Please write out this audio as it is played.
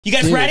You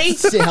guys ready?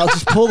 I'll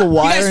just pull the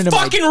wire into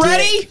my dick. You guys fucking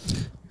ready?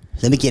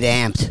 Let me get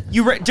amped.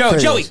 You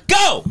Joey,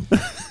 go!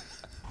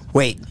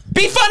 Wait.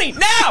 Be funny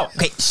now!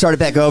 Okay, start it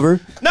back over.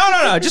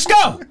 No, just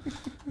go!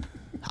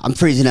 I'm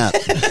freezing up.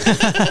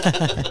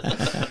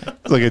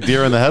 It's like a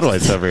deer in the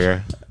headlights over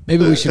here.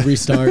 Maybe we should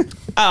restart.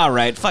 All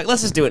right, fuck,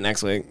 let's just do it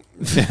next week.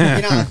 You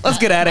know, Let's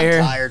get out of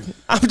here.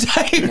 I'm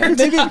tired.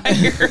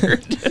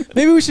 Tired.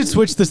 Maybe we should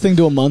switch this thing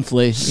to a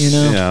monthly, you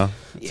know? Yeah.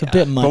 It's a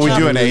bit much. But we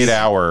do an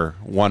 8-hour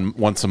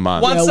once a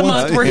month. Once a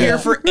month, we're here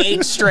for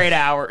 8 straight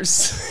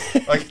hours.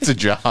 Like it's a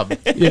job.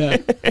 Yeah.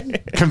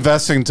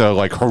 Confessing to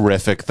like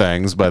horrific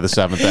things by the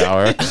 7th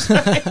hour.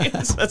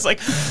 So it's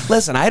like,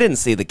 listen, I didn't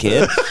see the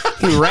kid.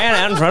 He ran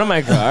out in front of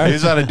my car.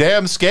 He's on a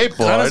damn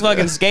skateboard. On his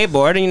fucking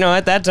skateboard. And you know,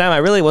 at that time, I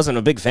really wasn't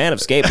a big fan of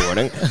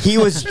skateboarding. He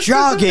was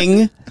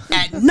jogging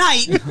at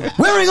night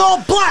wearing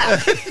all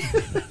black.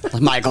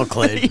 Like Michael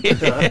Clyde.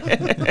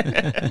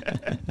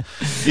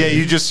 Yeah,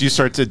 you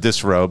start to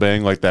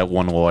disrobing like that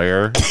one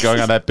lawyer going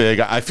on that big,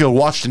 I feel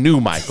washed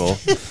anew, Michael.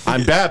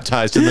 I'm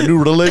baptized in the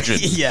new religion.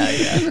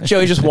 Yeah.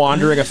 Joey just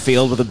wandering a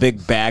field with a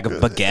big bag of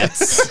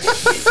baguettes.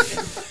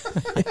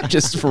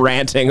 Just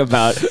ranting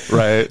about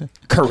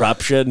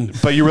corruption.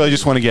 But you really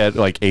just want to get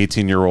like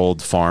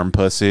 18-year-old farm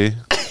pussy.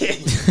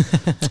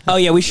 Oh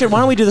yeah, we should. Why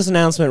don't we do this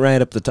announcement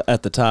right up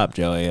at the top,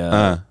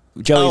 Joey?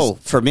 Joey's,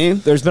 for me?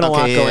 There's been a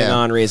lot going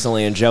on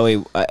recently, and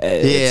Joey,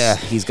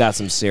 he's got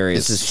some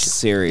serious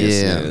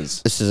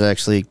news. This is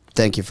actually,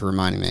 thank you for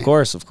reminding me. Of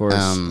course.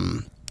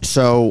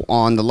 So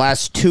on the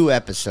last 2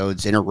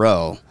 episodes in a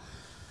row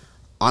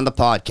on the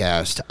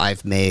podcast,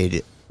 I've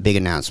made big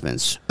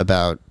announcements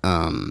about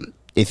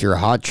if you're a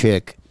hot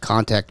chick,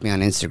 contact me on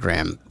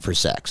Instagram for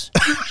sex.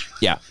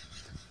 Yeah.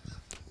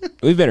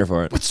 We've been here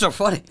for it. What's so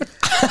funny?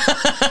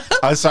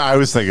 I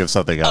was thinking of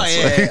something else.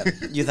 Oh, yeah.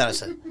 You thought I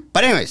said.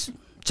 But anyways,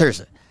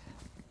 seriously.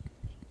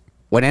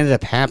 What ended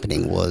up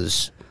happening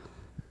was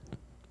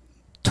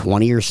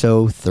 20 or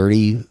so,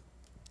 30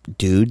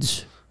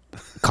 dudes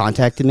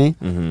contacted me.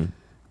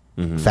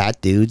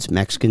 Fat dudes,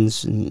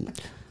 Mexicans,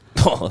 and...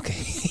 Oh, okay.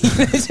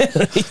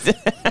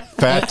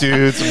 Fat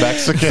dudes,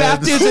 Mexicans.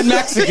 Fat dudes and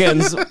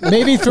Mexicans.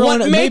 Maybe throwing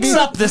what makes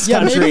up this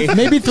country.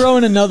 Maybe throw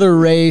in another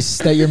race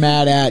that you're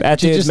mad at. Fat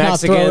dudes, just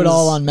Mexicans. Not throw it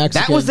all on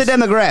Mexicans. That was the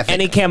demographic.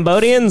 Any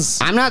Cambodians?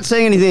 I'm not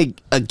saying anything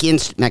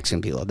against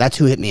Mexican people. That's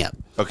who hit me up.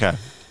 Okay.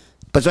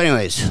 But so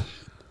anyways,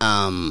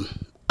 I'm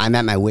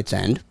at my wit's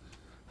end.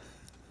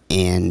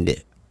 And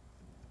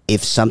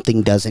if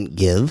something doesn't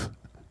give,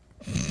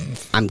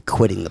 I'm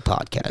quitting the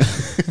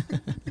podcast.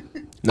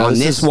 No, on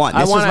this one.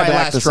 This was my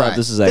last try.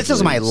 This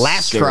is my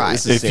last try.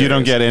 If you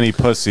don't get any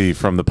pussy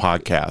from the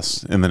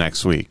podcast in the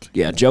next week.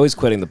 Yeah, Joey's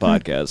quitting the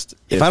podcast.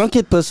 If I don't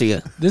get pussy...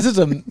 This is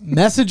a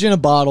message in a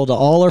bottle to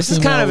all our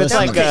female kind of, it's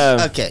listeners.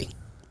 like... Okay.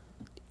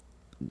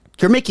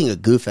 You're making a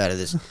goof out of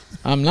this.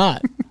 I'm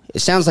not. It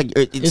sounds like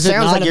you're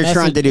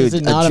trying to do a joke. Is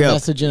it not a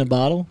message in a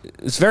bottle?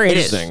 It's very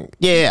interesting.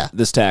 Yeah.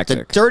 This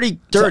tactic. The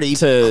dirty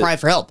cry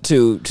for help.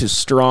 To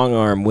strong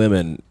arm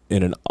women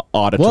in an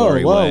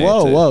auditory way.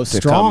 Whoa.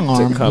 Strong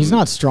arm. He's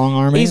not strong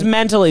arming. He's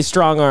mentally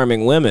strong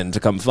arming women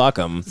to come fuck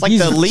him. It's like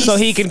the least. So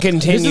he can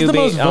continue this is the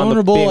most being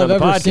vulnerable on the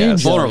I've ever seen.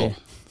 Vulnerable.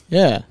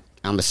 Yeah.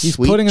 I'm a He's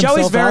sweet. putting himself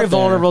Joey's very out there.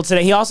 vulnerable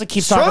today. He also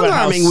keeps talking about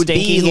how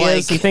stinky he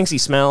is. He thinks he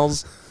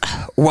smells.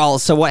 Well,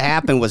 so what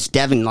happened was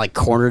Devin like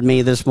cornered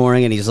me this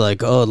morning, and he's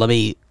like, "Oh, let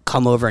me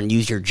come over and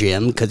use your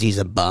gym," because he's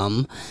a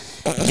bum.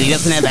 He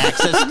doesn't have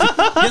access.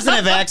 He doesn't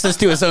have access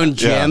to his own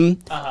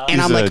gym. Yeah.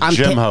 And I'm like, I'm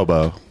gym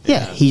hobo.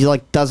 Yeah, he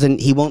like doesn't.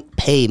 He won't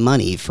pay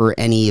money for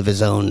any of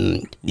his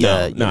own.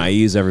 No, I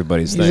use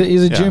everybody's thing.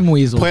 He's a gym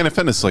weasel. Planet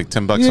Fitness is like $10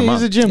 a month.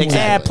 He's a gym weasel.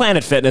 Yeah,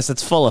 Planet Fitness.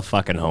 It's full of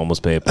fucking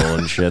homeless people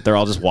and shit. They're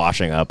all just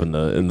washing up in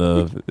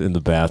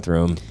the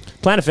bathroom.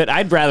 Planet Fit.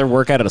 I'd rather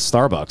work out at a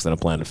Starbucks than a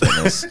Planet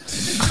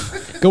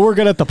Fitness. Go work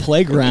out at the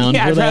playground.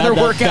 Yeah, I'd rather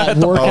work out at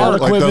the workout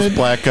like equipment. those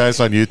black guys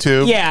on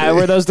YouTube. Yeah,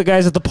 where those the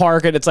guys at the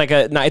park, and it's like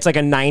a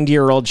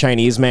 90-year-old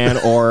Chinese man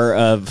or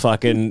a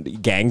fucking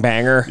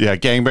gangbanger. Yeah,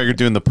 gangbanger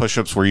doing the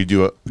push-ups where you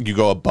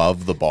go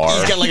above the bar.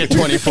 He's got like a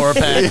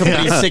 24-pack, but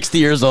he's 60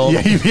 years old.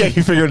 Yeah,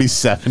 you figure out he's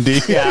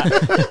 70. Yeah,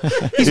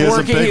 he has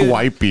a big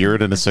white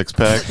beard and a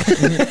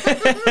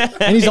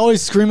 6-pack. And he's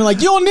always screaming like,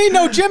 "You don't need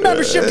no gym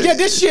membership to get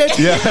this shit.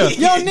 Yeah.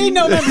 You don't need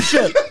no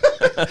membership.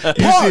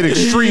 You need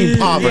extreme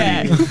poverty.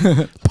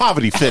 Yeah.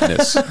 Poverty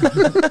fitness.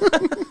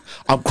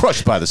 I'm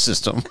crushed by the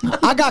system.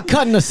 I got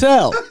cut in a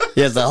cell."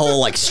 He has the whole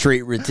like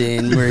street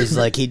routine where he's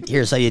like,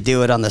 here's how you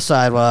do it on the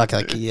sidewalk.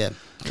 Like, yeah.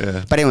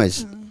 But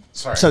anyways,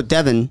 so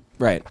Devin,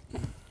 Right.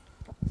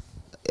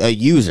 a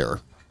user,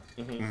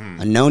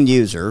 a known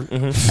user,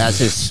 as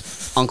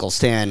his Uncle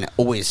Stan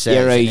always says,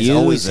 You're a and has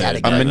always user.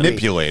 had A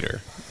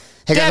manipulator.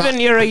 Hey, guys, Devin,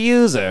 you're a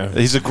user.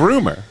 He's a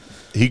groomer.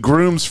 He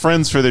grooms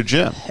friends for their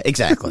gym.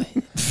 exactly.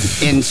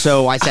 And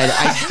so I said,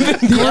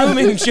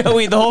 Grooming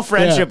Joey. The whole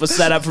friendship was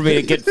set up for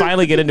me to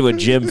finally get into a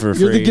gym for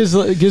You're free.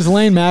 the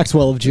Ghislaine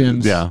Maxwell of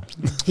gyms. Yeah.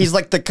 he's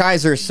like the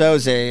Kaiser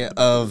Soze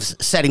of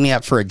setting me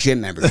up for a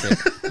gym membership.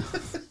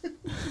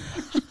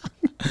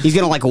 He's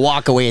gonna like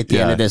walk away at the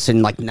end of this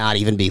and like not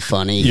even be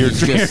funny. He's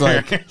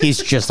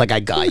just like I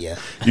got you.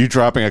 You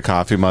dropping a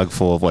coffee mug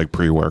full of like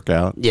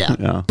pre-workout.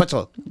 Yeah. But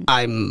so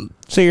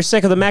you're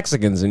sick of the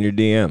Mexicans in your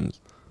DMs,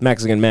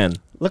 Mexican men.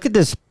 Look at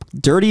this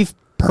dirty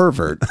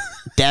pervert,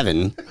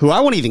 Devin, who I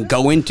won't even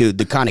go into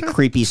the kind of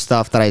creepy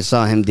stuff that I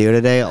saw him do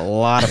today. A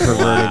lot of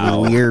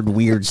perverted,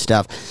 weird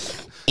stuff,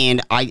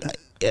 and I've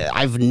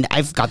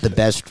got the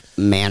best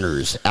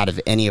manners out of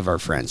any of our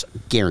friends,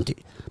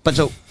 guaranteed. But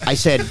so I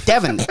said,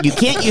 Devin, you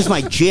can't use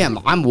my gym.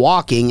 I'm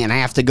walking and I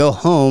have to go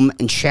home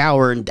and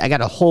shower, and I got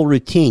a whole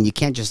routine. You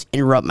can't just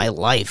interrupt my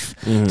life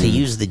to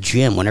use the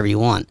gym whenever you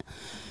want.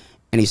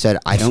 And he said,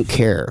 I don't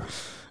care.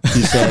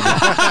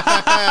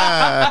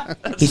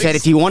 He said,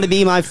 if you want to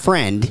be my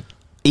friend,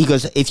 he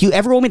goes, if you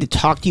ever want me to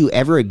talk to you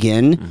ever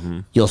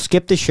again, you'll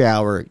skip the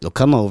shower, you'll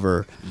come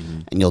over,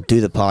 and you'll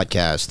do the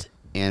podcast.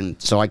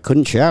 And so I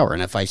couldn't shower.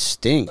 And if I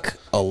stink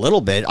a little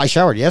bit, I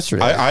showered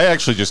yesterday. I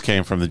actually just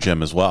came from the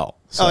gym as well.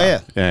 So,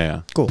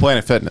 yeah. Cool.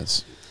 Planet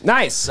Fitness.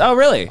 Nice. Oh,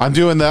 really? I'm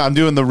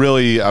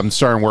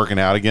starting working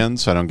out again,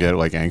 so I don't get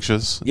like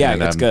anxious. Yeah,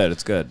 it's good.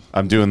 It's good.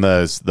 I'm doing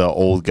the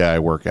old guy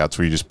workouts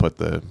where you just put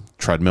the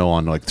treadmill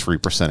on like 3%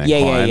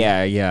 incline.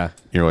 Yeah.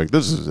 You're like,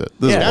 this is it.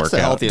 This is a that's workout. the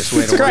healthiest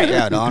way to work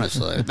out,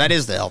 honestly. That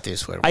is the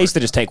healthiest way to work out. I used to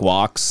just take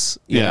walks,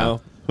 you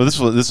know. Well, this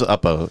is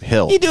up a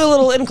hill. You do a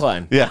little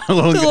incline. Yeah, a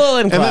little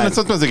incline. And then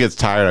sometimes it gets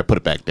tired. I put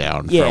it back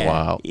down for a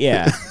while.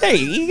 Yeah. Hey,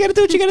 you got to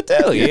do what you got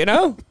to do, you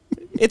know?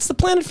 It's the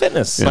Planet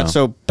Fitness. But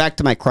so back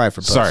to my cry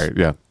for puss. Sorry,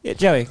 yeah. Yeah,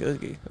 Joey,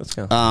 let's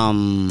go.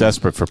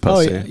 Desperate for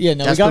Oh, pussy. yeah,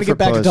 no, we got to get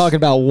back to talking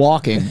about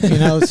walking. You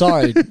know,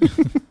 sorry.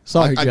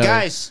 Sorry, A Joey.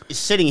 guy's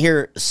sitting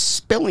here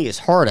spilling his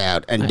heart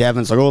out, and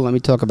Devin's like, oh, let me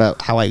talk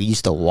about how I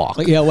used to walk.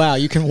 Yeah, wow,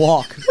 you can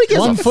walk. gives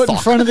One a foot in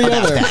fuck front of the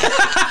other.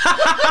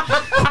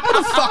 What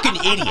a fucking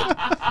idiot.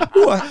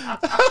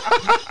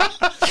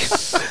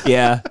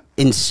 Yeah.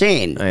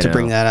 Insane I to know.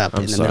 bring that up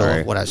I'm in the middle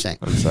sorry. of what I was saying.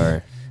 I'm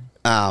sorry.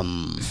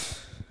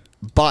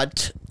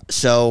 But,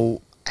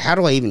 so, how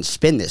do I even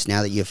spin this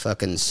now that you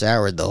fucking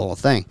soured the whole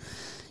thing?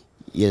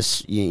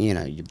 Yes, you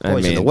know, you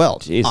poisoned the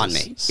well on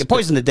me. You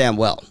poisoned the damn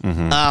well.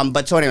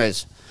 But so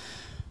anyways,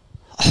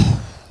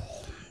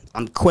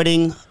 I'm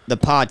quitting the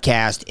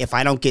podcast if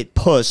I don't get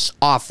puss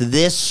off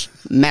this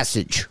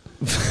message.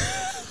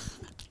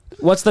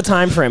 What's the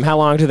time frame? How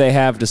long do they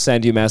have to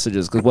send you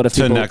messages? Because what if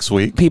To next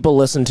week. People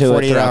listen to it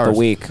 48 throughout hours. the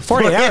week?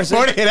 48 hours.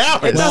 48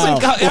 hours. It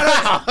doesn't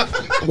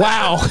go.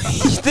 Wow.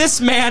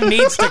 This man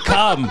needs to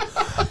come.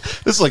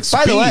 This is like speed.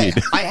 By the way,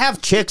 I have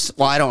chicks.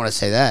 Well, I don't want to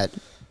say that.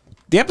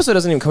 The episode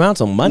doesn't even come out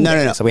until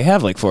Monday. No. So we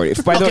have like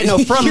 40. By the way, No,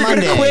 from you're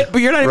Monday. Gonna quit,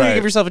 but you're not even going Right. to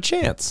give yourself a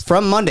chance.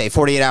 From Monday,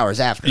 48 hours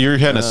after. You're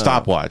hitting a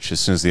stopwatch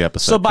as soon as the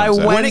episode So by comes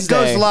out. When it goes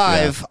Wednesday.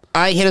 live,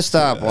 I hit a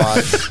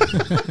stopwatch.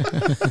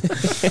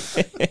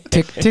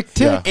 Tick, tick, tick.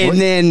 Yeah. And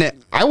then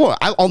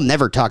I'll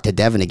never talk to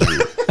Devin again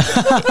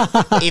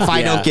if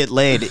I don't get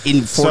laid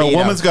in 48 So a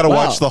woman's hours. got to Wow.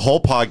 watch the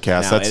whole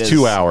podcast. No, That's it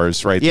 2 is-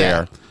 hours right Yeah.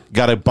 there.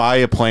 Got to buy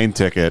a plane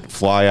ticket,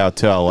 fly out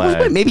to LA.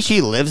 Wait, maybe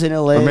she lives in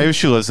LA. Or maybe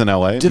she lives in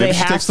LA. Do maybe they she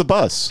have- takes the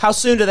bus. How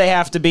soon do they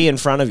have to be in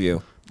front of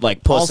you?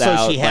 Like puss also,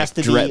 out, she has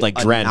like, to be like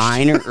a drenched.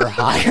 9 or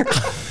higher.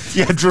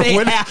 Yeah,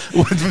 They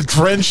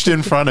drenched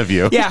in front of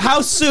you. Yeah,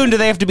 how soon do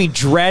they have to be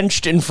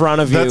drenched in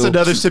front of you? That's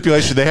another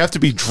stipulation. They have to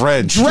be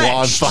drenched while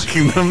I'm Drenched.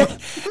 fucking them.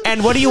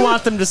 And what do you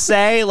want them to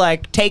say?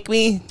 Like, take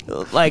me?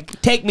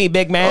 Like, take me,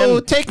 big man. Oh,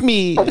 take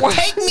me.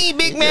 Take me,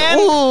 big man.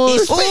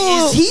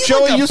 Is he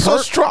Joey, like a you're so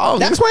strong.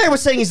 That's why I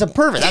was saying he's a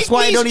pervert. That's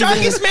why I don't even.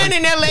 strongest man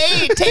in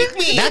LA. Take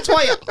me. That's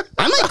why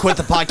I might quit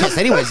the podcast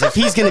anyways if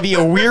he's going to be a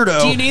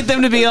weirdo. Do you need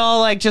them to be all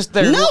like just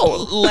their No.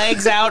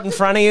 legs out in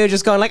front of you,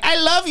 just going like, "I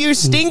love your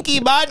stinky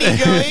body,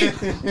 Joey."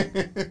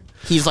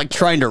 He's like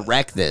trying to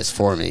wreck this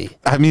for me.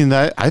 I mean,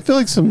 I feel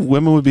like some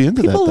women would be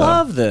into People that. Though.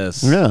 love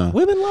this. Yeah,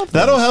 Women love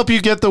That'll this. help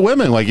you get the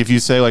women. Like if you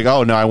say like,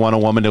 "Oh no, I want a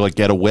woman to like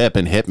get a whip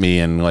and hit me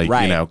and like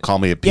Right. you know call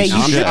me a piece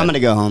Yeah, of you shit." I'm going to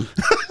go home.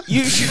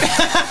 You should.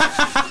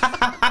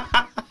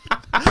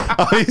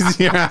 Oh,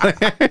 you're out of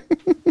here.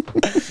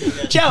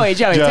 Joey,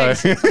 Joey.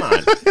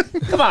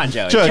 come on,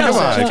 Joey. Joey, come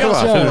on, Joey, come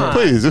on, Joey.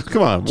 please,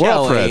 come on. We're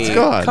all friends.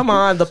 Come on. Come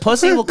on, the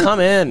pussy will come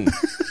in.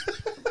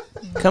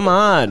 Come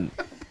on.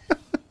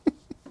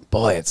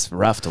 Boy, it's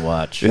rough to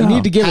watch. You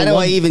need to give How it do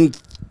one. I even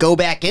go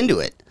back into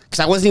it? Because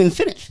I wasn't even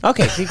finished.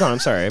 Okay, keep going. I'm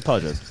sorry. I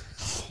apologize.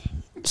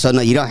 So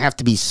no, you don't have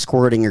to be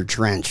squirting or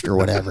drenched or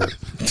whatever.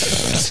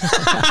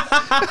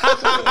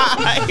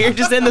 You're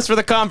just in this for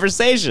the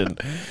conversation.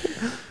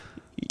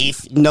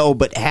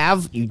 But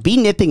be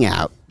nipping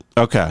out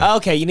Okay.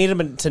 Okay, you need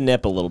them to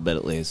nip a little bit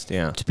at least.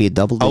 Yeah. to be a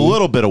double D. A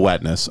little bit of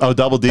wetness. Oh,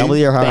 double D. Double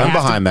D or higher. I'm They have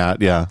behind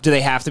that. Yeah. Do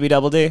they have to be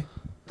double D?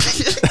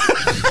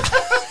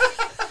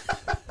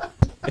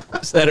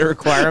 Is that a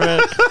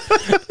requirement?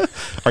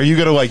 Are you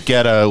gonna like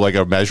get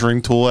a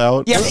measuring tool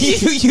out? Yeah,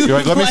 you're You're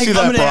like, let me see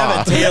that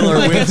bra. Taylor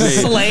like a with me.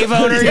 slave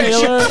owner.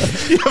 Taylor.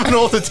 You have an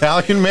old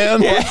Italian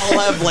man. I'll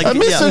have like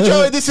Mr.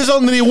 Joey, this is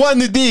only one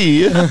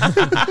D.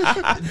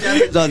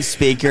 Devin's on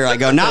speaker. I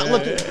go, not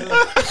looking.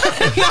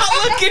 Not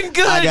looking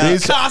good, I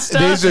got- Costa.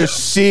 These are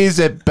C's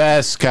at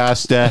best,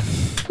 Costa.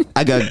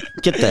 I go,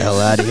 get the hell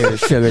out of here,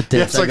 sugar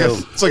tits. It's like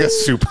a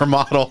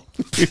supermodel.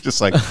 You're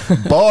just like,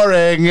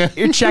 boring.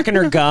 You're checking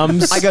her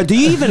gums. I go, do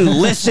you even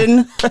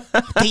listen?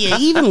 Do you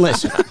even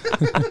listen?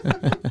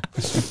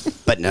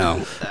 But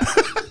no.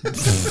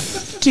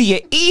 Do you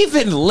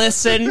even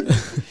listen?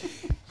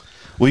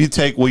 Will you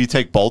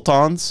take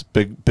bolt-ons?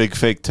 Big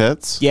fake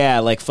tits? Yeah,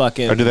 like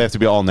fucking. Or do they have to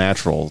be all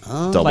natural?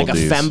 Double like a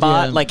Ds?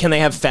 fembot? Yeah. Like, can they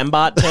have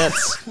fembot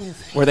tits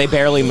where they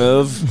barely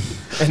move?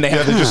 And they Yeah,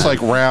 have they're just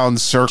like round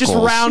circles. just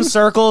round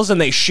circles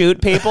and they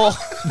shoot people.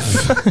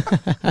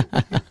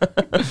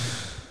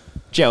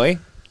 Joey?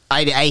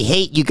 I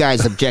hate you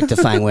guys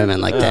objectifying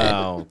women like that.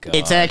 Oh, God.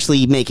 It's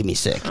actually making me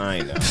sick.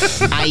 I know.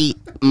 I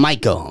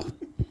might go home.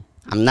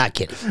 I'm not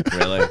kidding.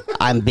 Really?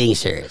 I'm being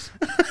serious.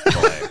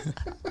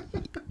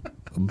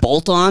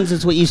 Bolt-ons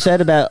is what you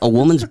said about a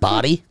woman's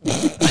body?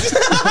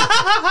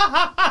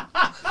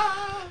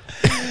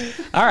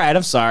 All right,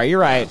 I'm sorry. You're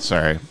right.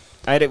 Sorry.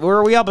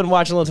 We all been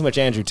watching a little too much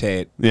Andrew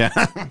Tate. Yeah.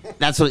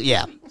 That's what,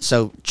 yeah.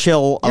 So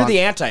chill. You're the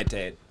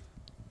anti-Tate.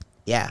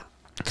 Yeah.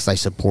 Because I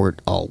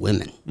support all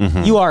women.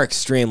 You are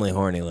extremely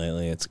horny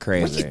lately. It's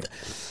crazy.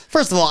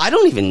 First of all, I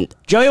don't even...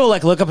 Joey will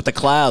like look up at the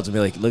clouds and be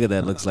like, "Look at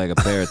that! Looks like a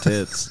pair of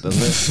tits,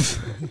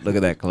 doesn't it? Look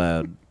at that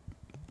cloud."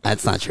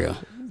 That's not true.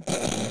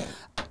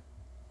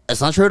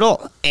 That's not true at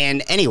all.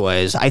 And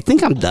anyways, I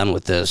think I'm done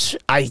with this.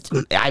 I've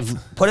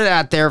put it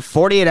out there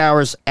 48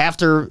 hours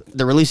after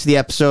the release of the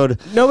episode.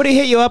 Nobody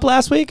hit you up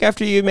last week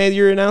after you made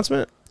your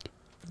announcement?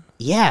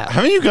 Yeah.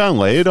 Haven't you gotten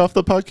laid off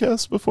the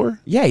podcast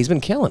before? Yeah, he's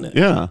been killing it.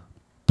 Yeah.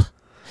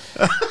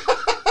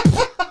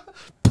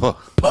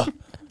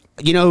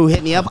 You know who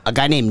hit me up? A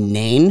guy named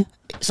Nain.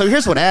 So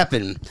here's what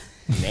happened.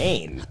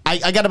 Nain.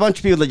 I got a bunch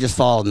of people that just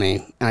followed me,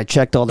 and I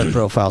checked all their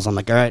profiles. I'm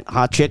like, all right,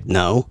 hot chick?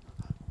 No.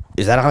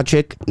 Is that a hot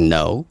chick?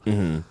 No.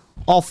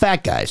 All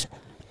fat guys.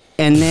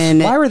 And then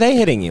Why were they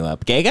hitting you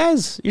up? Gay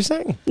guys? You're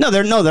saying? no,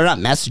 they're not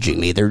messaging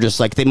me. They're just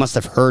like they must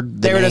have heard.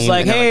 The They were just name,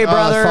 like, and they're "Hey,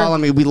 brother." follow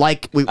me. We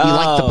like the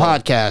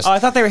podcast. Oh, I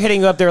thought they were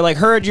hitting you up. They were like,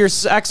 "Heard your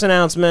sex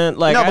announcement.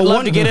 Like, No, I'd but love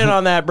one- to get in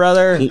on that,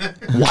 brother."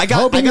 I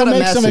got Hoping a you'll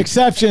make some message.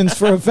 exceptions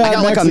for a fat I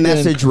got like a Mexican.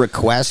 message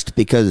request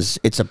because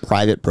it's a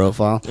private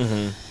profile,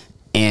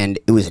 and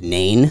it was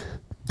Nain,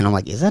 and I'm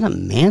like, is that a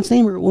man's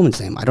name or a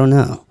woman's name? I don't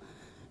know.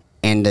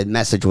 And the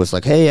message was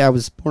like, hey, I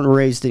was born and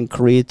raised in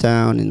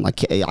Koreatown, and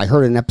like I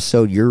heard an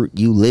episode you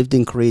lived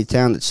in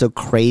Koreatown. It's so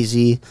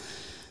crazy.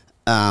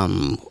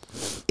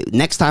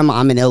 Next time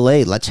I'm in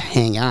LA, let's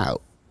hang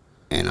out.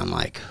 And I'm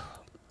like,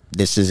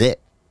 this is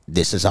it.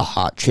 This is a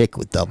hot chick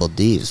with double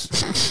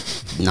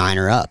D's, 9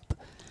 or up.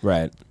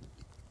 Right.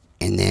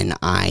 And then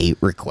I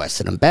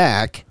requested him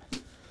back,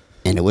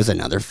 and it was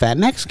another fat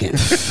Mexican.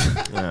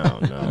 Oh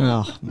no.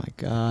 Oh my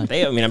god!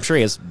 I mean, I'm sure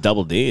he has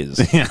double D's.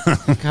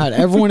 God,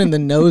 everyone in the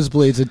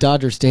nosebleeds at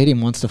Dodger Stadium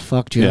wants to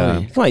fuck Joey.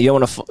 Yeah. Come on, you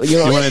don't want to. You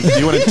don't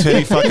You want to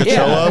titty fuck a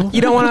cholo? You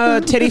don't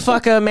want to titty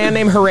fuck a man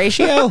named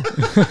Horatio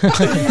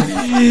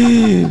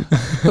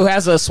who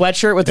has a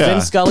sweatshirt with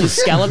Vin Scully's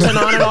skeleton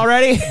on it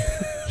already?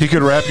 He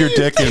could wrap your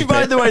dick in.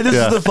 By the way, this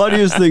is the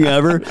funniest thing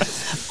ever.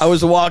 I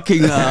was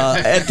walking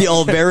at the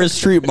Olvera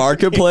Street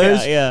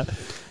Marketplace. Yeah.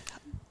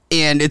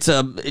 And it's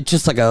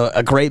just like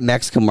a great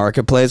Mexican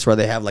marketplace where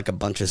they have like a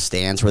bunch of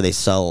stands where they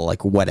sell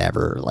like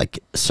whatever, like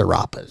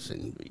serapas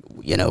and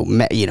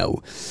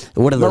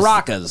what are those?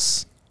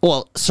 Maracas.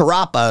 Well,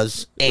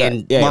 serapas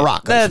and Yeah, yeah.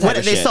 maracas. That type What,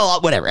 of they shit.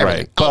 sell whatever,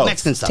 everything. Right. Oh, Both.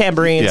 Mexican stuff.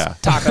 Tambourines, Yeah.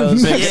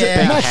 tacos.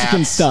 Yeah.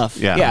 Mexican stuff.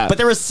 Yeah. Yeah. But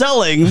they were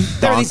selling.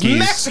 There are these Donkeys.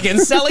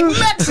 Mexicans selling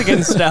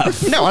Mexican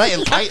stuff. No,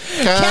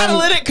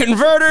 Catalytic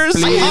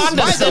converters,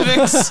 Honda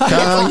Civics. It's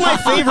like my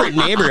favorite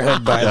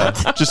neighborhood, by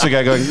the way. Just a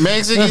guy going,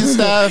 Mexican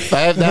stuff,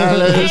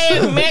 $5.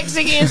 Hey,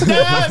 Mexican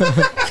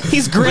stuff.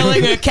 He's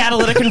grilling a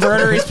catalytic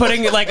converter. He's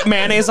putting like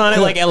mayonnaise on it,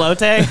 like elote.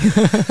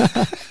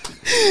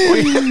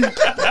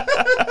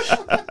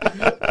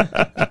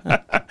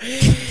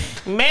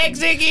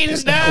 Mexican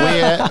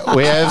stuff.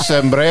 We have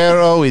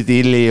sombrero with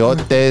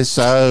iliote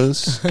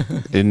sauce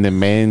in the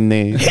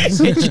mayonnaise.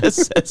 It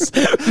just says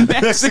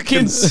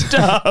Mexican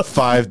stuff.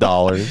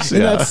 $5.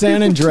 In Yeah. that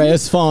San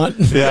Andreas font.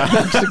 Yeah.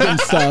 Mexican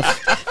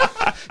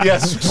stuff. Yeah,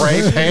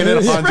 spray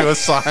painted onto a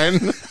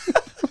sign.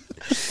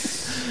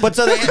 But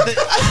so they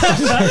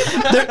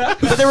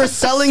were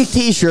selling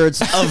T-shirts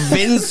of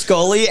Vin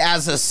Scully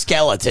as a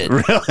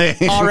skeleton. Really?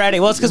 Already.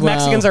 Well, it's because Wow.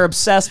 Mexicans are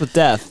obsessed with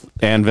death.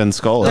 And Vin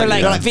Scully. They're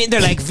like, yeah.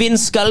 they're like Vin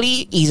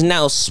Scully. He's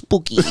now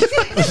spooky.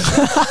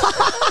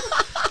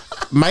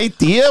 My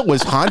tia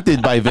was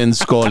haunted by Vin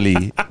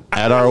Scully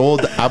at our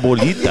old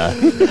abuelita.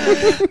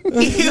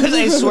 He goes,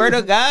 I swear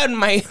to God,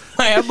 my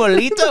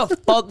abuelito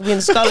fucked Vin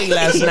Scully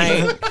last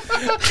night.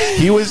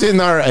 He was in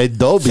our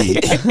adobe,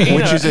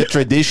 which is a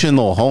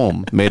traditional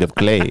home made of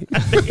clay.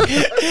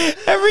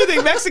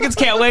 Everything. Mexicans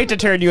can't wait to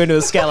turn you into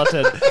a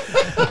skeleton.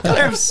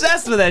 They're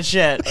obsessed with that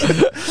shit.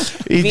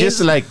 He's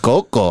just like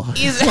Coco.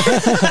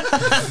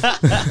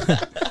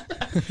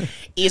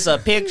 He's a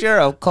picture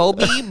of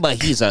Kobe,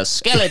 but he's a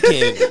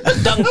skeleton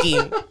donkey.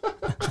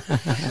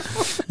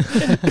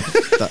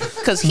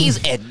 Because he's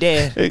a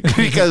dead.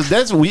 Because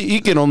he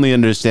can only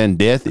understand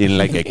death in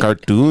like a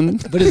cartoon.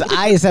 But his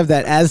eyes have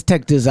that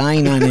Aztec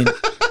design on it.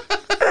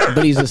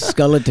 But he's a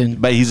skeleton.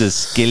 But he's a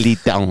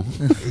skeleton.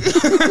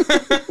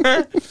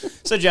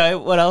 So, Joey,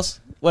 what else?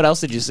 What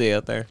else did you see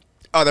out there?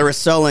 Oh, they were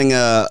selling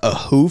a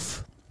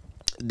hoof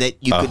that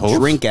you could hoof?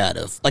 drink out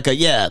of. Like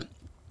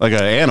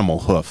an animal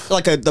hoof.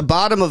 Like the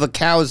bottom of a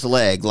cow's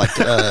leg, like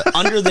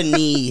under the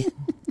knee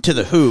to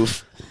the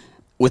hoof,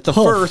 with the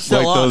fur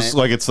still on it.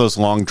 Like it's those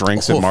long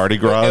drinks in Mardi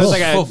Gras. It was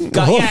like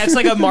it's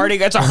like a Mardi.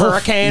 It's a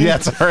hurricane. Yeah,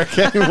 it's a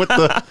hurricane with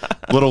the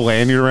little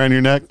lanyard around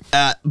your neck.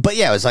 But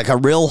yeah, it was like a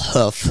real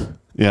hoof.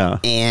 Yeah,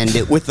 and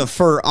with the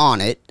fur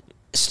on it.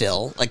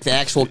 Still, like the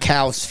actual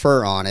cow's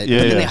fur on it. Yeah,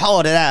 but then they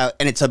hollowed it out,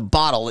 and it's a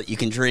bottle that you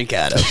can drink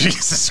out of.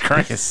 Jesus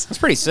Christ. That's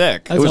pretty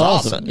sick. That's It was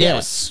awesome. awesome. Yeah. Yeah, it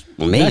was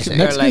amazing.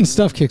 Mexican like-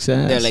 stuff kicks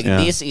ass. They're like,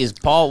 this is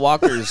Paul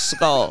Walker's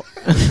skull.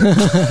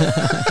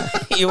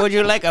 Would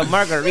you like a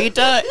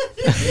margarita?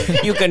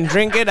 You can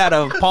drink it out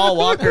of Paul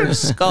Walker's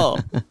skull.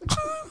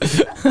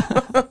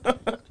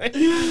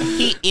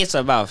 He is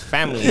about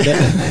family.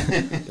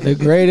 The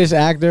greatest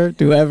actor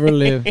to ever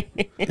live.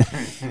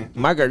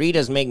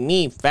 Margaritas make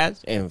me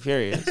fast and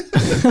furious.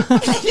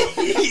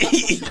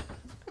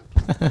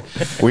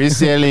 We're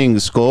selling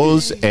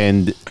skulls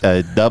and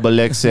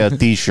double XL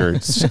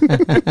t-shirts.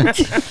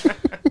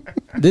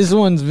 This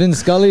one's Vin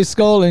Scully's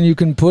skull, and you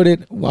can put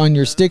it on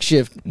your stick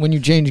shift when you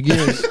change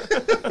gears.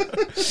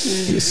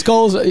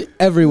 Skulls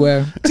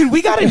everywhere. Dude,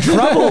 we got in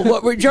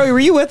trouble. Joey, were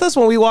you with us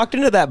when we walked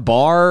into that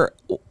bar?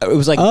 It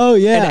was like an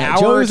hour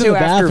Joey or was in two the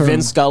after bathroom.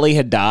 Vin Scully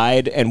had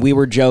died, and we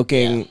were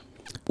joking.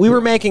 We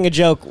were making a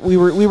joke. We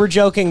were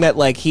joking that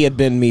like he had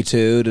been Me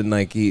Too'd and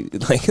like he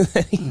like.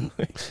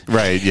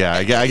 Right? Yeah,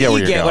 I get where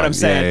you're going. What I'm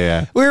saying.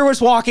 Yeah. We were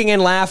just walking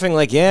in laughing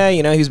like, yeah,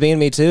 you know, he was being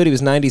Me Too'd. He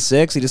was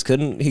 96. He just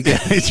couldn't. He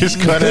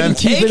just couldn't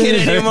take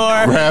it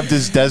anymore. Grabbed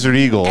his Desert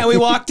Eagle. And we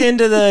walked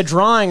into the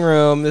drawing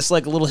room, this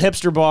like little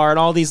hipster bar, and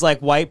all these like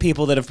white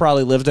people that have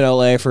probably lived in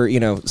LA for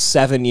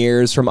 7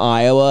 years from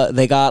Iowa.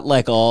 They got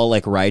like all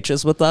like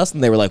righteous with us,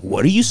 and they were like,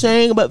 "What are you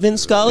saying about Vin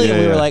Scully?" Yeah,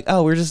 and we were yeah. like,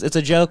 "Oh, it's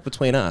a joke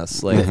between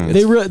us." Like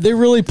They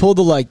really pulled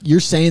the you're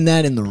saying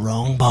that in the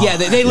wrong bar. yeah,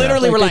 they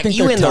literally were They like, think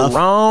 "You they're in tough. the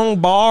wrong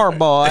bar,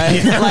 boy."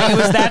 Like it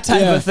was that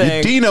type of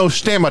thing. Dino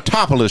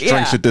Stamatopoulos drinks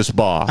Yeah. at this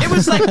bar. It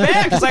was like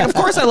bad because like of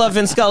course I love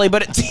Vin Scully,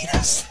 but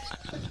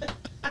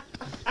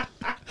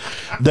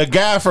The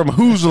guy from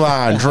Whose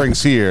Line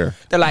drinks here.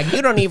 they're like,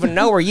 "You don't even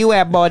know where you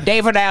at, boy."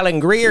 David Allen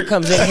Greer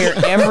comes in here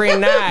every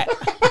night.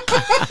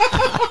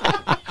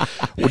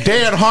 Well,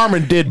 Dan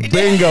Harmon did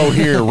bingo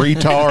here,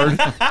 retard.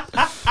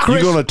 You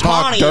gonna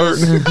talk dirt?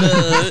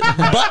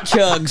 Butt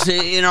chugs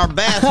in our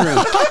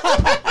bathroom.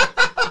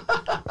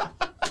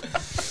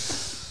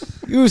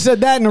 You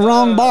said that in the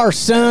wrong bar,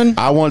 son.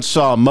 I once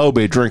saw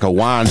Moby drink a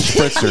wine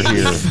spritzer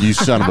here, you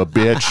son of a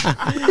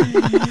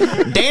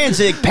bitch.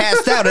 Danzig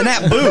passed out in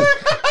that booth.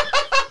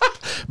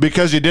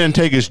 Because he didn't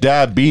take his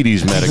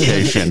diabetes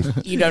medication.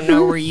 You don't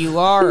know where you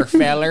are,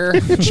 feller.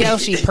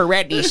 Chelsea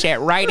Peretti sat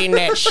right in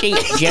that seat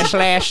just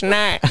last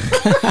night.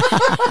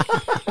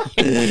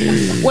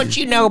 What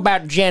you know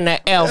about Jenna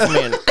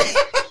Elfman?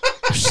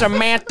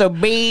 Samantha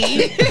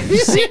B.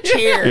 Sit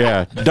here.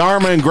 Yeah,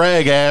 Dharma and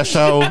Greg,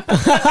 asshole.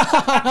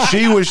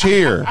 She was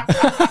here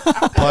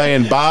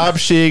playing Bob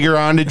Seger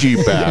on the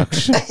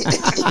jukebox,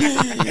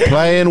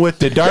 playing with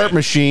the dart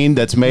machine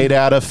that's made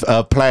out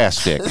of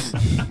plastic.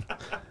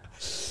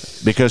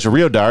 Because the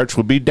real darts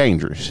would be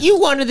dangerous. You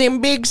one of them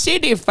big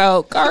city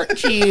folk,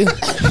 aren't you?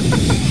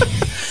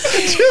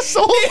 Just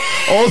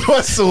Old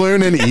West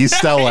Saloon in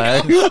East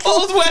LA.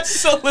 Old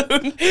West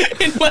Saloon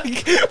in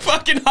like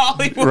fucking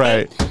Hollywood.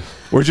 Right.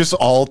 We're just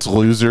alt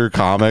loser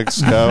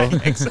comics go.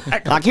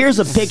 Exactly. Like, here's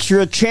a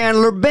picture of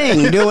Chandler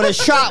Bing doing a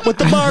shot with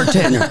the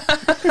bartender.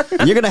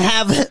 You're going to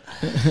have it.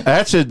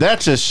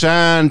 That's a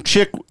signed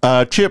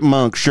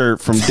chipmunk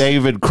shirt from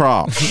David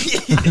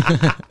Cross.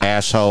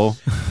 Asshole.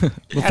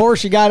 Before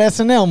she got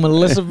SNL,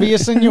 Melissa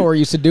Villasenor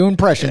used to do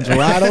impressions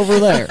right over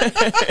there.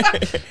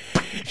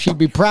 She'd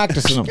be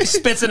practicing them.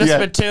 Spits in a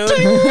spittoon.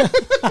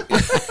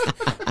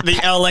 The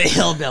LA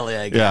hillbilly,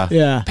 I guess. Yeah.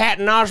 Yeah.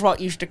 Patton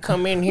Oswalt used to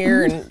come in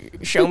here and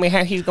show me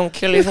how he's going to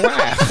kill his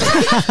wife.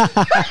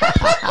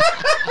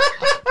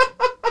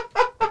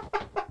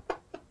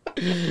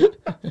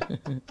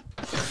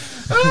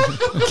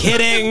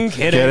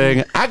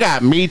 Kidding. I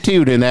got Me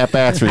Too'd in that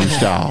bathroom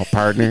stall,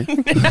 partner.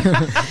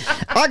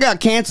 I got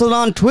canceled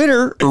on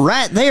Twitter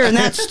right there in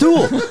that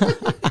stool.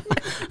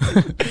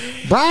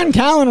 Brian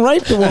Callen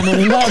raped a woman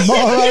in that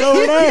bar right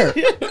over there.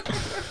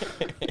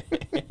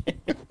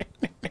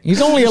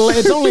 It's only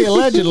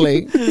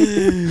allegedly,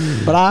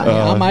 but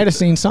I might have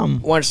seen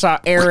something. Once saw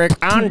Eric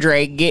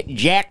Andre get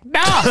jacked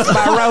off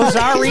by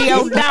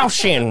Rosario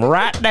Dawson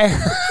right there.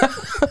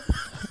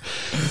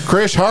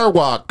 Chris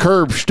Harwalk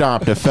curb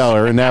stomped a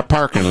feller in that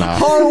parking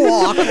lot.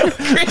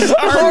 Chris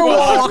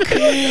Harwalk.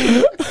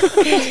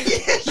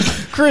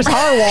 Chris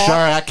Harwalk.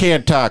 Sorry, I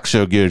can't talk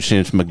so good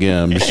since my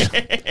gums.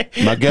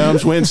 My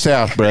gums went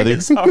south, brother.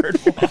 It's hard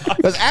walk.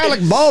 Because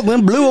Alec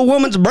Baldwin blew a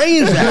woman's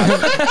brains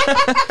out.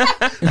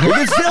 You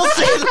can still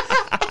see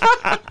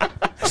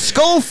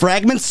skull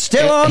fragments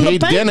still on the He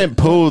paper. didn't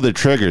pull the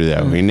trigger,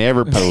 though. He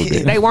never pulled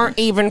it. They weren't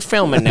even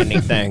filming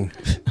anything.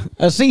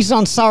 Aziz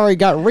Ansari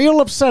got real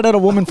upset at a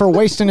woman for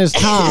wasting his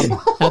time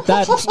at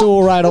that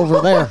stool right over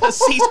there.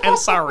 I'm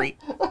sorry.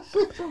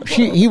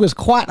 He was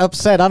quite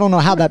upset. I don't know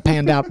how that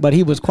panned out, but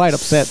he was quite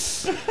upset.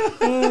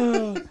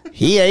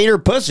 He ate her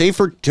pussy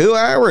for 2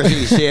 hours,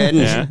 he said.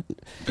 Yeah.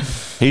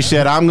 He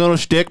said, I'm going to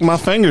stick my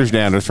fingers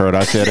down his throat.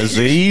 I said,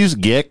 Aziz,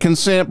 get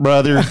consent,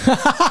 brother.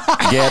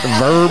 Get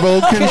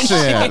verbal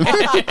consent.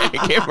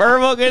 Get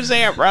verbal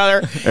consent,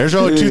 brother. There's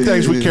only two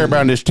things we care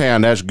about in this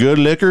town. That's good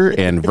liquor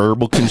and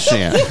verbal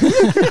consent.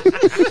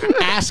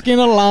 Asking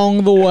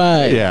along the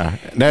way. Yeah.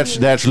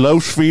 That's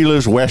Los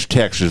Feliz, West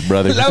Texas,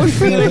 brother. Los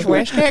Feliz,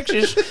 West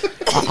Texas.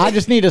 I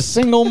just need a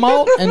single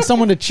malt and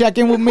someone to check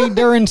in with me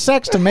during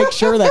sex to make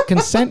sure that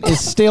consent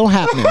is still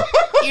happening.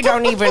 You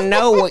don't even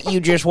know what you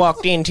just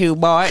walked into,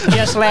 boy.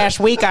 Just last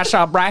week, I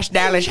saw Bryce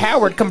Dallas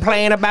Howard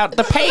complain about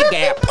the pay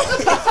gap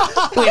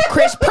with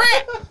Chris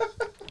Pratt.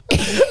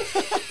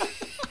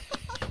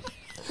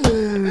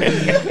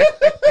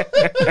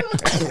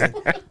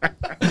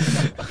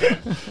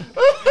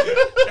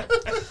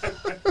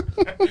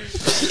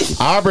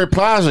 Aubrey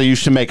Plaza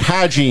used to make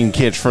hygiene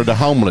kits for the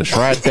homeless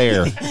right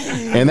there.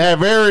 And that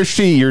very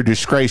seat you're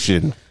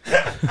disgracing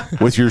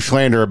with your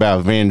slander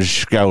about Vince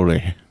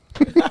Scully.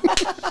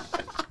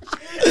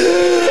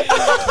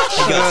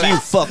 You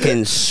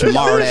fucking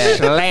smart ass.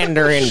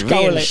 Slandering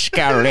Vince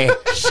Scully.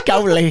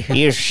 Scully.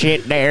 You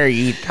sit there,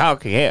 you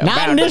talk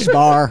Not in this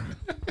bar.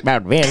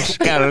 about Vince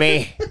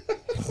Scully.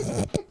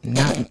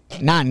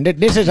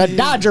 This is a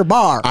Dodger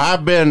bar.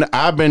 I've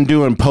been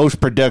doing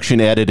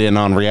post-production editing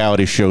on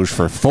reality shows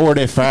for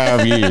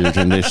 45 years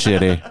in this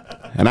city.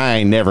 And I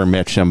ain't never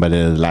met somebody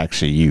that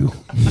likes you.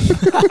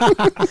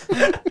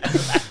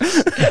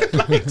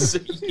 Likes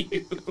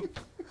you.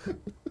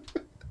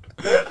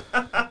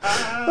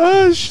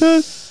 Oh,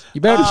 shit. You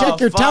better check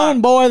your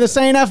tone, boy. This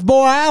ain't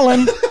F-Boy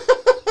Allen.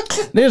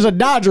 This is a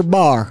Dodger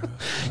bar.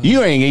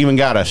 You ain't even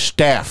got a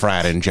staff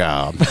writing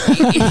job.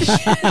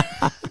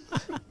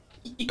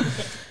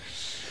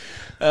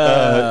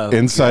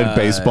 Inside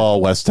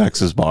baseball, West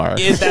Texas bar.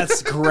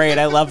 That's great.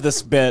 I love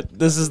this bit.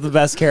 This is the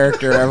best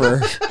character ever.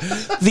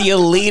 The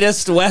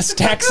elitist West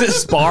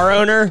Texas bar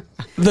owner.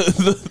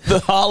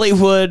 The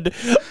Hollywood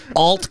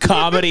alt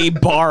comedy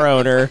bar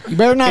owner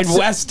better not in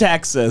West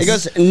Texas. He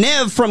goes,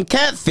 Nev from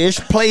Catfish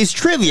plays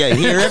trivia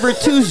here every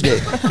Tuesday.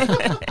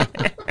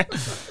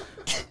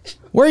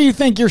 Where you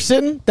think you're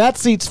sitting? That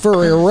seat's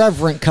for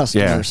irreverent Yeah,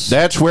 customers.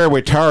 that's where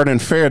we tarred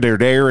and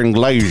feathered Aaron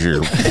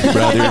Glazier,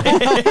 brother.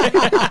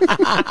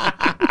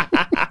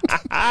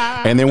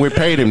 And then we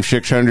paid him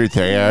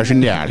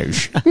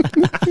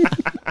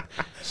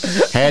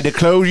 $600,000. Had to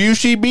close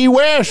UCB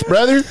West,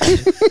 brother.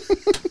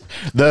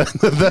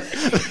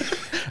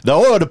 The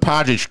oil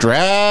deposit's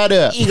dried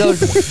up. He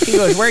goes,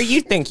 where you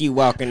think you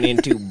walking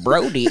into?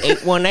 Brody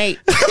 818.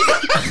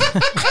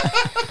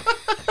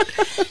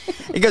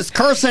 He goes,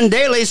 Carson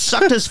Daly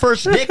sucked his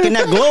first dick in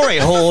that glory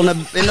hole in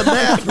the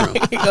bathroom.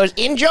 He goes,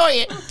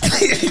 enjoy it.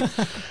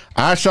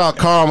 I saw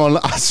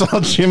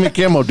Jimmy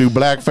Kimmel do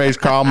blackface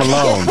Karl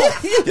Malone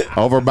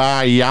over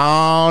by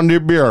yonder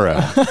bureau.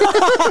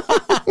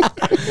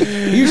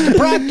 He used to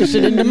practice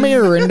it in the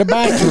mirror in the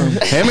bathroom.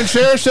 Him and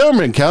Sarah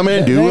Silverman come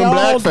in doing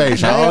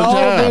blackface all the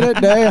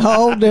time. They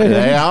all did it.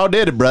 They all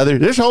did it, brother.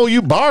 This whole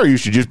bar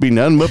used to just be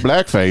nothing but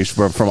blackface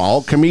from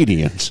all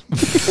comedians.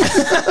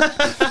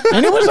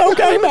 And it was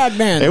okay back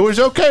then. It was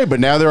okay, but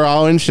now they're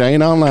all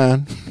insane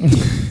online.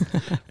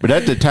 But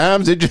at the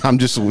times, I'm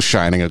just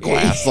shining a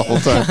glass the whole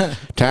time.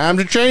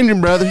 Times are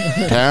changing, brother.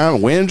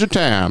 Winds of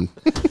time.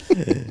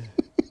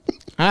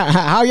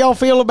 How y'all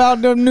feel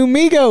about the new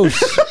Migos?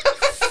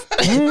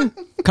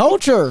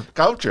 Culture.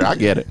 Culture, I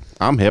get it.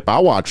 I'm hip. I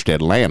watched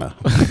Atlanta.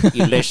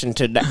 You listen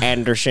to the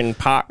Anderson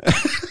Park.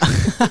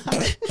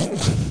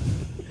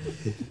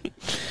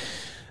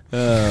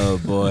 Oh,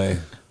 boy.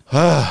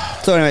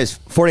 So anyways,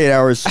 48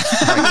 hours.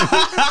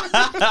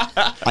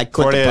 I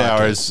quit 48 the podcast.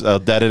 hours, I'll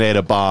detonate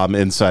a bomb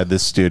inside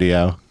this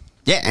studio.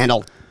 Yeah, and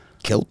I'll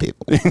kill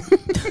people.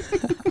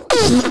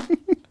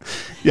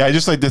 Yeah, I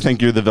just like to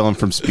think you're the villain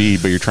from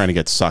Speed, but you're trying to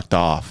get sucked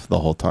off the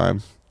whole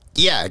time.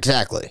 Yeah,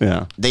 exactly.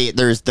 Yeah.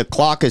 The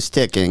clock is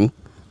ticking.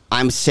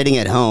 I'm sitting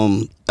at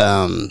home,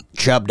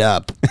 chubbed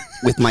up,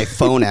 with my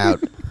phone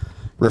out,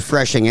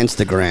 refreshing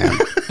Instagram.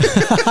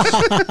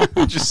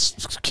 It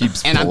just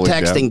keeps And I'm pulling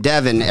texting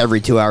down. Devin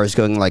every 2 hours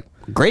going like,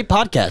 great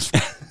podcast.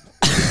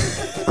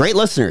 Great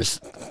listeners.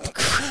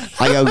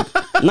 I go,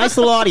 nice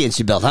little audience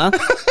you built, huh?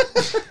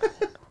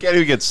 Can't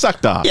even get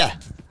sucked off. Yeah.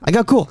 I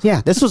go, cool.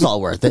 Yeah, this was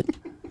all worth it.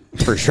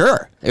 For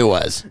sure. It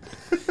was.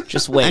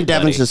 Just wait, And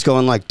Devin's buddy. just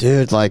going like,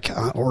 dude, like,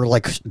 we're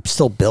like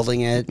still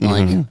building it.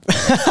 Like, You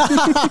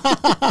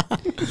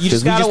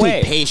just we gotta just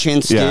wait. need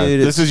patience, Yeah,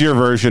 dude. this is your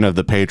version of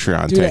the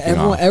Patreon Dude, taking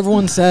off.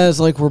 everyone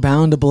says like we're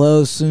bound to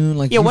blow soon.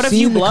 Like, Yeah, what if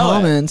you seen the blow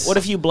comments? it? What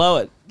if you blow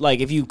it? like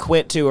if you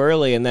quit too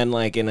early and then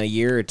like in a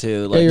year or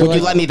two, like you're Would like-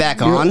 you let me back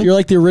You're, on? you're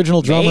like the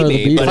original drummer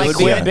Maybe, of the but If it I would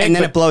be Beatles. a quit big- and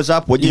then it blows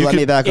up, would you let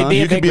me back it'd on? be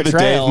a You could big be the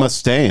betrayal. Dave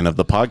Mustaine of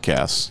the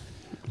podcast.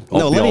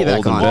 No, let me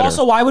back on. Well,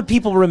 also, why would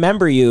people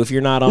remember you if you're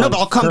not on? No, but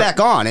I'll come back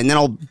on, and then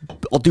I'll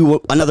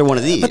do another one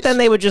of these. But then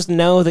they would just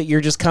know that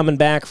you're just coming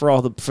back for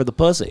the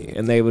pussy,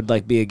 and they would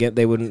like be again.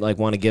 They wouldn't like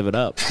want to give it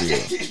up for you.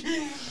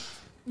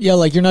 Yeah,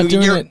 like you're not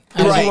doing You're- it.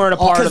 Because right. you weren't a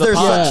part of the Because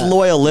pod. there's such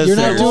loyal You're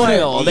listeners. not doing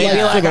it. Loyal. They'd be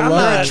yeah, like, for the I'm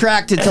love. They're not-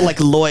 attracted to like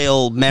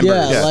loyal members.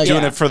 Yeah, Yeah, like-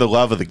 doing it for the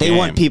love of the They game.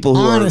 want people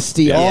who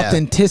Honesty, are yeah.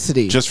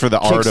 authenticity. just for the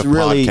art Chicks of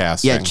really,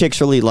 podcasting. yeah,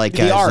 chicks really like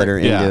guys art. that are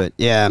Yeah. into it.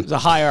 Yeah. It's a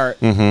high art.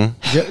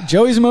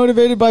 Joey's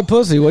motivated by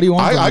pussy. What do you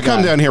want? from I the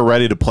come guy? down here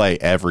ready to play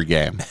every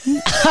game.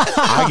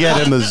 I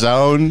get in the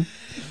zone.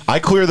 I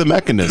clear the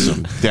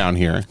mechanism down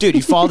here. Dude,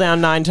 you fall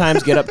down 9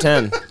 times, get up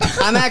 10.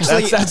 I'm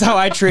actually, That's how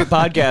I treat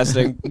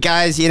podcasting.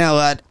 guys. You know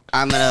what?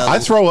 I'm gonna. I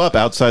throw up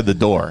outside the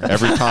door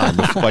every time,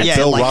 like Yeah,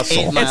 Bill like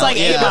Russell. 8 Mile. It's like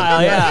Yeah. 8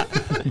 Mile, yeah.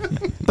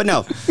 But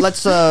no,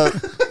 let's.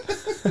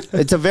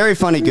 It's a very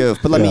funny goof,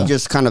 but let me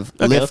just kind of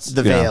let's- lift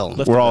the Yeah. veil.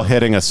 We're all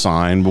hitting a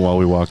sign while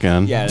we walk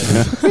in. Yeah.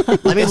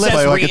 Let me It lift.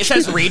 says, like it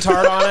says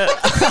retard on it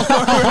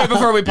right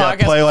before we Yeah,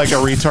 podcast. play like a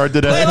retard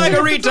today. Play like a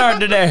retard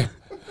today.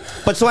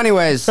 But so,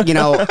 anyways, you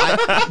know,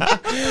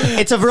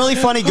 it's a really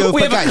funny goof.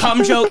 We but have a guys,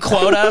 cum joke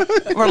quota.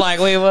 We're like,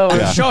 we're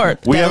Yeah. short.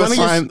 We Yeah, have a let me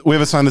sign. We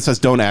have a sign that says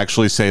 "Don't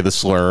actually say the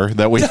slur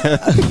that we."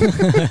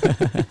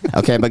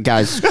 okay, but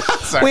guys,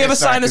 We have a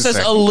sign that says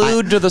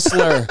allude to the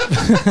slur.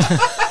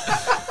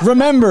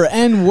 Remember,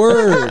 N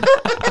word.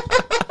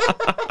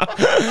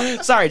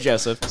 Sorry,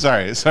 Joseph.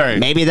 Sorry.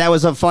 maybe that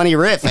was a funny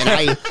riff,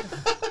 and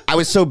I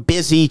was so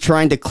busy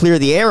trying to clear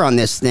the air on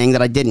this thing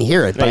that I didn't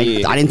hear it. But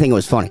Hey. I didn't think it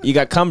was funny. You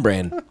got cum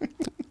brain.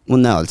 Well,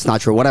 no, it's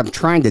not true. What I'm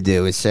trying to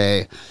do is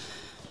say,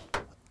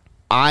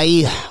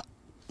 I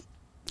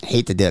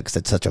hate to do it because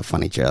it's such a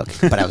funny joke,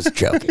 but I was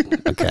joking.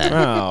 Okay.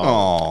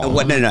 Oh.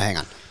 What? No, hang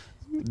on.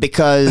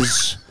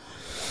 Because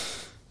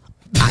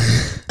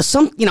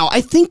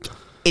I think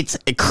it's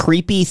a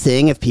creepy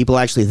thing if people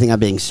actually think I'm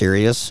being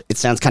serious. It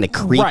sounds kind of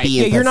creepy. Right.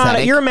 Yeah, and you're not.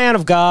 pathetic. You're a man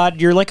of God.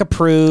 You're like a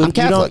prude. I'm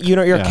Catholic.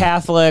 You're Yeah.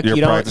 Catholic. You're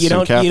you don't. practicing You don't.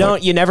 You Catholic.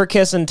 don't. You never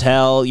kiss and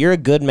tell. You're a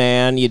good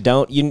man. You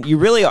don't. You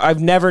really. I've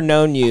never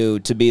known you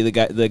to be the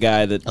guy. The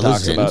guy that those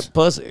talks Zins? about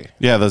pussy.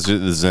 Yeah, those are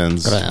the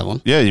Zins. Could I have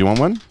one? Yeah, you want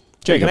one?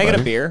 Jay, Take can it, I get a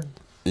buddy. beer?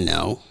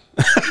 No.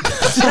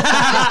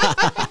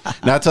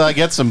 Not till I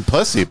get some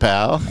pussy,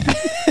 pal.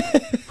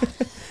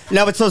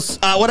 No, but so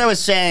what I was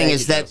saying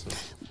is that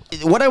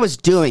what I was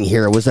doing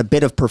here was a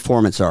bit of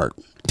performance art.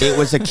 It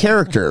was a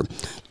character.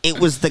 It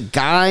was the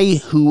guy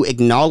who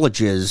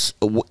acknowledges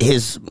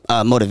his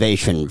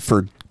motivation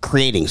for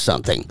creating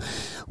something.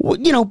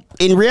 You know,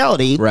 in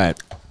reality, Right.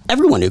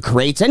 everyone who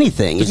creates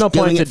anything There's is no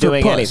point doing to it for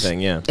doing puss.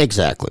 anything, yeah.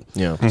 Exactly.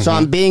 Yeah. So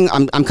I'm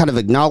kind of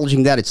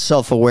acknowledging that. It's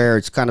self-aware.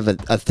 It's kind of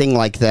a thing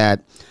like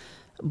that.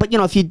 But, you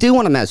know, if you do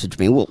want to message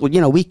me, well, you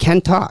know, we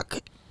can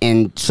talk.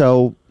 And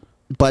so,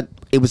 but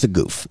it was a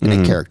goof in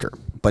a character.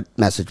 But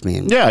message me.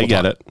 And Yeah, I we'll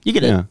get talk. it. You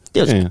get Yeah. it.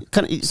 It was Yeah.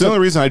 kinda- It's the only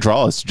reason I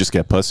draw is to just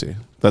get pussy.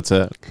 That's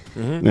it.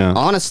 Yeah.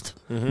 honest,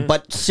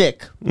 but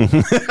sick.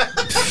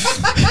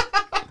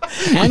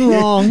 And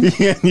wrong.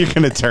 You're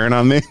gonna turn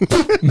on me.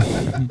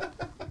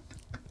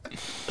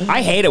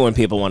 I hate it when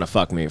people want to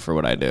fuck me for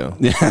what I do.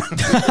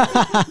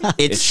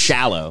 It's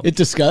shallow. It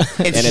disgust.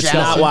 and it's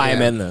shallow, not why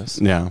I'm yeah. in this.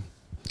 Yeah.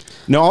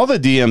 No, all the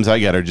DMs I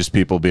get are just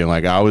people being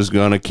like, "I was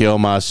gonna kill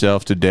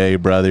myself today,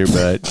 brother,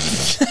 but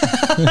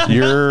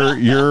your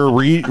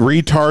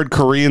retard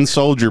Korean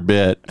soldier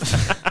bit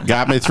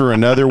got me through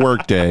another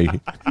workday."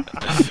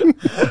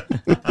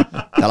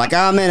 Like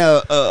I'm in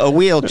a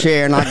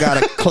wheelchair and I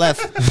got a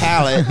cleft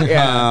palate.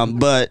 Yeah.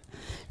 But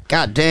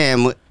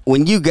goddamn,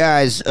 when you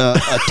guys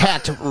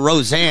attacked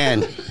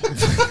Roseanne,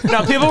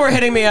 No, people were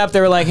hitting me up.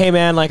 They were like, "Hey,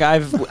 man, like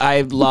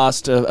I've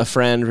lost a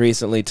friend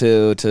recently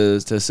too to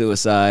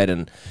suicide,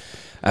 and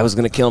I was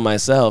gonna kill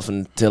myself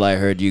until I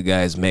heard you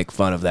guys make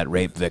fun of that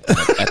rape victim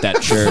at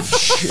that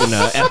church in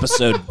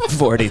episode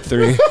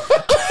 43."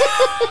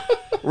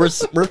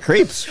 we're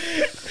creeps.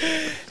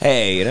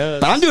 Hey, you know,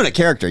 But I'm doing a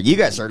character. You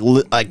guys are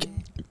like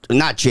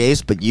not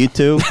Jace, but you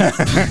two,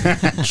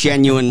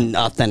 genuine,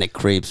 authentic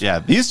creeps. Yeah,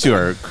 these two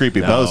are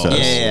creepy bozos.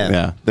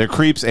 Yeah. They're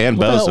creeps and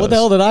What bozos. the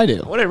hell did I do?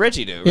 what did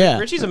Richie do? Yeah.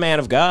 Richie's a man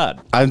of God.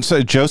 I'm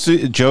sorry, Joey's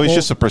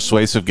just a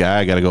persuasive guy.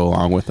 I got to go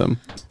along with him.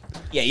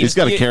 Yeah, He's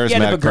got a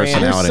charismatic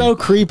personality. You're so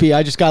creepy.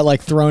 I just got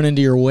like thrown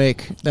into your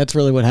wake. That's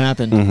really what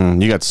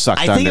happened. You got sucked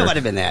I under. think it might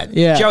have been that.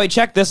 Yeah. Joey,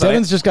 check this out.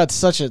 Devin's just got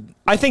such a.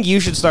 I think you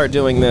should start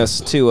doing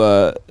this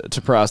to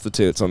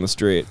prostitutes on the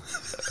street.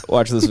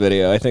 Watch this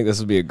video. I think this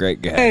would be a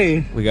great gag.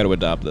 Hey. We got to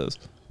adopt this.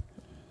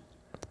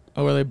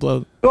 Oh, where they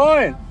blow.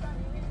 Going.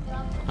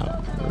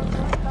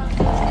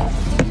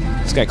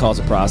 This guy calls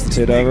a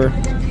prostitute over.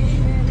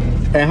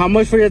 Hey, how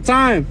much for your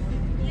time?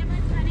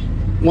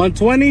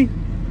 120?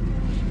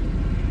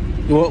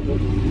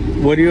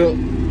 What do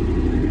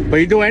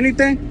you do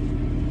anything?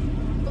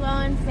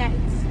 Blowing sex.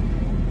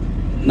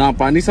 Nah,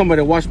 but I need somebody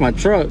to wash my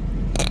truck.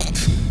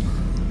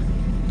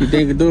 You think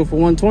you can do it for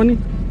 120?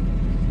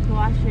 To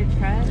wash wash your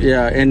truck?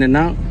 Yeah, in and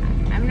out.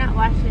 I'm not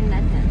washing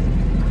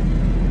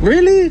nothing.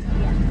 Really?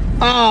 Yeah.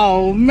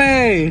 Oh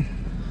man.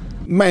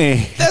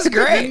 Man. That's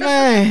great.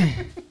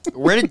 Man.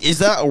 Is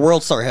that a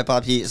World Star Hip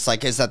Hop? It's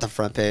like, is that the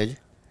front page?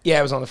 Yeah,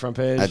 it was on the front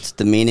page. That's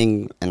the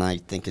meaning, and I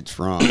think it's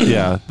wrong.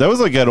 Yeah, that was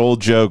like an old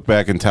joke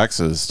back in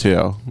Texas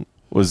too.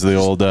 Was the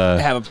old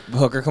have a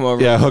hooker come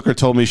over. yeah, hooker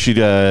told me she'd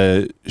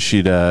for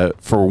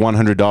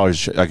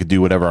 $100 I could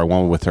do whatever I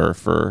wanted with her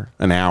for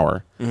an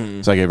hour.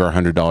 So I gave her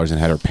 $100 and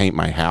had her paint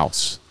my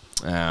house.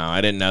 Oh, I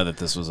didn't know that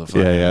this was a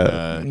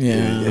fucking,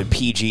 Yeah.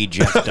 PG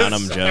Jeff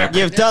Dunham joke.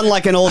 You've done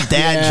like an old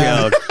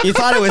dad joke. You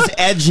thought it was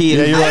edgy. Yeah,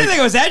 And you're I like, didn't think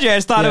it was edgy. I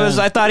just thought it was.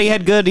 I thought he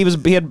had good. He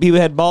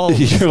had balls.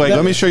 you're like,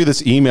 let me show you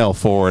this email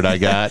forward I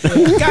got.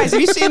 Guys,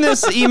 have you seen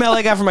this email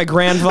I got from my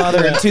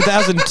grandfather in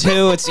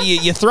 2002? It's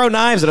you throw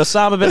knives at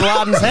Osama bin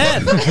Laden's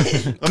head.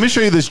 Let me show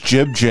you this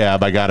jib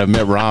jab I got of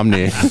Mitt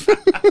Romney.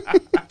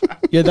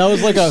 Yeah, that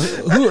was like a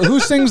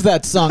who sings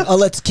that song? Oh,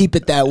 let's keep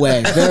it that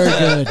way. Very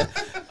good.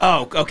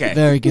 Oh, okay.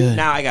 Very good.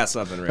 Now I got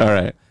something real. All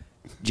right.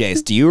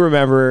 Jace, do you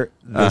remember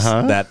this,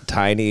 that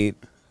tiny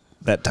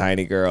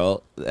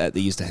girl that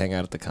used to hang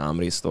out at the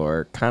Comedy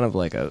Store? Kind of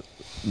like a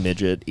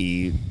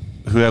midget-y.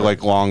 Who had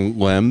like long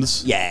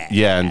limbs? Yeah.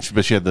 Yeah,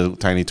 but she had the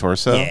tiny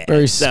torso. Yeah.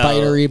 Very So-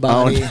 spidery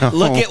body. Oh, no.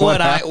 Look at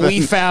what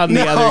we found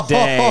the other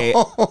day.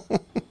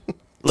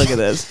 Look at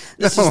this.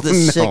 this is the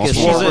sickest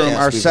War podcast Room,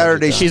 our we've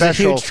Saturday ever done. She's a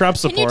Special. huge Trump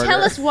Can supporter. you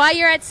tell us why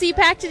you're at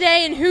CPAC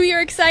today and who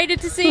you're excited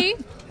to see?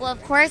 Well,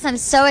 of course, I'm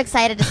so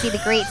excited to see the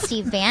great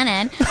Steve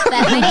Bannon. But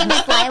my name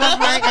is Lila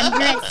Hart. I'm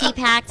here at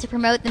CPAC to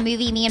promote the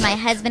movie me and my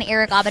husband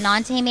Eric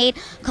Abenante made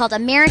called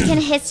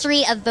American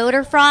History of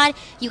Voter Fraud.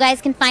 You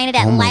guys can find it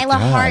at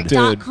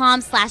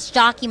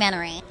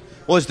lilahart.com/documentary.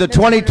 Was the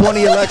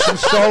 2020 election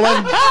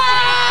stolen?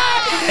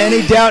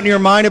 Any doubt in your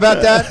mind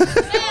about that?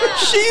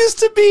 She used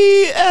to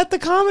be at the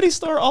Comedy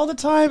Store all the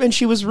time, and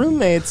she was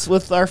roommates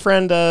with our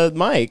friend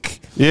Mike.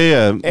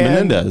 Yeah, And-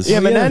 Menendez. Yeah,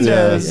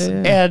 Menendez.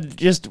 Yeah. And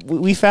just,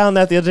 we found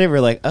that the other day. We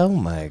were like, oh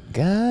my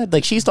God.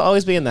 Like, she used to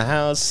always be in the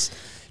house.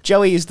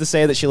 Joey used to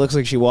say that she looks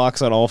like she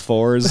walks on all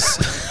fours.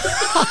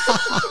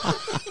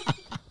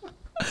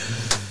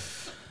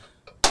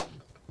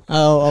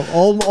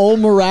 Old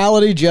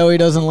morality. Joey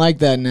doesn't like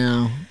that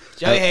now.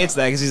 Joey hates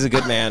that because he's a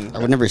good man. I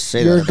would never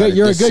say You're that a good- about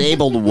you're a a good-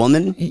 disabled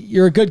woman.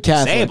 You're a good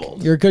Catholic.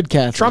 Disabled. You're a good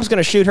Catholic. Trump's going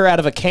to shoot her out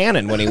of a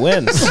cannon when he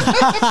wins.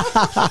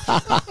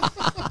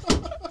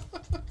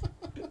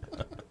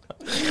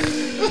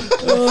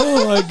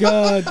 Oh my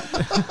God.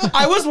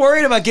 I was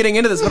worried about getting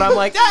into this, but I'm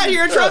like,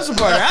 you're a Trump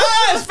supporter.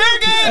 It's fair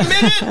game,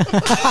 midget.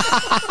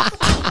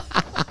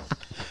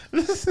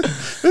 This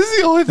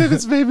is the only thing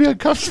that's made me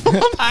uncomfortable.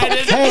 I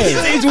didn't. Hey,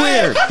 it's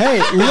weird. Hey,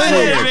 I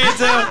little, didn't mean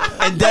to.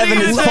 And Devin is What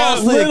are you gonna do?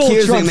 falsely Little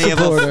accusing Trump me of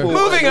a supporter. fool.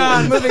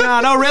 Moving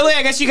on. Oh, really?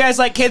 I guess you guys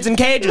like kids in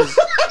cages.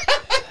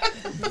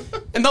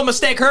 And they'll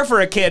mistake her for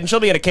a kid, and she'll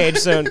be in a cage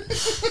soon.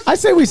 I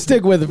say we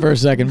stick with it for a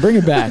second. Bring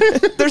it back.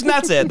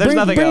 That's it. There's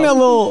nothing bring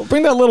else.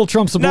 Bring that little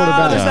Trump supporter No,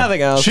 back. there's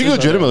nothing else. She There's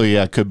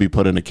legitimately, could be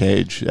put in a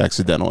cage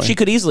accidentally. She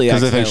could easily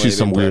because I think accidentally she's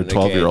some be put weird in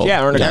a cage. 12-year-old.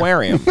 Yeah, or an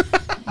aquarium.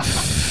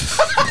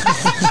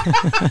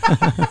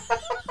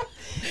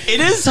 It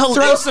is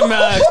hilarious.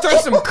 Throw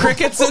some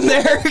crickets in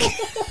there.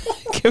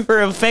 Give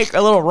her a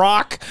little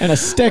rock, And a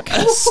stick.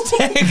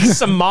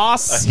 some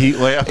moss, Heat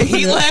lamp.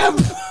 heat lamp.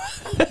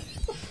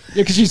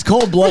 Yeah, because she's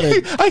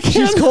cold-blooded.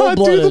 She's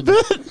cold-blooded.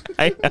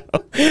 I know.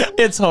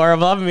 It's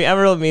horrible. I'm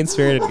a real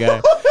mean-spirited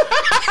guy.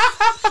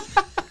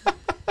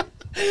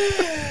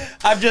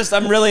 I'm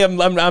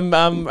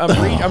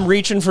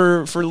reaching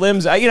for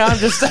limbs. I'm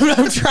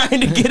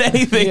trying to get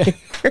anything.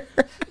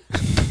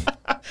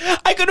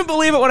 I couldn't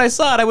believe it when I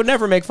saw it. I would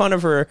never make fun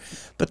of her.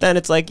 But then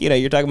it's like,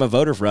 you're talking about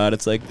voter fraud.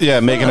 It's like, Yeah,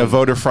 making a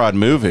voter fraud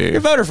movie. your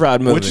voter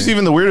fraud movie. Which is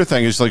even the weirder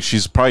thing is like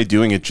she's probably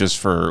doing it just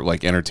for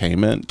like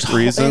entertainment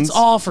reasons. It's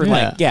all for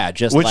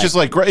just Which is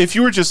like if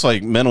you were just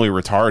like mentally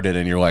retarded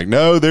and you're like,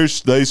 no, they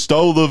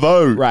stole the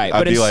vote. Right, I'd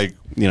but be it's- like,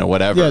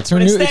 whatever. Yeah, it's her But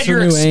new. instead It's her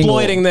you're new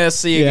exploiting angle. this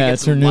so you can get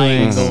it's her some new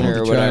likes angle or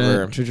to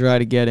whatever. to try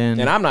to get in.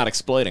 And I'm not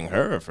exploiting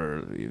her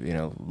for,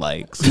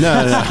 likes. no.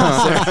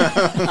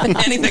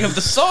 Anything of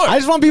the sort. I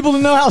just want people to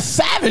know how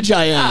savage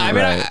I am. I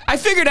mean, Right. I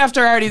figured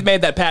after I already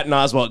made that Patton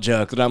Oswalt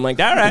joke that I'm like,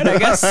 all right, I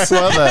guess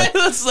Well,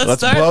 let's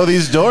start. blow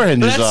these door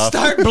hinges Let's off.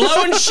 start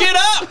blowing shit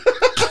up.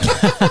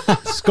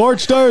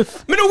 Scorched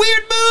earth. I'm in a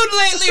weird mood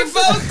lately,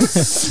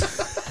 folks.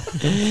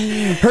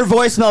 Her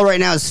voicemail right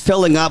now is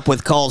filling up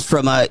with calls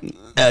from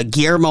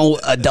Guillermo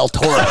del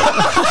Toro.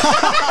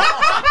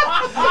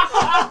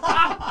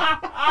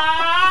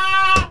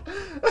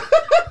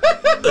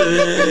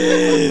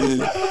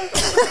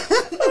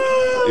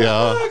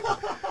 Yeah.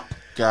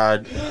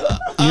 God.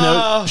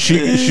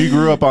 She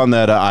grew up on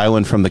that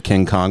island from the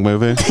King Kong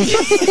movie.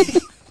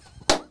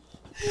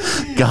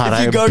 God,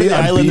 If you go to the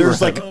island,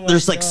 there's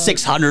like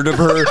 600 of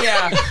her.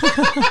 Yeah.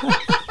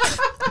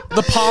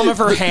 The palm of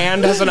her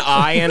hand has an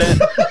eye in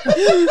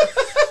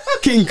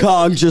it. King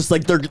Kong, just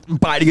like they're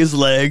biting his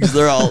legs.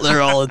 They're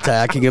all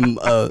attacking him.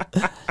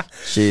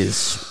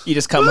 Jeez. You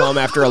just come home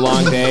after a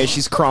long day.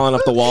 She's crawling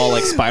up the wall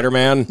like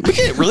Spider-Man. We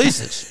can't release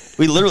this.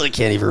 We literally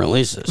can't even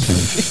release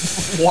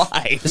this.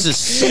 Why? This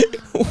is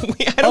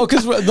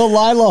because the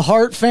Lila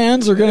Hart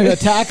fans are going to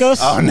attack us.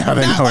 Oh, now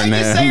they know her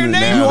name. say her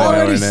name. You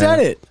already said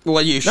it.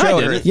 well, you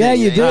showed her. Yeah,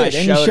 you I did,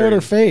 and you showed showed her.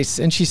 her face,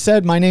 and she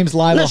said, "My name's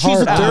Lila No, she's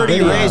Hart." a dirty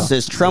on the video.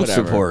 racist Trump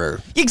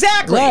supporter.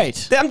 Exactly.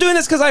 Right. I'm doing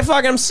this because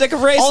I'm sick of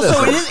racism.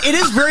 Also, it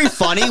is very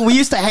funny. We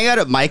used to hang out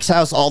at Mike's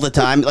house all the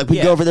time. Like,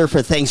 we'd go over there for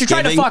You're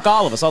Thanksgiving. trying to fuck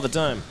all of us all the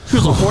time. She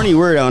was a horny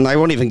weirdo, and I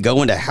won't even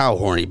go into how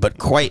horny, but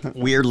quite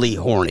weirdly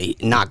horny.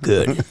 Not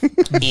good.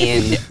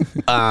 And,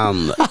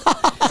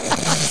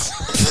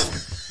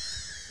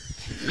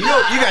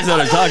 you guys know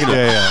what I'm talking about.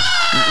 Yeah.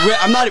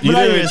 I'm not, we're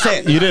not even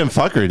saying. You didn't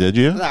fuck her, did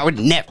you? I would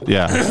never.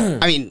 Yeah.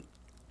 I mean,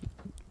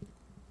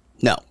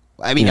 no.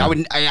 I mean, I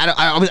wouldn't.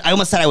 I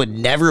almost said I would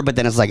never, but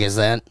then it's like, is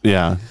that?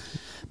 Yeah.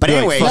 But Be like,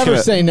 anyway, fuck Never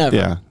it. say never.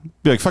 Yeah.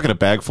 Be like fucking a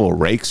bag full of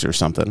rakes or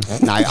something.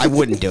 no, I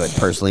wouldn't do it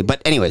personally.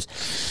 But anyways,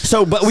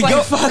 so but we It's go.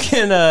 like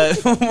fucking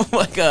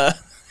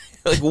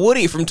like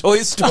Woody from Toy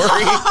Story.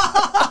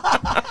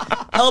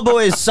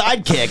 Hellboy's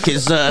sidekick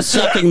is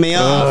sucking me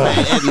off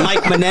at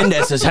Mike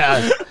Menendez's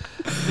house.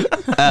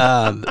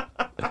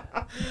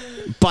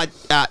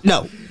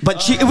 No,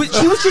 but she was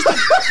just.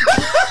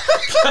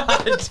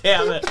 God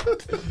damn it.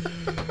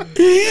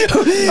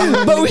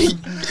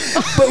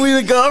 but we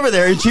would go over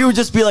there, and she would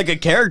just be like a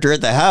character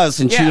at the house,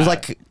 and she Yeah. was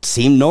like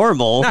seemed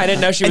normal. No, I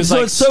didn't know she And was so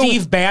like it's so-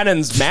 Steve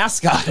Bannon's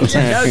mascot. No,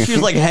 she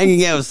was like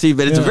hanging out with Steve,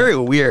 but it's very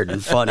weird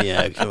and funny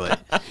actually.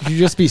 You'd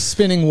just be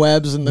spinning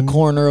webs in the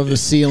corner of the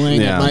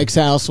ceiling Yeah. at Mike's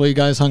house while you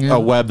guys hung out. A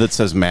web that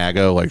says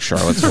MAGA, like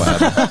Charlotte's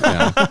Web.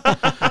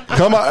 Yeah.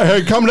 Come on,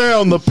 hey, come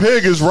down. The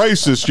pig is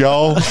racist,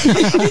 y'all.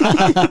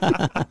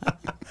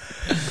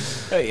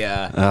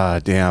 Yeah.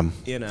 Damn.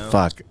 You know.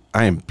 Fuck.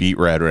 I am beat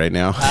red right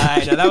now.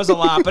 I know that was a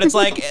lot, but it's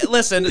like,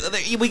 listen,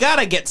 we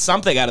gotta get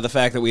something out of the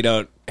fact that we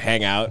don't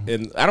hang out,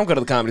 and I don't go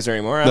to the Comedy Store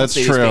anymore. I don't That's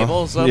see true. these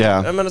people, so Yeah.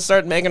 I'm gonna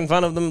start making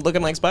fun of them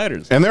looking like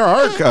spiders. And there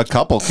are a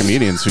couple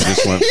comedians who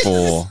just went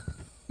full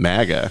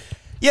MAGA.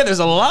 Yeah, there's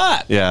a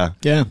lot, Yeah.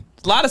 Yeah.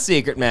 a lot of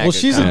secret MAGA. Well,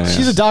 she's comics.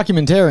 a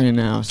documentarian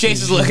now.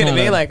 Jason's looking at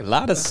me like a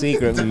lot of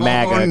secret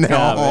MAGA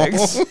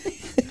comics.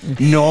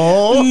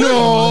 No.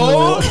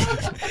 No,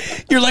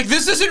 you're like,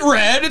 this isn't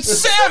red, it's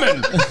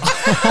salmon.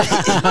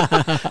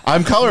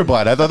 I'm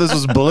colorblind. I thought this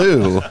was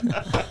blue. I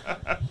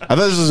thought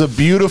this was a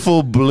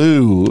beautiful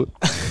blue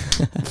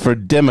for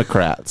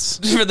Democrats.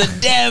 For the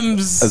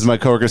Dems. As my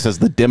coworker says,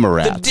 the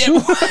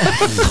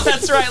Demorats.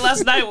 That's right.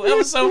 Last night it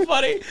was so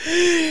funny.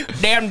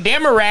 Damn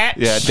Demorat.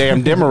 Yeah,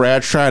 damn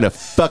Demorats trying to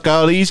fuck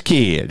all these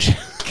kids.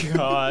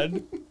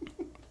 God.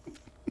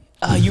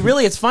 You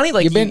really, it's funny.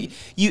 Like, You've been-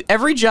 you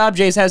every job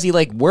Jace has, he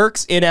like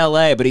works in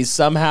LA, but he's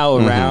somehow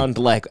around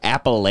like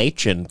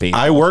Appalachian people.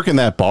 I work in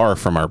that bar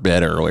from our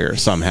bed earlier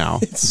somehow.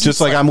 It's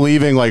just like I'm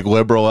leaving like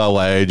liberal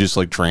LA, just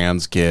like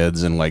trans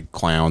kids and like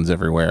clowns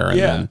everywhere. And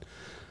Yeah. then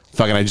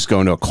fucking I just go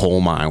into a coal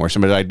mine where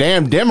somebody's like,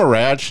 damn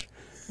Demorats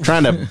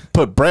trying to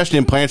put breast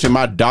implants in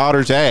my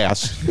daughter's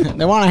ass.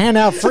 They want to hand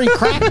out free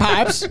crack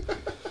pipes.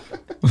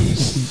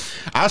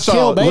 I saw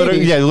Kill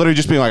babies. literally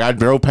just being like, I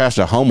drove past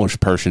a homeless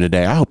person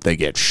today. I hope they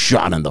get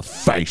shot in the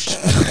face.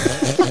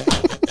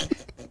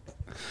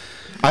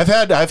 I've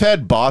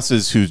had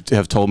bosses who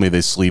have told me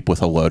they sleep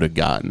with a loaded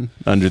gun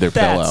under their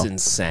That's pillow.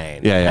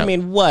 insane. Yeah, yeah. I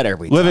mean, what are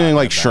we Living in talking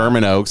like about?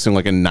 Sherman Oaks in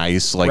like a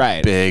nice, like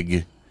Right.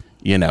 big,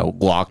 you know,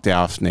 locked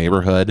off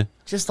neighborhood.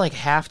 Just like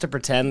have to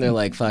pretend they're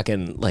like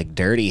fucking like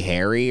Dirty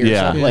Harry or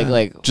Yeah. something. Yeah.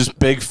 Like Just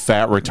big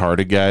fat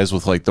retarded guys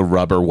with like the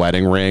rubber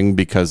wedding ring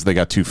because they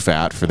got too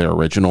fat for their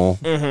original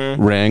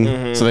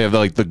ring. So they have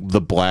like the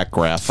black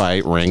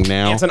graphite ring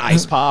now. it's an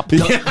ice pop.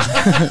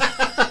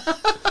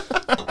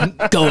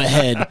 Go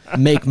ahead,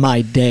 make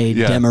my day,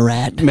 Yeah.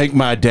 Demorat. Make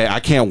my day. I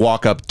can't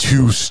walk up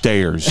 2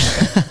 stairs.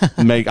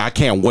 I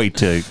can't wait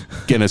to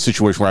get in a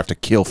situation where I have to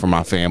kill for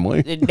my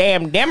family. The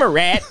damn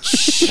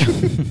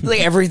Demorat.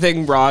 Like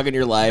everything wrong in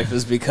your life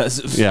is because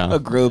of Yeah. a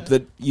group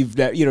that you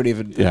don't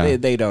even Yeah.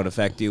 they don't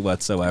affect you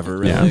whatsoever.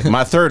 Really. Yeah.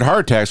 My third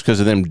heart attack's because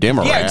of them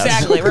dimmer Yeah, rats.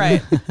 exactly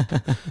right.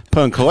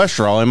 Putting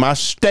cholesterol in my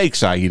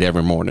steaks I eat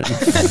every morning.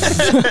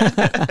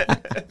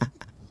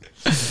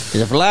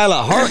 If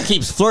Lila Hart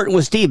keeps flirting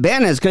with Steve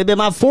Bannon, it's going to be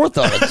my 4th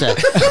heart attack.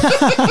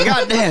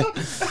 Goddamn.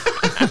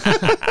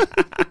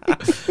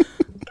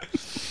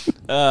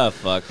 Oh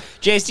fuck,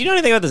 Jace, do you know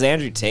anything about this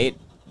Andrew Tate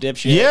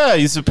dipshit? Yeah,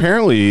 he's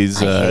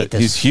hate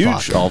this huge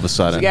fucker. all of a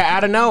sudden. Yeah,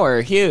 out of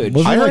nowhere, huge.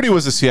 Wasn't I it heard like- he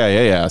was a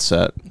CIA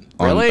asset.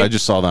 Really? I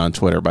just saw that on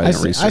Twitter, but I I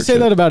didn't say, research I say it.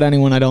 that about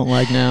anyone I don't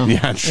like now.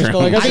 Yeah, true.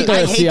 Like, think I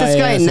they're a hate CIA this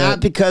guy asset. not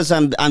because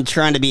I'm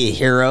trying to be a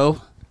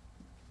hero,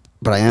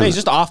 but I am. No, he's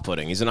just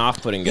off-putting. He's an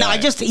off-putting guy.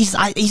 No, he's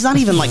not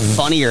even like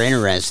funny or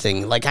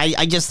interesting. Like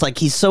I just like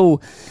he's so.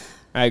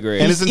 I agree.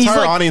 And his he's entire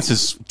like- audience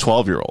is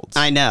 12-year-olds.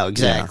 I know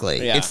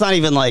exactly. Yeah. It's not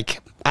even like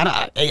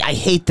I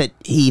hate that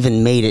he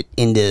even made it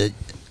into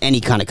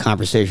any kind of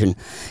conversation.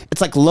 It's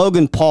like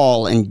Logan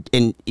Paul, and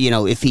you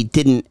know, if he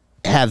didn't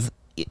have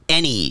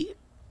any,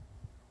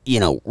 you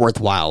know,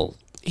 worthwhile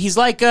He's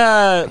like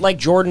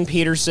Jordan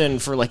Peterson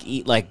for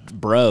like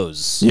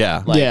bros.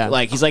 Yeah.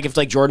 Like he's like if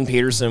like Jordan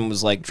Peterson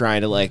was like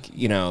trying to like,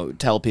 you know,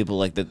 tell people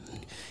like that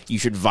you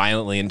should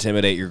violently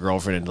intimidate your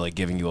girlfriend into like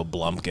giving you a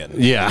blumpkin.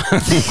 Yeah.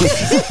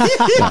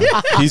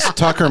 He's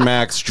Tucker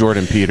Max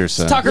Jordan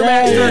Peterson. Tucker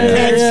Max Jordan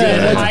Peterson.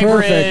 That's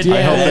Hybrid. perfect.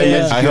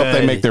 Yeah, I hope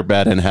they make their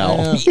bed in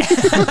hell.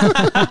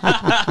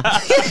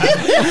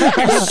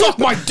 Suck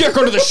my dick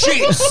under the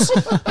sheets,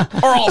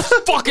 or I'll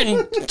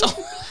fucking.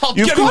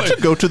 You've got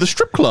to go to the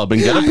strip club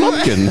and get a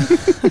pumpkin.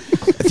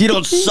 If you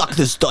don't suck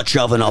this Dutch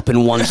oven up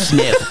in one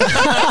sniff.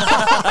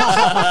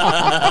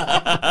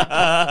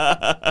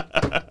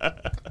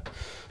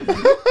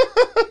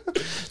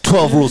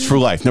 12 rules for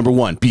life. Number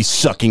 1, be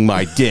sucking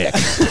my dick.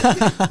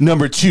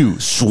 Number 2,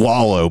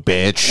 swallow,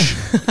 bitch.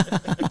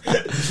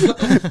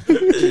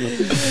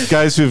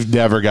 Guys who've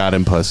never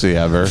gotten pussy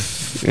ever.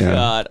 Yeah.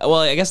 God. Well,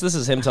 I guess this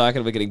is him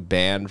talking about getting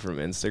banned from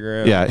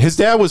Instagram. Yeah, his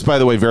dad was, by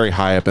the way, very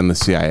high up in the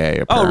CIA.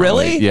 Apparently. Oh,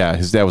 really? Yeah,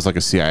 his dad was like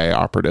a CIA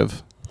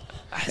operative.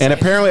 And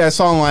apparently, I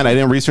saw online, I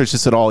didn't research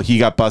this at all, he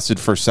got busted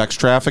for sex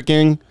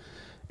trafficking.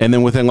 And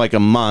then within like a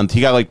month,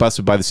 he got like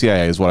busted by the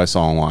CIA is what I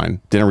saw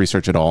online. Didn't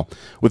research at all.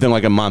 Within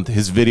like a month,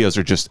 his videos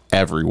are just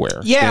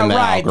everywhere. Yeah, in the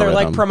right. They're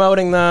like algorithm.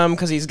 promoting them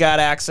because he's got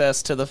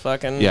access to the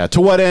fucking... Yeah,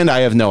 to what end, I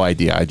have no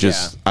idea.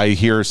 I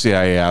hear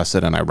CIA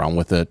asset and I run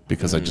with it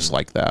because I just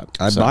like that.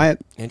 I'd buy it.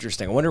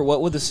 Interesting. I wonder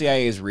what would the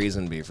CIA's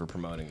reason be for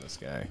promoting this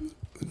guy?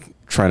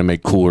 Trying to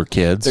make cooler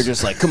kids. They're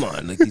just like, come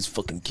on, like these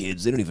fucking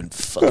kids, they don't even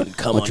fucking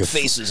come on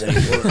faces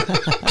anymore.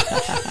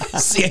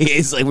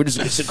 CIA's like, we're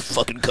just a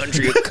fucking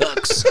country of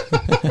cucks.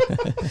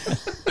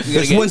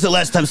 When's the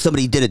last time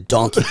somebody did a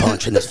donkey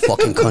punch in this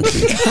fucking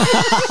country?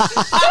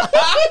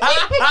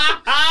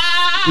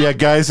 Yeah,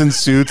 guys in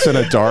suits in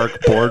a dark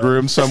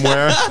boardroom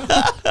somewhere.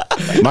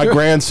 My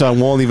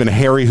grandson won't even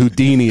Harry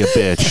Houdini a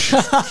bitch.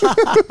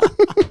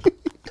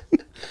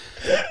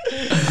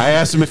 I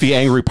asked him if he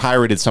angry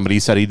pirated somebody. He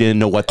said he didn't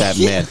know what that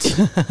meant.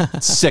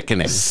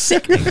 Sickening.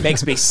 Sickening.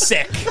 Makes me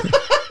sick.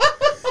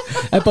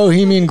 At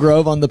Bohemian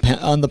Grove on the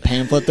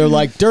pamphlet, they're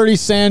like, Dirty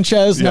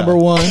Sanchez, number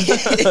 1.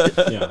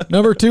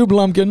 Number 2,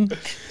 Blumpkin.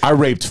 I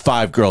raped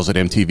 5 girls at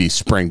MTV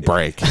Spring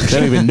Break. They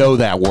don't even know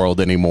that world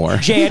anymore.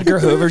 J. Edgar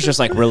Hoover's just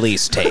like,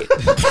 release Tate.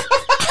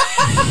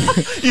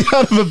 You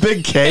out of a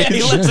big cage? Yeah,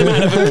 he lets him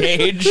out of a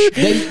cage.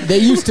 They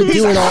used to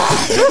do it all.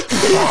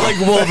 Like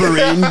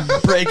Wolverine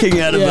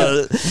breaking out of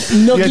a...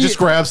 Nookie, Yeah, just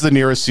grabs the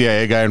nearest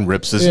CIA guy and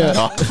rips his head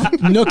off.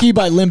 Nookie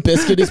by Limp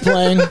Bizkit is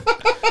playing.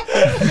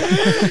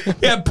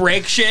 Yeah,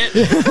 break shit.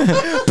 Break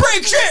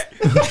shit!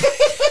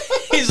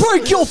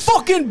 Break your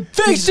fucking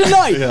face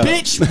tonight,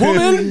 bitch,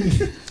 woman!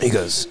 He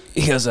goes,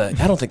 I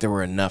don't think there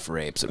were enough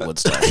rapes at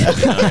Woodstock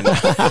 99.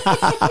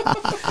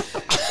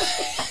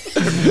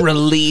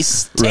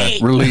 Release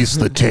Tate. Release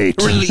the Tate.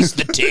 Release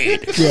the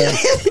Tate.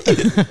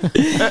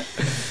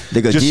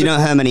 They go, do you know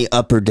how many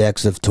upper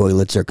decks of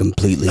toilets are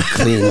completely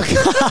clean?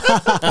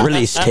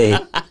 Release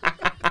Tate.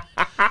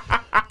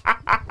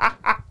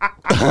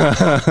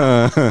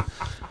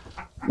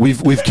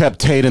 We've kept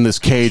Tate in this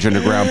cage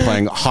underground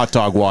playing hot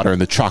dog water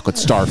and the chocolate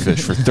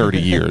starfish for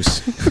 30 years.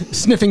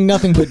 Sniffing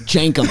nothing but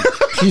jankum.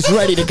 He's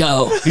ready to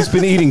go. He's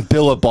been eating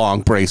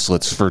Billabong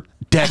bracelets for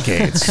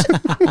decades.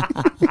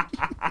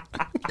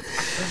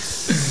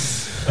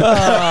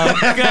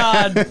 Oh,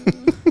 God.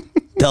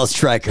 Tell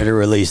Stryker to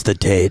release the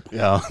Tate.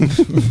 Yeah.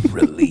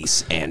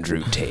 Release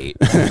Andrew Tate.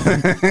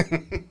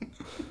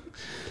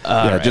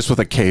 Yeah, just with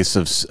a case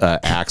of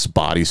Axe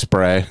body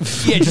spray.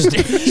 Yeah, just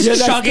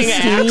chugging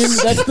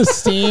axe. That's the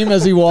steam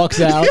as he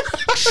walks out.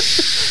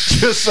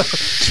 That's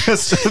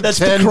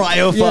 10, the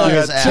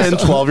cryofire. 10,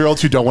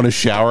 12-year-olds who don't want to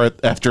shower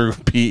after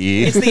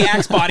PE. It's the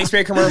Axe body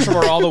spray commercial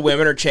where all the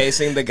women are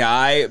chasing the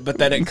guy, but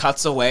then it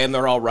cuts away and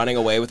they're all running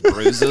away with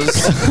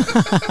bruises.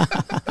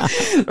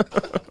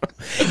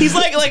 He's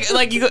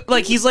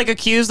he's like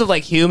accused of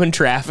like human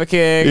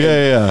trafficking.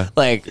 Yeah.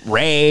 Like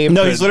rape.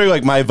 No, he's literally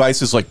like, my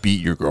advice is like,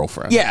 beat your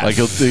girlfriend. Yeah. Like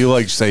he'll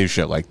like say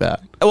shit like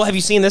that. Well, have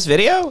you seen this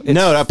video? It's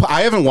No,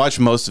 I haven't watched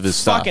most of his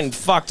stuff. fucking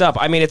fucked up.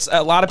 I mean, it's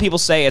a lot of people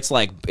say it's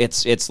like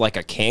like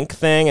a kink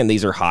thing, and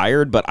these are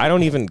hired, but I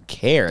don't even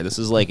care. This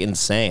is like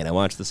insane. I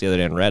watched this the other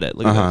day on Reddit.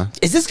 Look at this.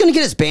 Is this going to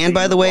get us banned,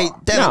 by the way?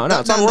 No,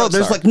 it's on World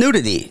There's Star. like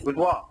nudity.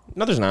 No,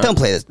 there's not. Don't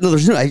play this. No,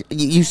 there's nudity.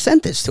 You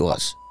sent this to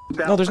us.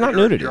 No, there's not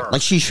nudity.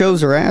 Like she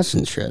shows her ass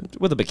and shit.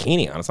 With a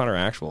bikini on. It's not her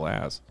actual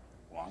ass.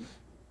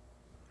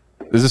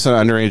 Is this an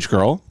underage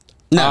girl?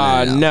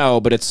 No,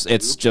 but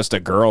it's just a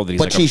girl that he's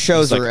But like she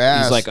shows her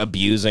ass. He's like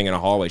abusing in a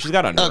hallway. She's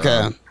got underwear.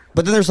 Okay.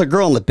 But then there's a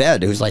girl in the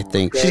bed who's like,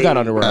 She's got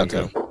underwear on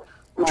Okay. too.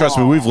 Trust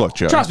me, we've looked,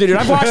 Joe. Trust me, dude.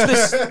 I've watched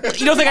this.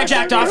 You don't think I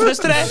jacked off for this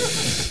today?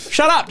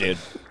 Shut up, dude.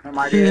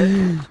 My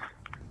ideas.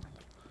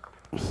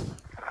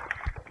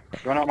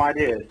 What are my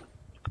ideas?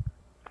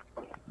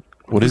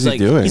 What is he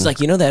doing? He's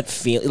like, you know that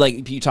feel,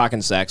 like you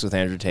talking sex with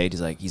Andrew Tate.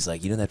 He's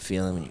like, you know that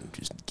feeling when you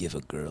just give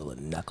a girl a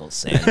knuckle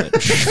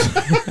sandwich.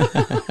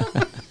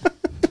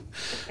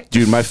 Do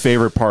dude, my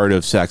favorite part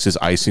of sex is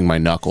icing my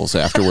knuckles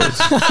afterwards.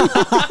 You're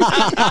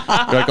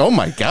like, oh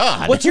my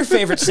God. What's your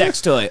favorite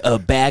sex toy? A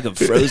bag of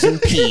frozen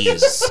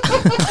peas.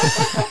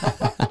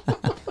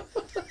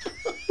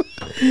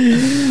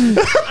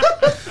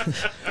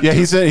 Yeah,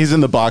 he's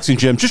in the boxing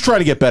gym. Just trying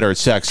to get better at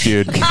sex,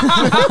 dude.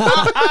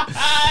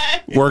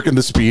 Working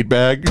the speed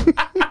bag.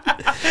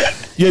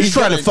 Yeah, just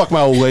trying to fuck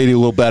my old lady a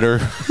little better.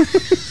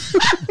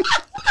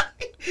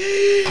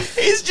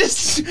 He's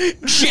just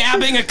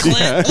jabbing a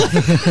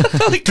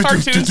clit, like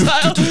cartoon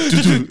style.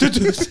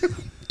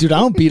 Dude, I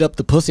don't beat up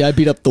the pussy. I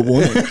beat up the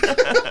woman.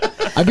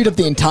 I beat up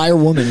the entire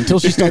woman until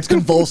she starts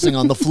convulsing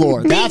on the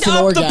floor. That's an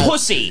orgasm. Beat up the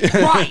pussy,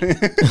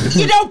 right?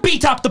 You don't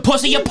beat up the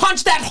pussy. You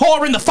punch that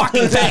whore in the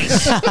fucking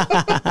face.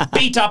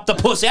 Beat up the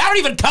pussy. I don't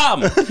even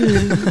come.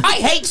 I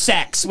hate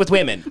sex with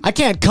women. I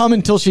can't come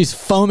until she's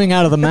foaming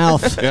out of the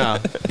mouth. Yeah.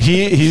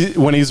 He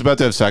when he's about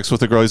to have sex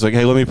with a girl, he's like,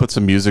 hey, let me put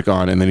some music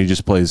on. And then he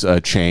just plays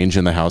Change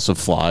in the House of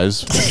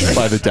Flies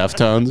by the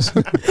Deftones.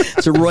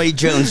 It's a Roy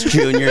Jones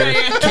Jr.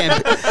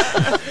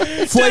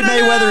 Floyd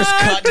Mayweather's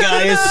cut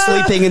guy is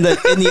sleeping in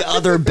the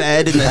other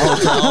bed in the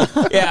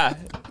hotel. Yeah.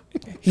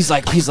 He's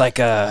like,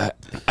 I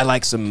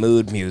like some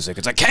mood music.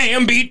 It's like,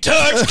 can be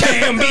touched,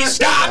 can be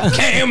stopped,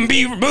 can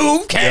be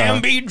removed,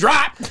 can be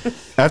dropped.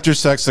 After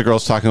sex, the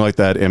girl's talking like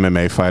that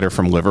MMA fighter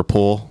from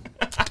Liverpool.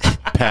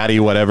 Patty,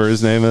 whatever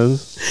his name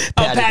is.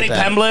 Patty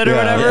Pemblett or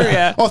whatever,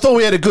 yeah. Oh, I thought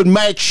we had a good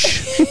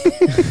match.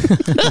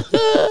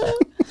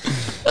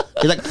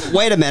 You're like,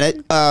 wait a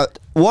minute.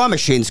 War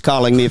Machine's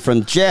calling me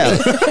from jail.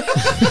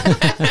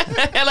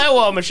 Hello,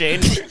 War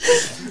Machine.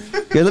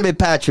 Here, let me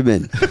patch him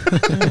in.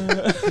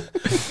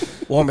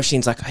 War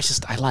Machine's like,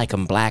 I like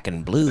them black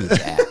and blue,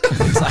 Jack.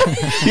 It's like,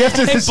 You have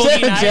to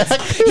understand,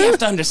 Jack. You have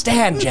to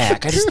understand,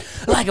 Jack. I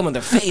just like them when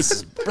their face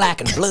is black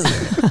and blue.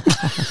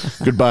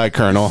 Goodbye,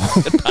 Colonel.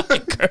 Goodbye,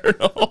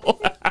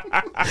 Colonel.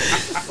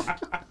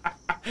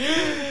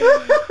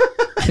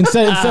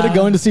 Instead of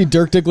going to see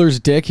Dirk Diggler's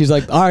dick, he's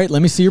like, all right,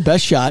 let me see your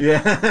best shot. Yeah.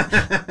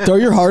 Throw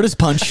your hardest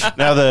punch.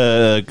 Now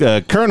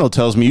the Colonel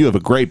tells me you have a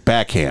great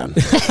backhand.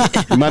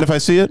 You mind if I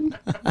see it?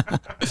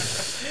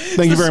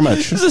 Thank you very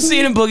much. There's a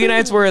scene in Boogie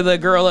Nights where the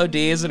girl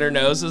ODs and her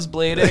nose is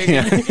bleeding.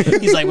 Yeah.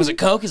 He's like, was it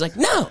Coke? He's like,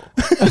 no.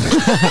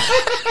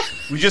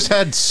 We just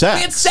had sex.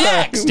 We had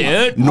sex,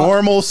 dude.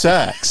 Normal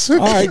sex. All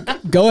right,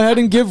 go ahead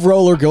and give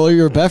Roller Girl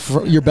your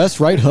best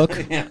right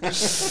hook.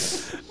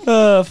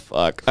 Oh,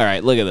 fuck. All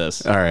right, look at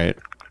this. All right.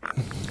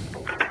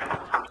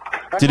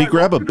 Did he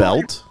grab a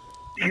belt?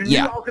 You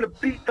Yeah. knew I was going to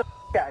beat the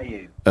out of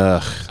you.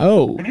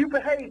 Oh. If you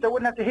behaved, I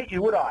wouldn't have to hit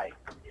you, would I?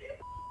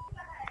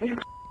 You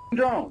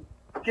don't.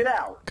 Get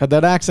out. God,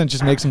 that accent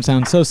just makes him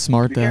sound so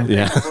smart, though.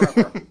 Yeah.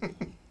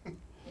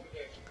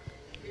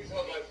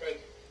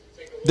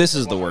 This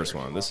is the worst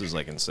one. This is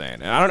like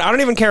insane. And I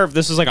don't even care if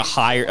this is like a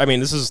higher. I mean,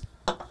 this is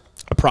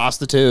a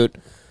prostitute,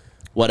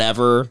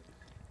 whatever.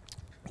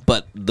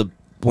 But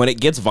when it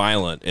gets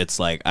violent, it's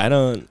like I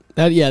don't.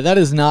 That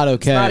is not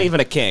okay. It's not even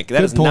a kink. That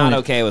Good is not point.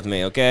 okay with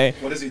me. Okay.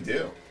 What does he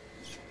do?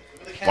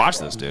 Watch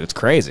this, dude. It's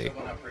crazy.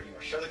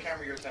 Show the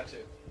camera your tattoo.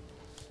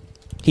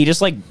 He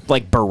just like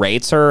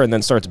berates her and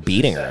then starts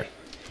beating her.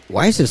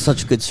 Why is it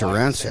such good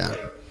surround sound?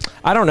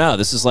 I don't know.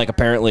 This is like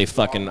apparently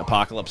fucking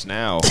Apocalypse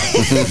Now.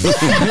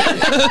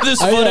 This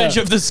footage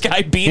of this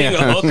guy beating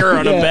a hooker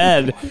on a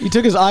bed. He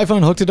took his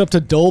iPhone, hooked it up to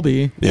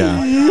Dolby.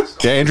 Yeah.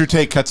 Yeah, Andrew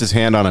Tate cuts his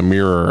hand on a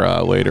mirror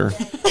later.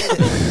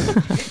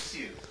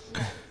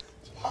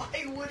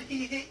 Why would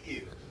he hit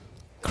you?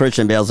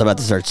 Christian Bale's about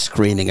to start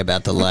screaming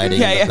about the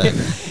lighting. Yeah, in the yeah. back.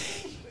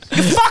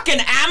 You fucking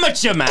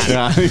amateur, man.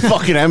 Yeah, you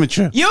fucking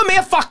amateur. You and me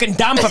are fucking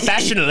done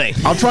professionally.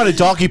 I'm trying to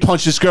donkey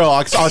punch this girl.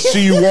 I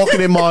see you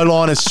walking in my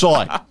line of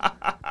sight.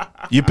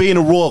 You're being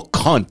a royal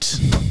cunt.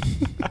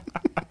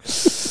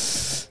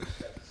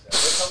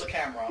 Tell the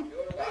camera I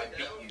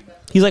beat you.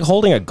 He's like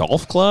holding a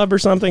golf club or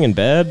something in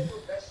bed.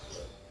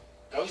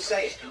 Don't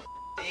say it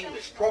in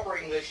English, proper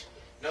English,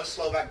 no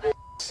Slovak bull.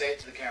 Say it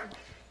to the camera.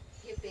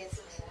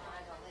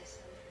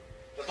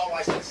 That's not what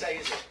I said say,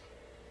 is it?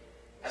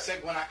 I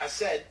said I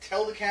said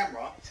tell the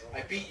camera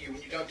I beat you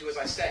when you don't do as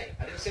I say.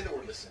 I didn't say the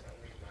word listen.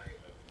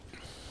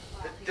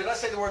 Did I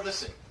say the word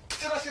listen?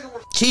 Did I say the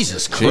word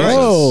Jesus Christ.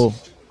 Whoa.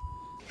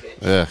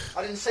 Ugh.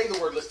 I didn't say the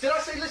word listen. Did I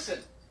say listen?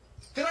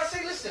 Did I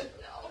say listen?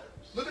 No.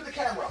 Look at the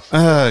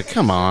camera.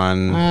 Come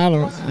on. I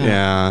don't.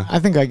 Yeah. I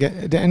think I get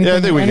anything. Yeah,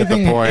 I think we get the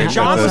anything point. happens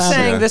John was out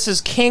saying there. this is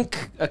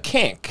a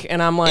kink,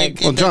 and I'm like,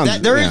 Well, John,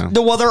 there yeah.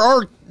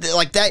 are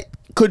like that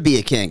could be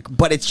a kink,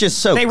 but it's just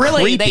so they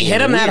creepy hit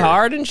and him that weird.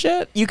 hard and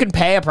shit. You can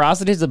pay a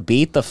prostitute to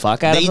beat the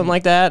fuck out of him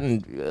like that,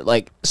 and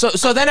like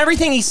so then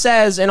everything he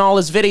says in all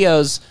his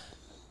videos,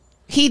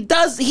 he's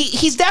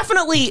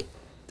definitely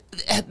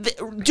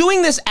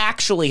doing this.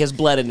 Actually, has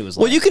bled into his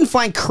life. Well, you can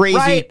find crazy.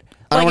 Right.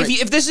 I don't Like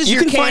wanna- if this is you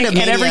your can find kink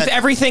a and maniac-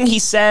 everything he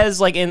says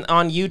like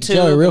on YouTube.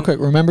 Joey, real quick,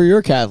 remember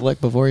you're Catholic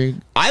before you.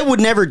 I would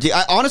never do.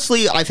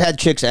 Honestly, I've had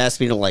chicks ask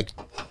me to like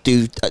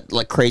do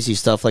like crazy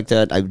stuff like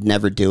that. I would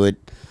never do it.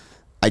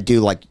 I do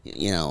like I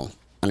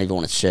don't even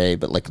want to say,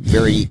 but like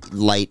very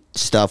light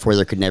stuff where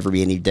there could never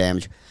be any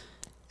damage.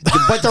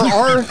 But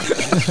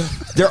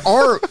there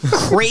are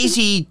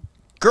crazy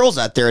girls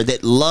out there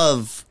that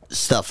love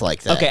stuff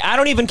like that. Okay, I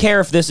don't even care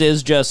if this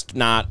is just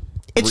not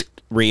It's-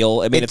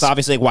 real. I mean, it's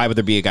obviously like, why would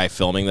there be a guy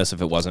filming this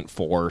if it wasn't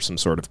for some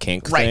sort of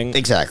kink thing?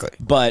 Exactly.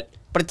 But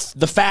it's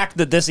the fact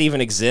that this even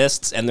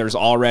exists, and there's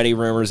already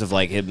rumors of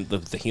like him,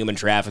 the human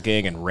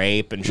trafficking and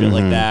rape and shit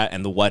like that,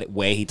 and the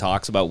way he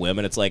talks about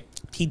women. It's like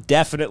he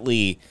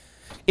definitely,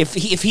 if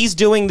he's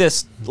doing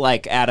this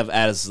like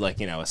as like,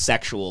 you know, a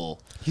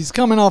sexual. He's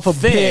coming off a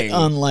bit Thing.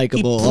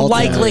 unlikable. He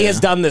likely has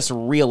done this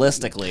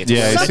realistically.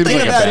 Yeah, it something seems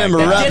like a about bad him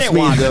guy. didn't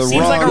want the it.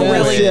 Seems like a wrong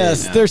really way.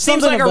 Yes, there's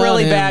seems something like a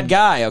really about him. bad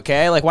guy.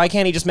 Okay, like why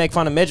can't he just make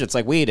fun of midgets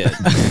like we did?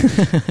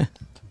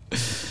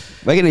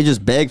 Why can't he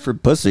just beg for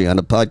pussy on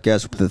a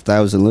podcast with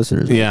 1,000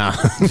 listeners? Yeah.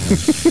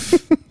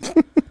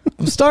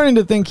 I'm starting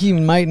to think he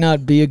might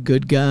not be a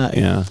good guy.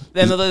 Yeah.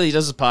 Then he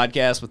does his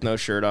podcast with no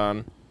shirt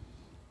on.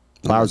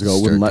 Hours ago,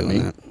 wouldn't let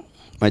me.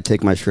 Might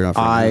take my shirt off.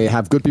 I Right now.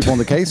 have good people in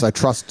the case. I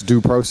trust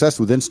due process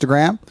with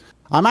Instagram.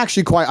 I'm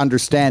actually quite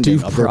understanding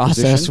Due of their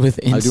process position. with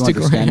I do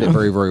understand it Instagram.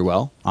 very, very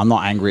well. I'm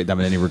not angry at them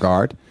in any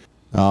regard.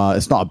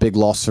 It's not a big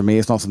loss for me.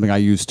 It's not something I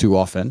use too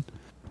often.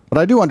 But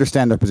I do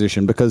understand their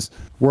position because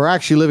we're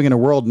actually living in a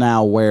world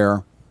now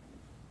where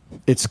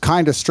it's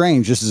kind of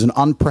strange. This is an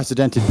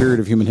unprecedented period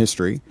of human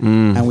history,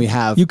 and we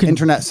have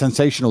internet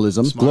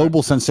sensationalism,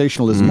 global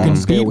sensationalism on a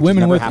scale Beat which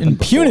women has never with happened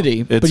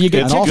impunity, before. but you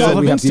get And kicked also off of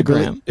we have the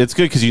ability- Instagram. It's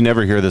good because you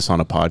never hear this on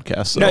a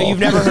podcast. No, you've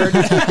never heard.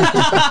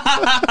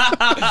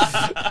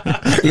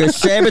 He goes,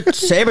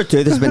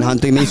 Sabretooth has been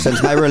hunting me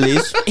since my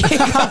release.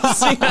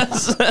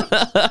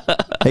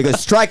 He goes,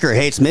 Stryker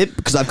hates me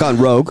because I've gone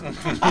rogue.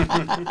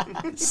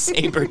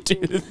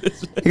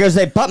 Sabretooth. He goes,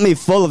 they pump me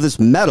full of this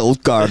metal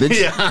garbage.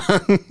 Yeah.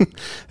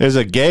 There's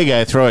a gay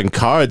guy throwing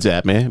cards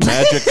at me.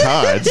 Magic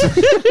cards.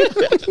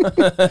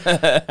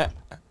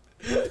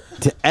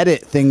 To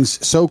edit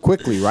things so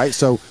quickly, right?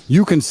 So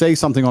you can say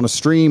something on a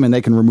stream and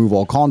they can remove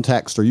all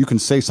context, or you can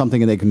say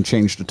something and they can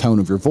change the tone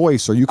of your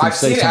voice, or you can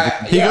say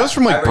something. He goes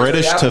from like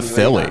British to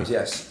Philly.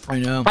 I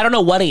know. I don't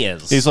know what he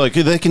is. He's like,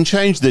 they can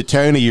change the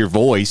tone of your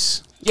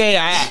voice.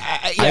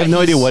 I have no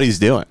idea what he's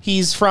doing.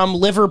 He's from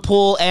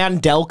Liverpool and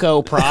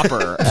Delco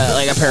proper,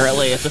 like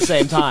apparently at the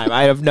same time.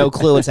 I have no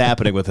clue what's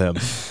happening with him.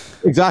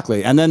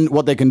 Exactly. And then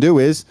what they can do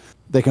is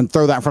they can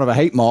throw that in front of a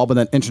hate mob, and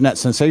then internet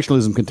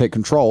sensationalism can take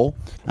control,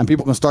 and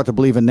people can start to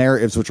believe in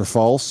narratives which are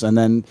false, and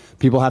then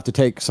people have to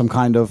take some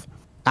kind of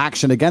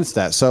action against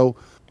that. So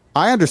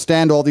I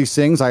understand all these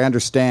things. I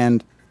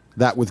understand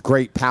that with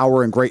great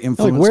power and great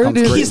influence where comes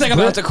did- great... He's like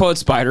about to quote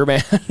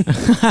Spider-Man.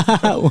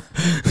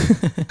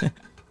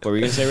 What were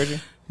you going to say,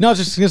 Richie? No, I was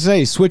just gonna say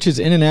he switches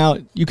in and out.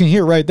 You can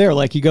hear right there,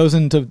 like he goes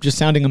into just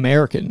sounding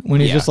American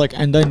when he's Yeah. just like,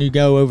 and then you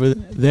go over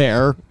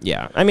there.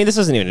 Yeah. I mean, this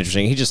isn't even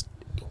interesting.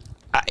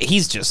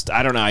 He's just,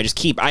 I don't know.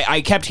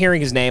 I kept hearing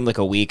his name like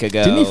a week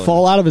ago. Didn't he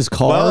fall out of his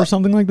car Well, or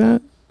something like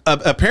that?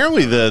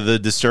 Apparently, the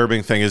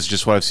disturbing thing is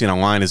just what I've seen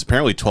online is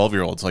apparently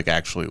 12-year-olds like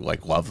actually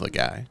like love the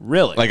guy.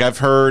 Really? Like I've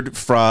heard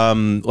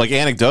from like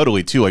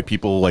anecdotally too, like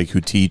people like who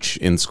teach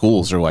in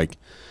schools are like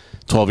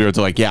 12-year-olds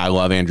are like, yeah, I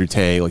love Andrew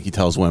Tate. Like he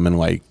tells women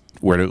like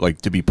where to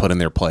like to be put in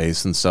their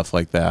place and stuff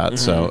like that.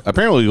 So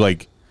apparently,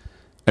 like,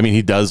 I mean,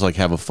 he does like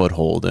have a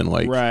foothold in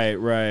like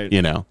Right.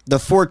 you know. The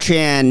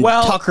 4chan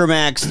Well- Tucker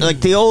Max,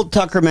 like the old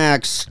Tucker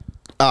Max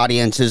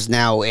audience is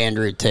now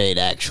Andrew Tate,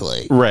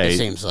 actually. Right. It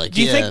seems like.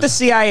 Do you think the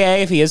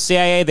CIA, if he is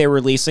CIA, they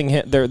releasing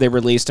him? They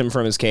released him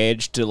from his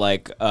cage to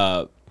like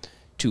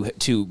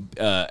to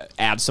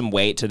add some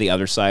weight to the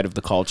other side of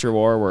the culture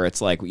war, where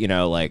it's like, you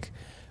know, like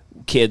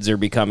kids are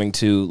becoming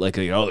too like,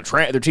 you know,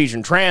 they're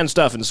teaching trans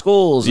stuff in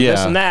schools and this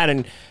Yeah. and that,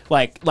 and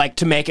like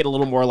to make it a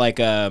little more like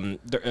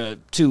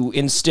to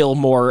instill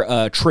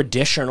more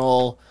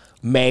traditional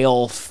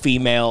male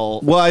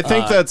female Well, I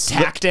think that's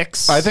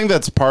tactics. I think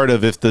that's part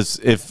of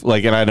if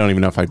like, and I don't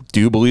even know if I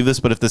do believe this,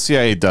 but if the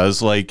CIA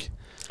does like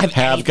Have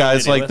have anything guys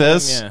to do like with them,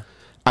 this, yeah.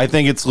 I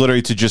think it's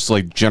literally to just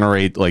like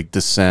generate like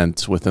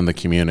dissent within the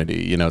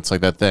community. You know, it's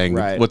like that thing.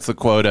 Right. What's the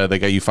quota? They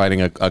got you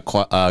fighting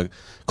a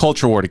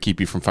culture war to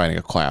keep you from fighting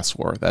a class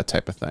war. That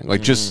type of thing.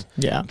 Like just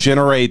Yeah.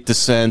 generate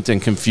dissent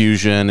and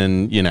confusion,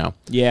 and you know,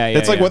 Yeah,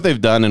 it's like yeah. what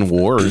they've done in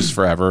wars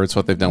forever. It's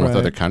what they've done with Right.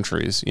 other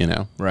countries. You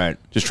know, Right.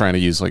 just trying to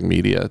use like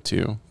media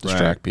to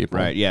distract people.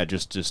 Right, yeah,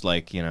 just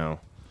like, you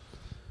know,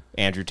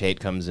 Andrew Tate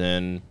comes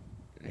in,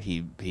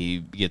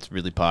 he gets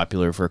really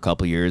popular for a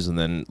couple years, and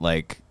then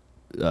like,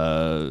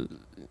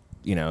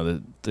 you know,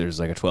 there's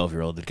like a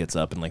 12-year-old that gets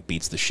up and like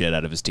beats the shit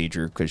out of his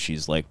teacher because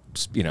she's like,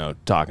 you know,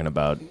 talking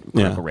about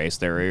critical race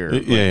theory or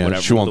like, Yeah,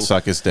 whatever. she won't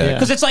suck his dick. Yeah.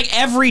 Because it's like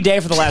every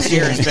day for the last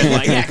year has been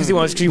like, yeah, because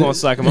she won't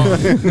suck him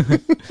off.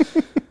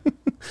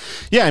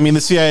 Yeah, I mean, the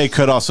CIA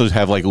could also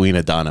have like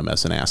Lena Dunham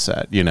as an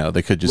asset. You know,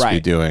 they could just be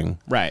Right. doing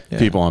Right.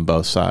 people on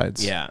both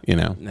sides. Yeah. you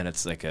know. And then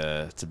it's like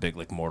it's a big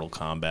like Mortal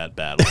Kombat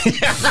battle.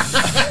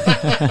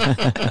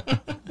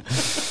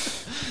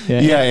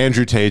 Yeah,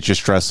 Andrew Tate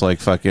just dressed like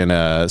fucking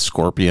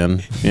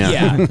Scorpion.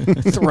 Yeah.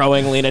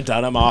 Throwing Lena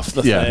Dunham off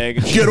the thing.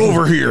 Get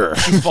over here.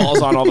 She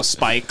falls on all the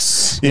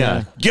spikes.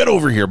 Yeah. Get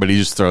over here, but he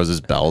just throws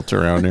his belt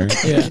around her.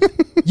 Yeah.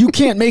 You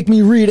can't make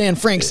me read Anne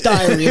Frank's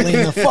diary,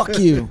 Lena. Fuck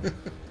you.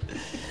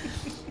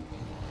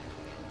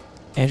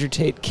 Andrew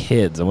Tate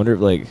kids. I wonder if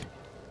like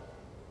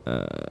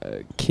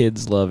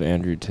kids love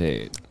Andrew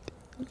Tate.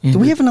 Do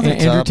we have another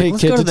Andrew topic? Tate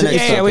Let's kids. go to the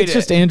next topic. It's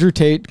just Andrew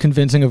Tate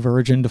convincing a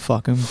virgin to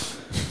fuck him.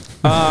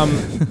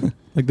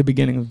 Like the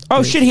beginning of.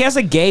 Oh shit, he has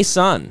a gay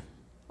son.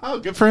 Oh,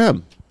 good for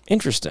him.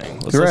 Interesting.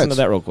 Let's listen to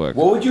that real quick.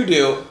 What would you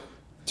do?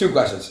 2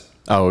 questions.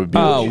 Oh, it would be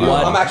Oh,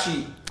 what? I'm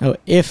actually. Oh,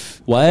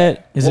 if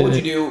what is what it? would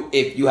you do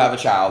if you have a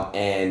child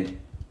and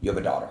you have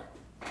a daughter?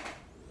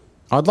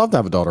 I'd love to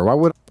have a daughter. Why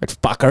would I'd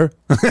fuck her?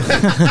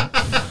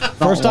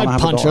 First, I'd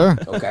punch her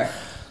Okay.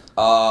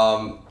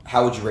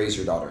 How would you raise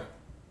your daughter?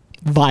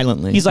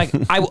 violently. He's like,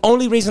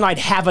 only reason I'd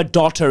have a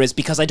daughter is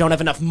because I don't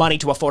have enough money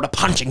to afford a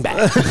punching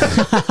bag.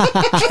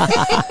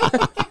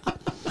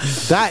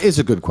 That is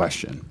a good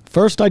question.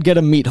 First, I'd get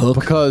a meat hook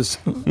because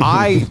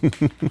I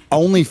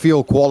only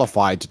feel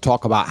qualified to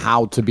talk about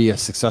how to be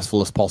as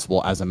successful as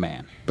possible as a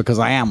man, because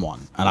I am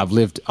one and I've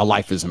lived a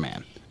life as a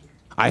man.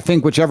 I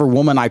think whichever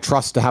woman I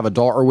trust to have a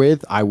daughter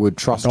with, I would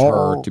trust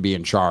her to be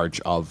in charge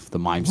of the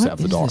mindset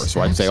of the daughter. So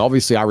I'd say,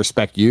 obviously, I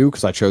respect you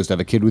because I chose to have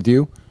a kid with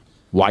you,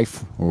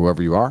 wife, or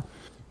whoever you are.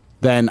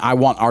 Then I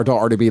want our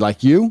daughter to be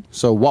like you.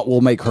 So what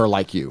will make her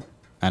like you?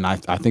 And I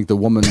think the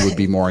woman would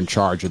be more in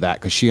charge of that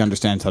because she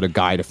understands how to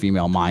guide a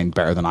female mind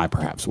better than I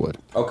perhaps would.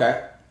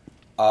 Okay.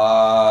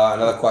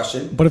 Another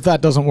question. But if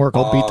that doesn't work,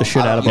 I'll beat the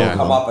shit out of both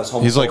of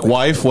them. He's like,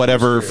 wife,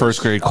 whatever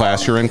first grade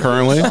class you're in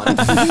currently. How would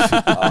you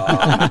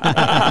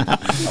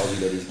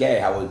that he's gay?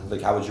 How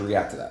would you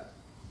react to that?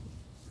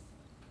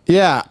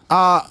 Yeah,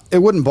 it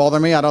wouldn't bother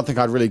me. I don't think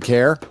I'd really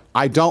care.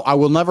 I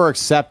will never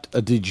accept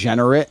a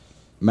degenerate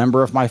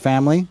member of my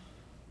family.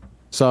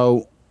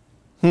 So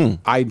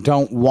I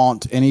don't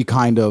want any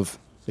kind of,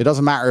 it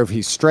doesn't matter if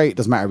he's straight,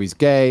 doesn't matter if he's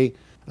gay,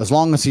 as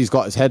long as he's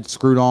got his head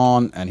screwed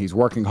on and he's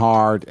working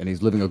hard and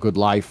he's living a good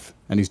life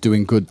and he's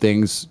doing good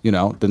things, you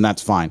know, then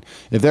that's fine.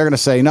 If they're going to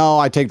say, no,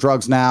 I take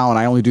drugs now and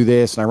I only do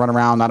this and I run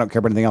around and I don't care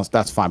about anything else,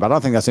 that's fine. But I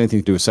don't think that's anything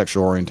to do with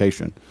sexual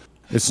orientation.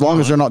 As long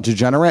as they're not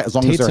degenerate, as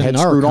long as their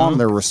head's screwed on,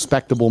 they're a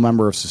respectable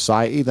member of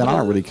society, then I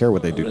don't really care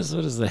what they do. What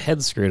is the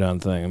head screwed on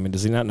thing? I mean,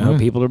 does he not know how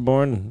people are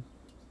born?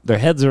 Their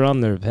heads are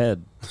on their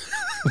head.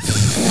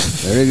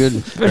 Very good.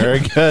 Very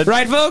good.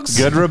 Right, folks?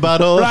 Good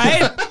rebuttal.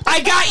 Right?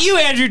 I got you,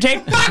 Andrew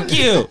Tate. Fuck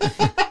you.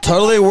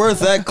 Totally worth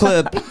that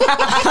clip.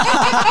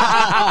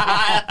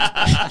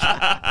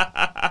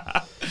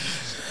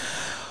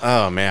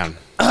 Oh, man.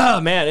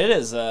 Oh, man, it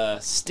is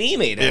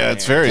steamy down Yeah,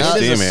 it's very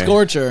steamy. It is a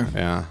scorcher.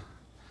 Yeah.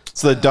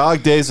 It's the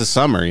dog days of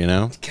summer, you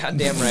know?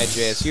 Goddamn right,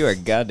 Jace. You are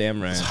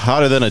goddamn right. It's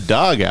hotter than a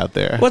dog out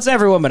there. What's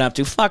everyone been up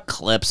to? Fuck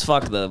clips.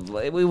 Fuck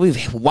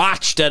we've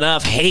watched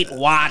enough. Hate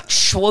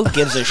watch. Who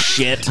gives a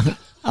shit?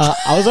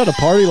 I was at a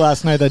party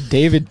last night that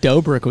David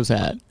Dobrik was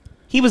at.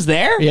 He was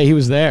there? Yeah, he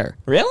was there.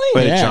 Really?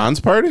 Wait, Yeah. at John's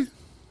party?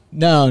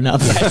 No, no.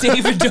 Yeah,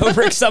 David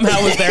Dobrik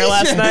somehow was there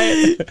last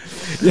night.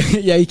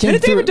 Yeah, he came.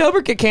 Did David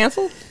Dobrik get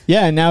canceled?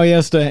 Yeah, and now he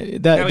has to.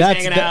 Now he's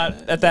hanging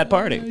out at that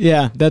party.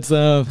 Yeah, that's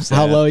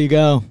how low you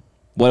go.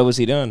 What was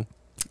he doing?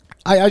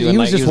 He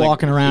was just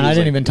walking around. I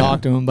didn't even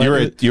talk to him.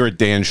 But you were at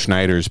Dan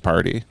Schneider's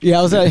party. Yeah,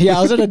 I was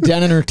at a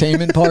Den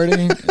Entertainment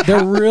party.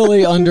 They're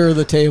really under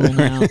the table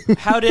now.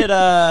 How did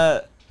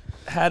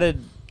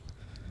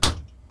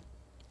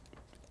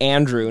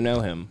Andrew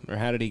know him, or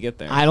how did he get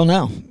there? I don't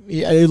know.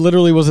 It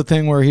literally was a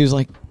thing where he was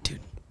like, "Dude,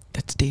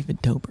 that's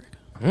David Dobrik."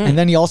 And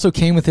then he also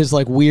came with his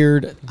like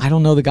weird, I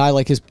don't know the guy,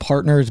 like his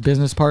partner, his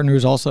business partner,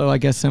 who's also I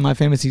guess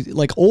semi-famous. He's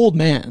like old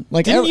man.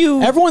 Like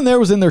everyone there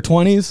was in their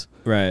 20s.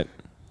 Right.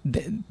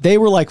 They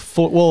were like,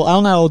 well, I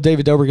don't know how old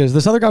David Dobrik is.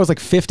 This other guy was like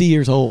 50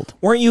 years old.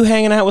 Weren't you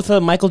hanging out with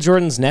Michael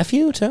Jordan's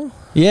nephew too?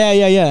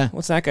 Yeah.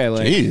 What's that guy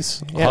like?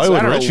 Jeez, Yeah, Hollywood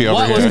I don't know Richie over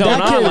what here. was going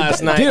That on kid-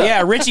 last night? dude.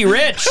 Yeah, Richie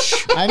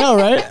Rich. I know,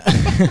 right?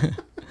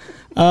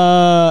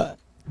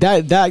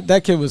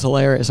 That kid was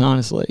hilarious,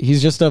 honestly.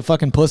 He's just a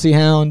fucking pussy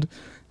hound,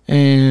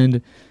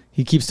 and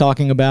he keeps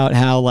talking about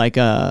how like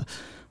I'm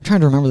trying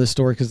to remember this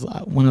story because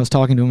when I was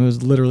talking to him, it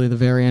was literally the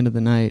very end of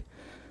the night.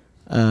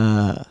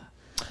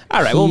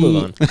 All right, we'll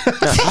move on.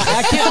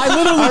 I can't. I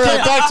literally All right,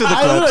 can't. back to the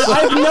clips. I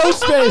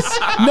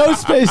have no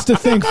space to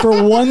think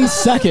for 1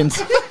 second.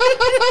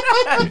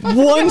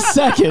 1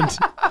 second.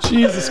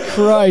 Jesus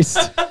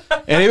Christ.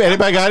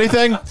 Anybody got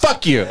anything?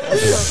 Fuck you.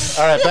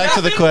 All right, back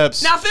to the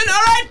clips. Nothing?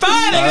 All right,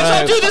 fine. I guess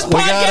I'll do this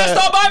podcast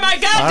all by my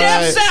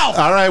goddamn self.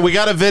 All right, we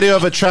got a video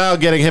of a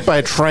child getting hit by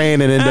a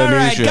train in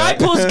Indonesia. All right,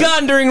 guy pulls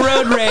gun during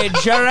road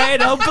rage. All right,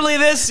 hopefully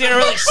this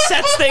really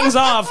sets things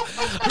off.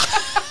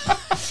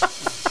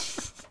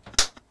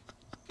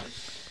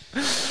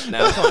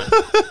 No, come on.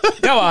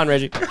 Go on,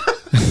 Reggie.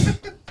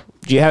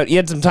 You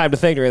had some time to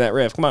think during that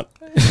riff. Come on.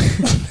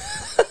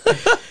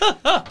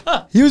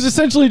 He was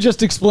essentially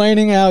just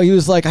explaining how he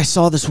was like, I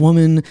saw this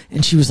woman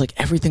and she was like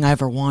everything I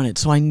ever wanted.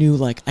 So I knew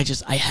like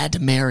I had to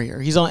marry her.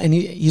 He's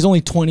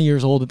only 20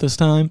 years old at this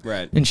time.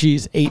 Right. And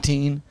she's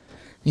 18. And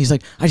he's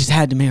like, I just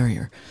had to marry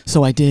her.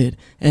 So I did.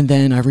 And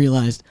then I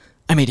realized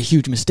I made a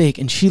huge mistake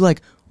and she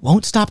like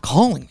won't stop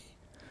calling me.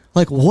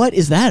 Like, what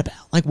is that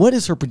about? Like, what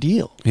is her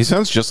deal? He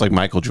sounds just like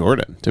Michael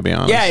Jordan, to be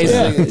honest.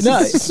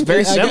 Yeah, it's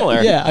very similar.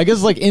 I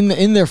guess like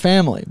in their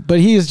family, but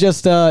he is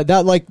just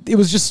that like it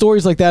was just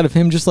stories like that of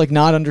him just like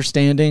not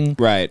understanding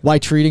why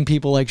treating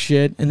people like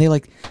shit, and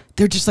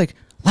they're just like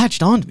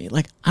latched onto me.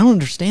 Like I don't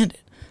understand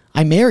it.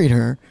 I married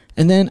her,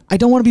 and then I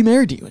don't want to be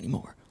married to you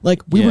anymore.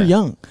 Like we were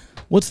young.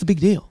 What's the big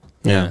deal?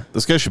 Yeah,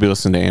 this guy should be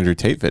listening to Andrew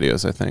Tate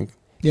videos, I think.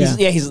 Yeah,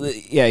 he's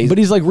but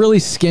he's like really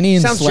skinny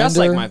and sounds slender. just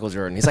like Michael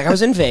Jordan. He's like, I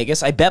was in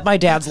Vegas. I bet my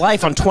dad's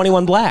life on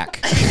 21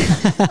 Black.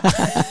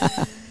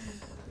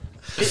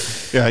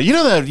 Yeah,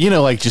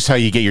 like just how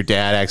you get your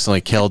dad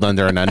accidentally killed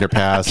under an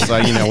underpass.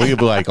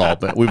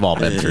 We've all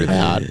been through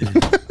that.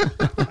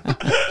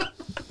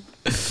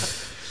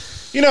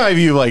 You know, if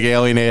you like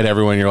alienate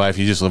everyone in your life,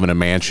 you just live in a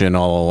mansion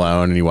all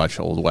alone and you watch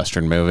old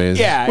Western movies.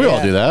 Yeah, we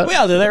all do that. We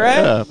all do that,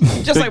 right?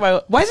 Yeah. Just like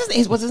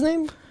what's his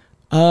name?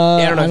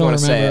 I don't know if you want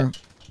to say it.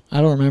 I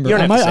don't remember. You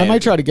don't have to say I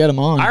might it. try to get him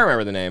on. I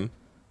remember the name.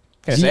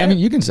 Can I say I it? mean,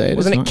 you can say it.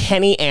 Wasn't it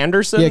Kenny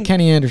Anderson? Yeah,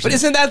 Kenny Anderson. But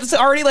isn't that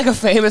already like a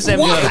famous NBA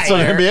player? It's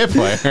an NBA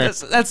player.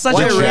 That's such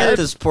Why a rat weird.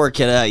 this poor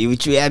kid out?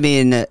 I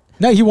mean,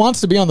 no, he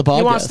wants to be on the podcast.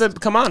 He wants to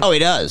come on. oh, he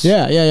does.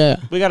 Yeah.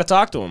 We got to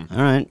talk to him. All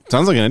right.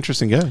 Sounds like an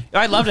interesting guy.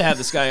 I'd love to have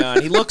this guy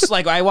on. He looks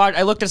like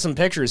I looked at some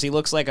pictures. He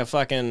looks like a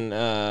fucking.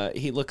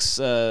 He looks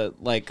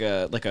like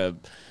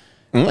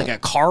a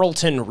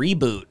Carlton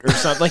reboot or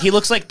something. Like he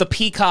looks like the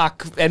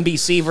Peacock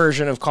NBC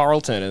version of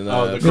Carlton in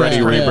the Freddie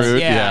reboot.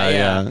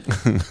 Yeah.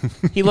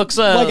 He looks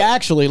like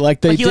actually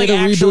like they like he, did like, a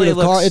actually reboot of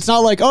Carl. looks- It's not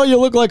like, oh, you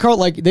look like Carl.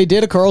 Like they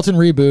did a Carlton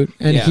reboot,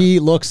 and Yeah. he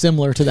looks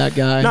similar to that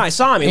guy. No, I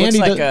saw him. He And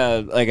looks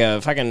does- like a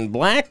fucking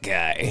black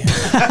guy.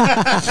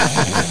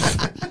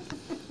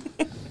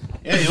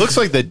 Yeah, he looks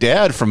like the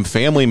dad from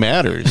Family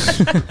Matters.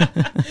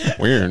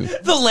 Weird.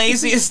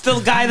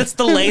 The guy that's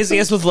the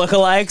laziest with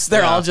lookalikes.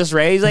 They're all just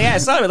raised. He's like, yeah, I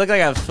saw him. He looked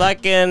like a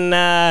fucking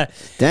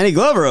Danny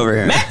Glover over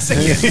here.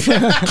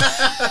 Mexican.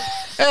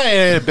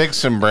 Hey, a big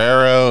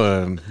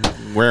sombrero,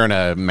 wearing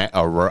a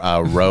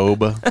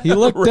robe. He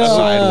looked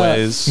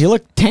sideways. He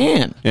looked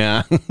tan.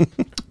 Yeah.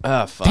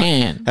 Oh, fuck.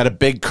 Tan. Had a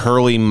big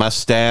curly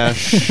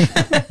mustache.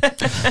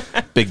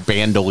 Big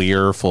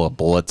bandolier full of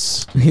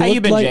bullets. How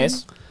you been,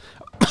 Jace?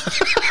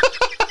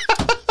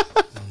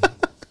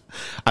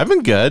 I've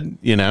been good,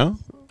 you know?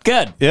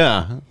 Good.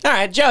 Yeah. All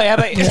right, Joey, how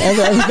about you?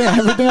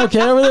 Everything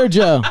okay over there,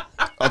 Joe?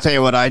 I'll tell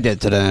you what I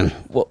did today.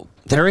 Well,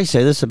 did I already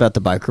say this about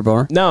the biker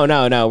bar? No.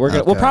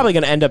 We're probably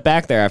gonna end up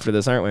back there after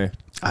this, aren't we?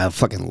 I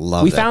fucking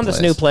love. We found this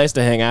new place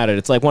to hang out at.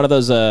 It's like one of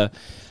those.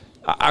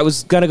 I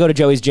was gonna go to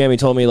Joey's gym. He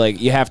told me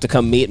like you have to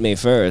come meet me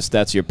first.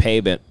 That's your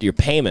payment. Your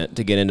payment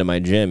to get into my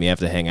gym. You have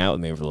to hang out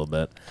with me for a little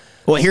bit.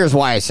 Well, here's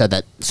why I said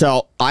that.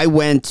 So I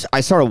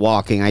started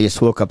walking. I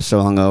just woke up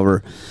so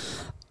hungover.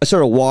 I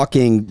started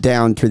walking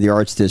down through the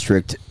Arts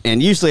District,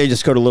 and usually I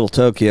just go to Little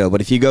Tokyo. But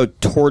if you go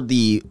toward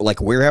the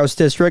Warehouse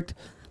District,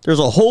 there's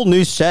a whole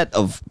new set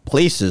of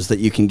places that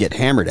you can get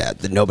hammered at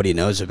that nobody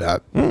knows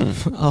about.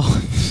 Oh,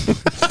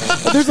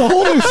 there's a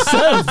whole new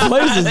set of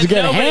places to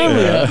get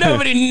hammered at.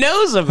 Nobody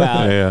knows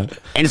about. Yeah.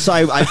 And so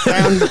I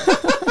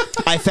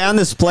found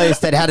this place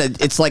that had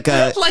it's like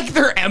a Like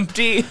they're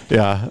empty.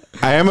 Yeah.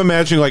 I am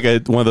imagining like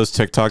one of those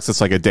TikToks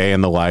that's like a day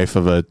in the life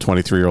of a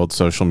 23-year-old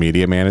social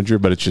media manager,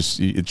 but it's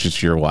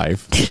just your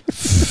wife.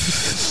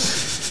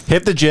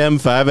 Hit the gym,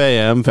 5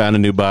 a.m., found a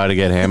new bar to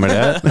get hammered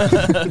at.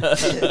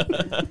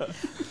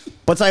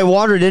 But I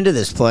wandered into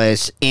this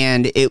place,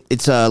 and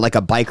it's like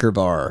a biker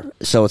bar.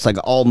 So it's like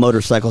all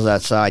motorcycles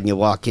outside, and you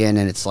walk in,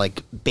 and it's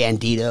like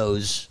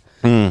banditos.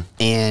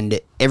 And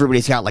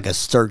everybody's got like a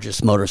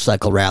Sturgis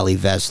motorcycle rally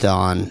vest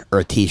on, or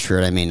a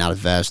T-shirt. I mean, not a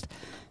vest.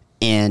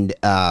 And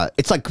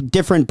it's like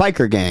different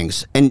biker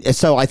gangs. And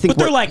so I think But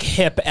they're like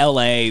hip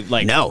LA.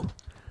 Like no.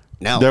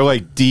 They're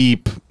like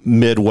deep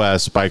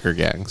Midwest biker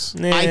gangs.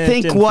 I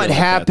think what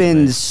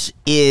happens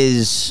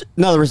is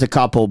there was a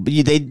couple, but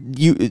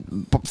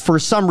for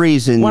some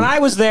reason when I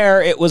was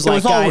there, it was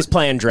like guys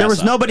playing dress. There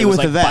was up. nobody It was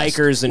with like a vest.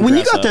 Bikers and when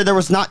you dress got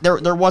there,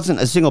 up. there wasn't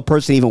a single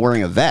person even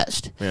wearing a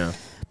vest. Yeah.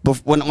 But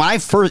when I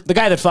first, the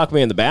guy that fucked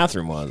me in the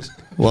bathroom was.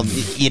 Well,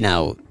 you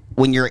know,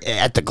 when you're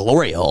at the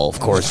glory hole, of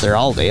course, they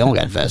all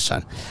got vests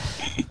on.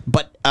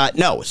 But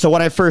no, so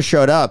when I first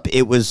showed up,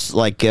 it was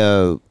like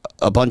a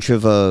bunch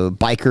of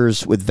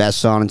bikers with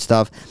vests on and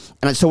stuff.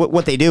 And so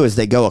what they do is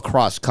they go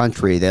across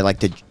country. They like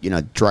to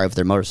drive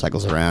their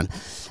motorcycles around.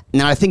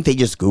 Now I think they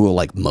just Google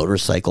like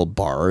motorcycle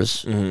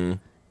bars, and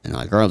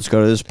like, all right, let's go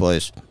to this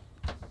place.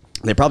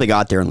 They probably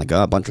got there and like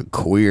a bunch of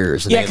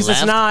queers. And Yeah, because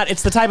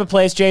it's the type of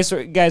place,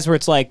 Jace, guys, where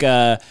it's like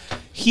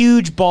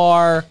huge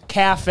bar,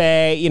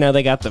 cafe. You know,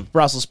 they got the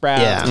Brussels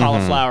sprouts, Yeah.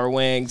 cauliflower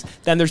wings.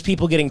 Then there's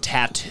people getting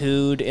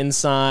tattooed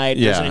inside.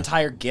 There's an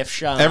entire gift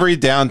shop. Every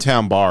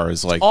downtown bar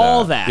is like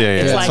all that. that. Yeah,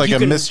 yeah. It's It's like you a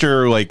can-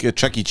 Mr. like a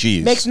Chuck E.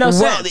 Cheese. Makes no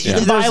sense. You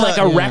can buy like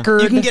a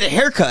record. You can get a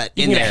haircut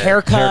You in can get there. a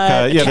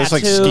haircut. Yeah, there's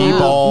like tattoo. skee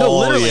ball. No,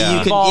 literally, yeah. you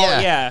can. Ball,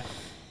 Yeah.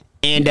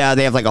 And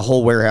they have like a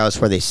whole warehouse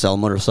where they sell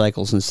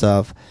motorcycles and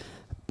stuff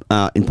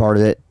in part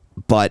of it.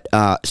 But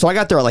so I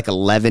got there at like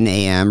 11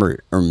 a.m.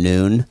 or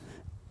noon,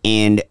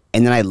 and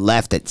then I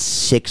left at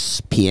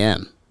 6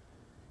 p.m.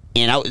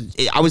 And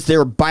I was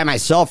there by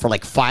myself for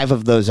like 5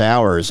 of those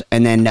hours,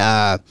 and then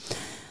I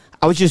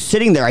was just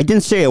sitting there. I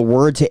didn't say a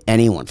word to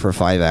anyone for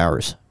 5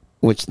 hours,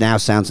 which now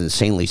sounds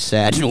insanely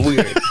sad and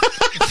weird.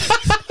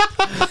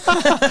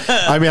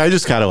 I mean, I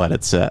just kind of let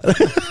it sit.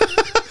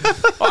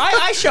 Well,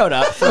 I showed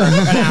up for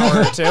an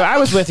hour or two. I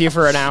was with you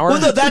for an hour. Well,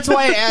 no, that's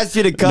why I asked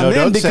you to come No, in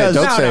don't say- because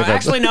don't no, say no, that.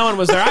 actually, no one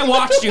was there. I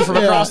watched you from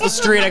across the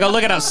street. I go,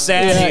 look at how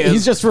sad he is.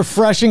 He's just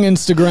refreshing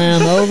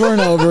Instagram over and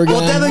over again.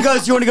 Well, Devin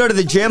goes, "You want to go to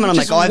the gym?" And I'm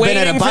Just like, "Oh, I've been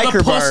at a waiting for the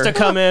biker puss bar." to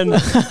come in.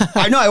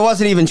 I know I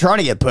wasn't even trying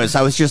to get puss.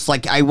 I was just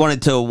like, I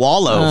wanted to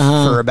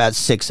wallow for about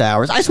 6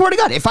 hours. I swear to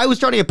God, if I was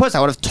trying to get puss, I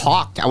would have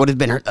talked. I would have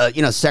been,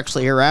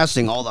 sexually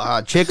harassing all the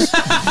hot chicks.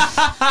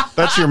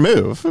 That's your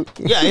move.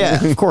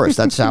 Yeah, of course.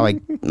 That's how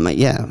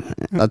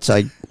that's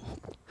how.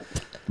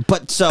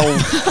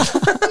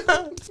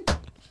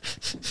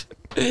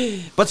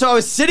 But so I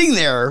was sitting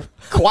there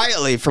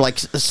quietly for like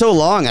so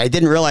long. I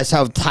didn't realize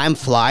how time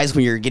flies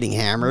when you're getting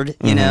hammered.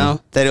 You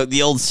know that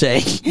the old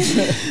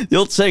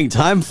saying,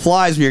 time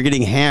flies when you're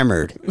getting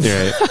hammered.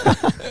 Yeah.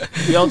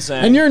 The old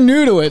saying. And you're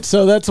new to it,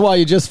 so that's why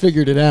you just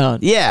figured it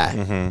out.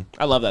 Yeah.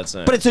 I love that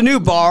saying. But it's a new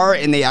bar,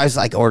 and I was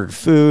like ordered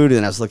food,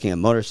 and I was looking at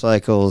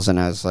motorcycles, and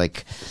I was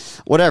like,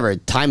 whatever.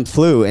 Time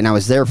flew, and I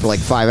was there for like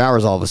 5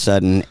 hours all of a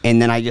sudden, and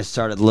then I just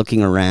started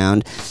looking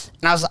around,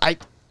 and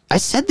I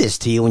said this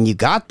to you when you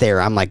got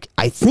there. I'm like,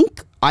 I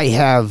think I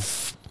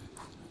have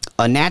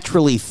a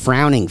naturally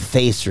frowning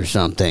face or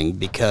something,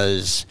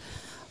 because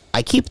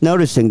I keep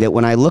noticing that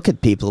when I look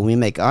at people and we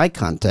make eye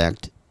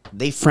contact,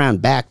 they frown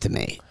back to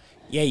me.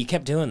 yeah, you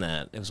kept doing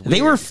that. It was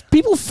weird.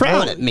 People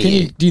frown at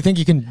me. Do you think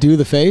you can do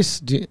the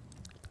face?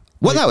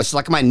 Well, no, it's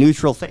like my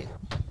neutral face.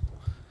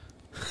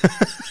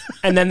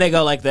 And then they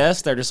go like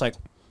this. They're just like,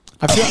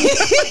 I feel,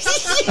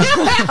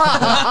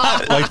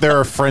 Like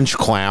they're a French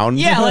clown.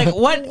 yeah, like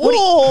what?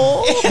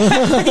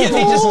 Yeah,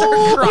 they just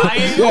start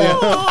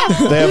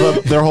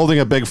crying. They're holding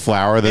a big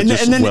flower that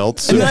just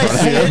wilts. And then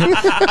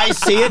I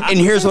see it, and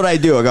here's what I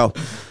do. I go.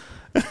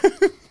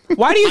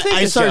 Why do you think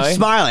I this, start Joey?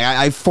 smiling.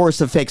 I force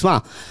a fake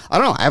smile. I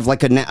don't know. I have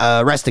like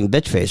a resting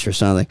bitch face or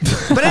something.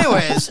 But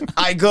anyways,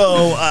 I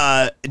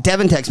go.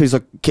 Devin texts me. He's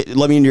like,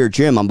 "Let me into your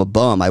gym. I'm a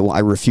bum. I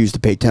refuse to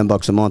pay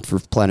 $10 a month for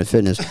Planet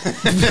Fitness."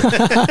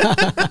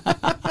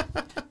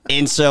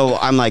 And so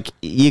I'm like,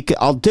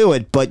 I'll do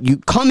it, but you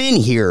come in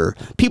here.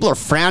 People are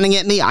frowning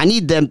at me. I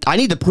need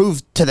to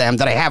prove to them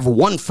that I have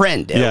one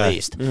friend at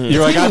least.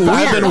 You're like,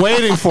 I've been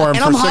waiting for him And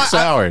for I'm 6 hot-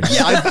 hours.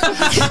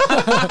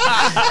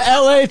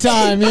 LA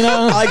time, you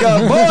know? I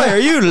go, boy, are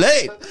you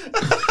late?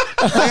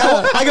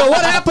 I go,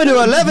 what happened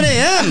to 11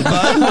 a.m.,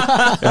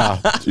 bud? Yeah.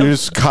 You're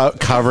just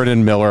covered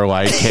in Miller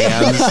Lite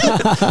cans,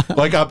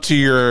 like up to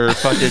your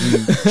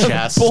fucking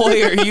chest.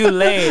 Boy, are you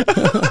late?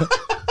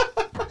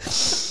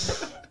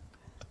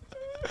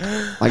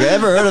 Like,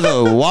 ever heard of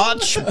the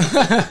watch?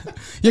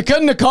 You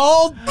couldn't have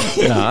called?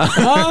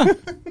 Huh?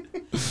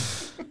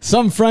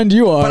 Some friend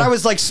you are. But I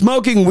was like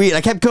smoking weed.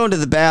 I kept going to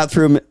the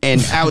bathroom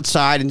and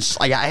outside, and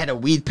like I had a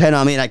weed pen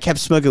on me, and I kept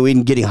smoking weed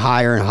and getting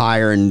higher and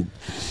higher, and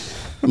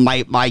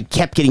I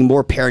kept getting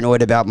more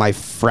paranoid about my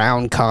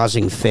frown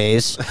causing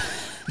face.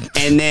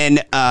 And then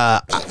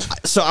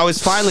so I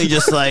was finally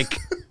just like,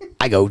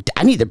 I go,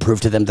 I need to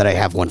prove to them that I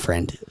have one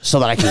friend so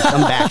that I can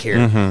come back here.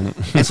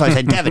 And so I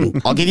said, Devin,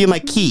 I'll give you my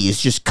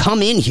keys. Just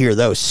come in here,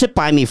 though. Sit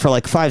by me for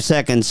like 5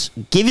 seconds.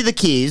 Give you the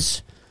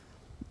keys.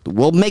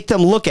 We'll make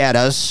them look at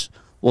us.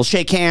 We'll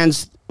shake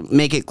hands,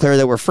 make it clear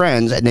that we're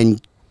friends, and then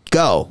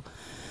go.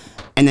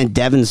 And then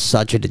Devin's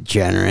such a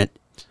degenerate.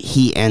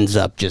 He ends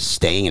up just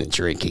staying and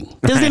drinking.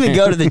 Doesn't even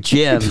go to the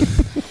gym.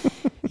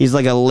 He's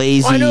like a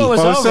lazy. Well, I knew it was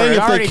I was over. saying It if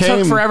they already took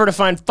came- forever to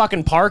find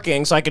fucking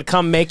parking, so I could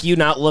come make you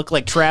not look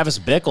like Travis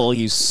Bickle.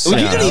 You Well,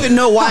 you didn't even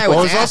know why I was Well,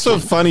 it was asking.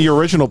 also funny. Your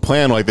original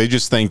plan, like they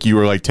just think you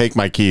were like, take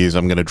my keys.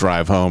 I'm going to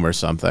drive home or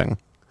something.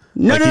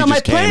 No, Like, no, he no. My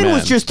just came plan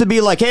was in. just to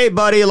be like, hey,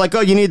 buddy, like,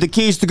 oh, you need the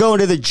keys to go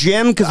into the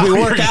gym because we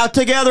work out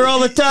together all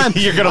the time.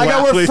 You're gonna I go,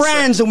 laugh, we're Lisa.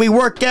 friends and we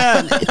work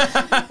out.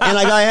 And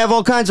like, I have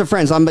all kinds of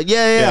friends. I'm, but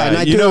yeah. And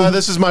I you do. know,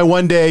 this is my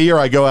one day a year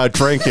I go out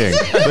drinking.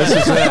 This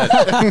is it.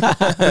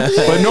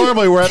 But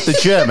normally we're at the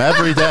gym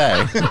every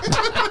day.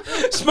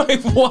 It's my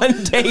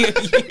one day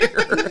a year.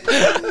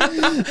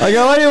 I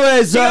go,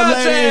 anyways,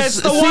 Beyonce, ladies,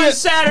 it's the one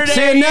Saturday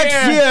see a you next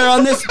year. year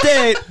on this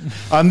date.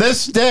 On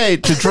this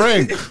date to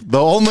drink, the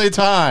only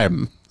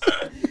time.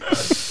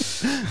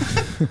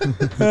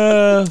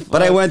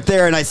 But I went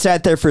there and I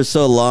sat there for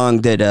so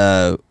long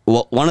that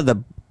one of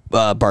the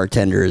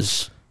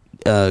bartenders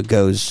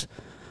goes,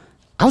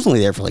 I was only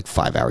there for like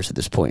 5 hours at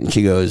this point. And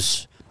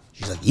she's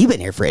like, you've been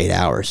here for 8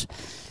 hours.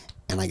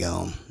 And I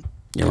go,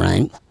 you're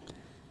right.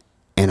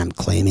 And I'm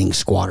claiming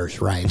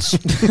squatters' rights.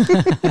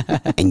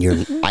 And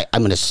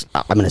I'm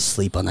gonna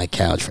sleep on that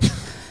couch.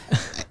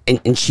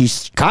 And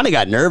she's kind of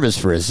got nervous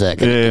for a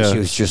second. Yeah. And she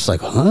was just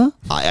like, huh?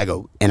 I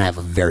go, and I have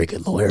a very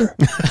good lawyer.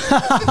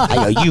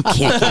 I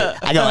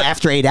go,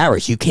 after 8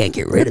 hours, you can't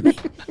get rid of me.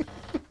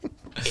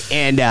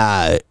 And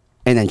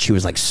then she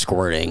was like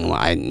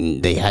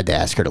squirting. They had to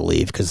ask her to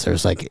leave because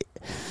there's like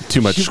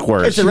too much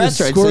squirt. It's a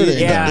restaurant. So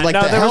Yeah, like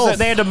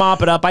they had to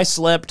mop it up. I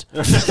slipped.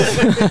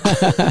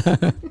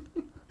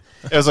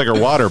 It was like her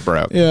water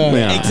broke.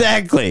 Yeah.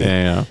 Exactly.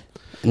 Yeah.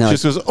 No. She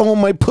just goes, oh,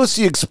 my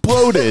pussy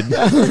exploded.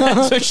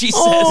 That's what she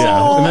says.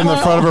 Yeah. And then the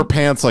front of her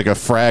pants, like a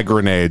frag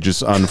grenade,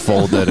 just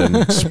unfolded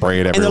and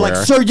sprayed everywhere. And they're like,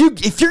 sir,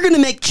 if you're going to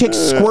make chicks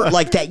squirt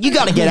like that, you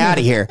got to get out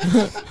of here.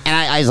 And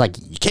I was like,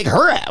 kick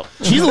her out.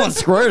 She's the one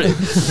squirting.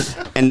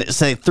 And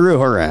so they threw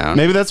her out.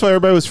 Maybe that's why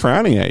everybody was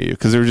frowning at you,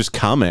 because they were just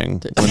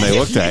coming when they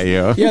looked at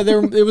you. Yeah,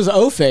 it was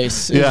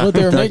O-face. Is what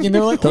they were making. They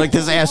were like,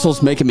 this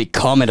asshole's making me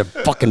come at a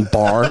fucking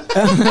bar.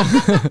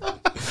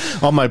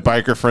 All my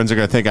biker friends are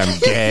going to think I'm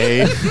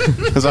gay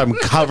because I'm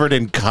covered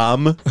in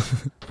cum.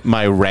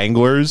 My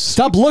Wranglers.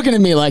 Stop looking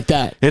at me like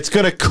that. It's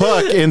going to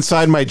cook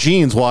inside my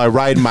jeans while I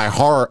ride my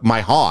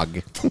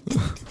hog.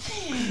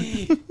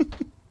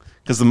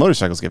 Because the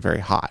motorcycles get very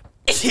hot.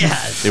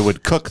 Yes. It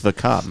would cook the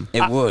cum.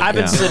 It would. I've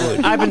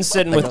been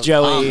sitting with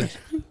Joey.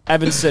 I've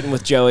been sitting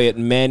with Joey at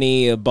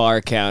many a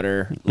bar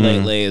counter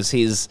lately. As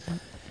he's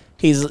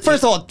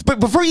first of all,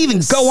 before you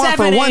even go on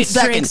for 1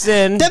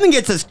 second, Devin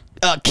gets us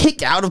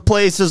kicked out of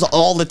places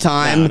all the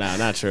time. No,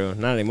 not true.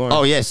 Not anymore.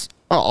 Oh yes,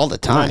 all the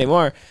time. Not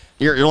anymore.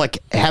 You're like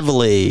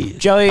heavily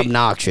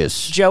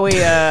obnoxious. Joey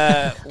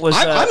was.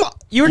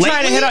 You were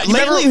trying to hit on.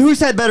 Lately, who's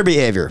had better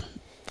behavior?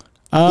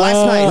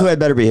 Last night, who had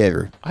better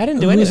behavior? I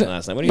didn't do anything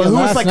last night. What do you? But who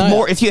was last like night?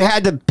 more? If you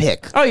had to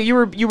pick. Oh, you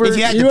were. If you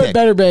had to You pick. had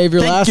better behavior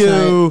Thank last you.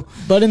 night.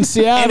 But in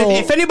Seattle,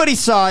 And if anybody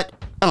saw it,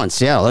 in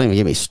Seattle, don't even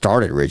get me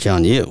started, Rich,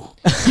 on you.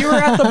 You were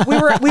at the.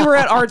 We were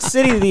at Art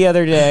City the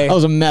other day. that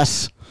was a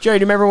mess. Jerry,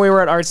 do you remember when we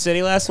were at Art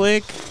City last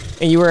week?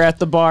 And you were at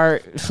the bar.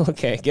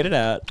 Okay, get it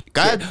out.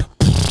 Go ahead.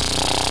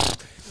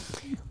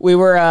 We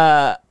were.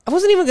 I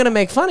wasn't even gonna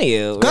make fun of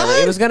you. Go Really.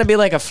 ahead. It was gonna be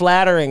like a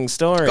flattering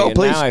story. Go, and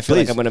please, now I feel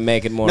like please. I'm gonna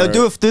make it more. No,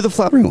 do the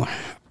flattering one.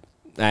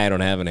 I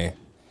don't have any.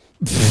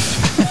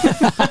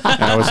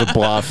 That was a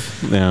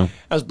bluff. Yeah.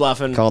 I was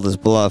bluffing. Call this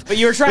bluff. But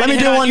you were trying to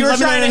hit on,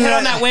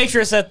 that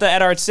waitress at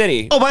Art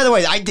City. Oh, by the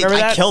way, I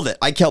killed it.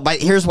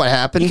 Here's what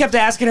happened. You kept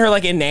asking her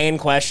like inane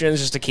questions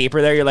just to keep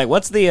her there. You're like,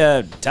 "What's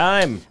the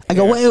time?" I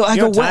go, wait. I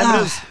You go, know what time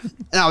what? it is?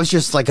 And I was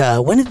just like,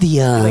 when did the?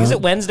 Like, is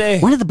it Wednesday?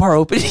 When did the bar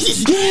open?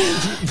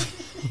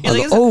 You're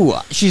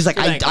like, she's like,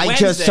 You're like, I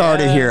Wednesday, just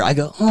started here. I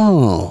go,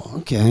 oh,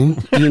 okay.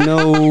 You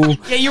know.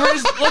 Yeah, you were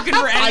just looking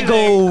for anything. I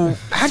go,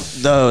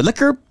 the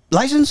liquor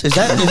license? Is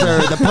there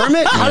the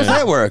permit? How does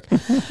that work?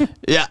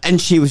 Yeah, and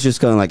she was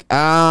just going like,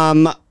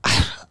 I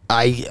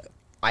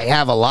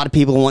have a lot of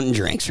people wanting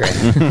drinks right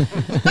now.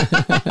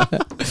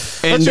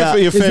 What's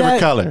your favorite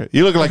color?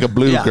 You look like a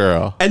blue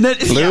girl. And then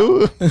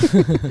blue?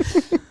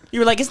 You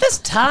were like, is this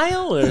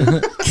tile? Or?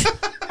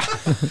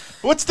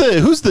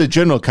 Who's the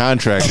general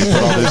contractor put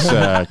all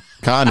this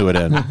conduit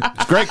in?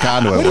 It's great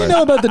conduit What do you work.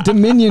 know about the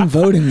Dominion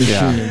voting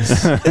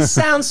machines? This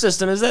sound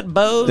system, is that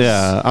Bose?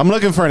 Yeah, I'm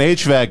looking for an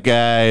HVAC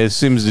guy. It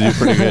seems to do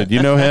pretty good.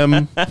 You know him?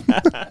 Are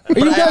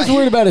you guys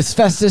worried about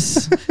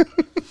asbestos?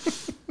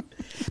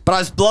 But I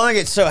was blowing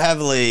it so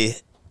heavily.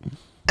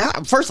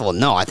 First of all,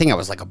 no, I think I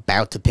was like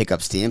about to pick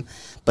up steam.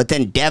 But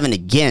then Devin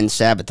again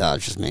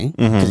sabotages me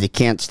because he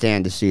can't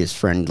stand to see his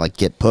friend like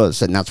get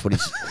puss, and that's what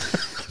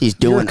he's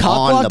doing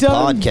on the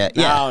podcast.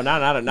 No,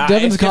 not.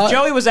 If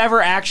Joey was ever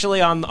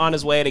actually on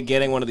his way to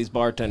getting one of these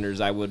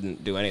bartenders, I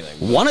wouldn't do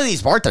anything. One of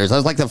these bartenders, that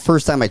was like the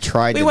first time I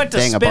tried to went to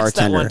bang a Spitz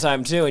bartender. that one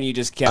time too, and you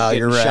just kept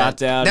getting shot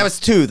down. That was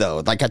two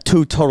though, like a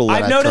two total.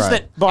 I've noticed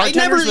that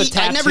bartenders with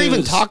tattoos. I never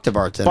even talked to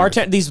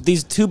bartenders.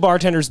 These two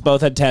bartenders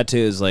both had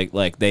tattoos.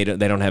 Like they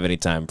don't have any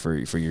time for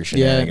your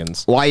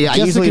shenanigans. Well, I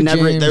usually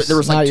never. There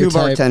was like two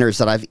bartenders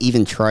that I've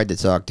even tried to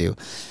talk to.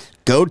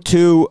 Go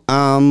to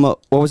what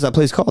was that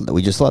place called that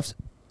we just left?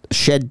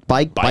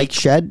 Bike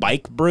Shed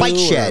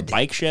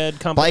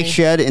company. Bike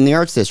Shed in the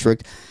Arts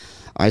District.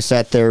 I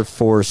sat there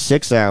for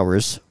 6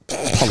 hours,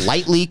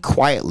 politely,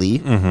 quietly,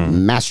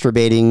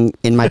 masturbating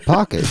in my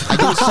pocket. I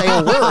didn't say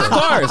a word. Of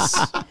course.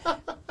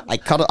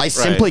 I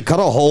simply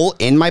cut a hole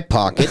in my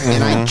pocket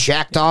and I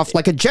jacked off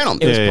like a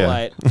gentleman. It was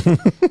polite.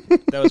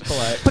 That was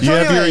polite. But you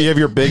have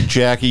your big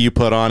Jackie you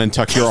put on and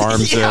tuck your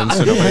arms in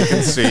so nobody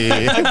can see.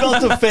 I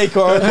built a fake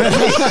arm.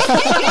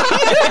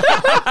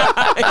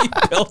 He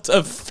built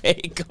a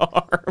fake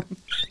arm.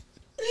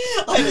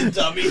 I had a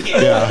dummy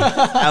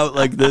out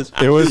like this.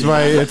 It was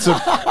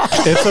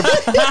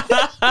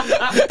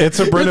it's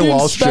a Brendan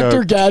Walsh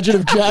Inspector joke. Gadget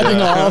of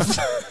jacking off.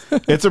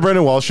 It's a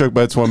Brendan Walsh joke,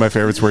 but it's one of my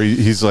favorites where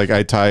he's like,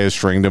 I tie a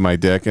string to my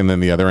dick and then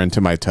the other end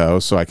to my toe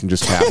so I can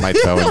just tap my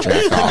toe and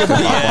jack off.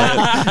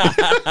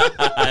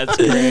 That's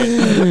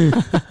great.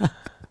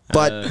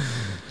 But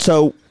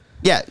So,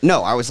 yeah,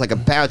 no, I was like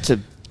about to,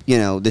 you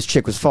know, this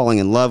chick was falling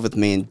in love with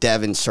me, and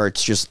Devin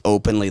starts just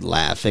openly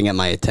laughing at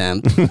my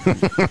attempt.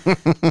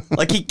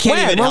 Like he can't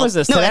even. When was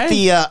this? No, Today? at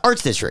the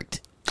Arts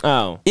District.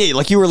 Oh. Yeah,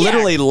 like you were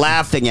literally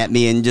laughing at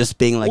me and just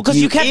being like, well,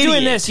 because you kept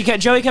doing this.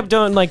 Joey kept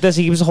doing like this.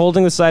 He was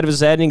holding the side of his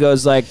head and he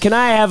goes like, "Can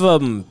I have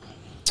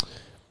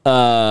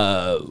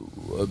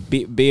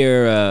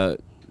beer?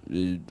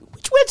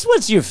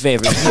 What's your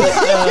favorite?"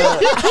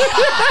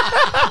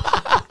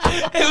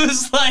 It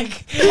was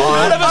like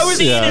out of a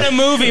scene in a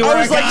movie where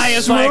a guy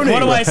is like, "What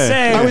do I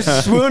say?" I was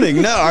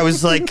swooning. No, I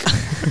was like,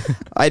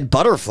 I had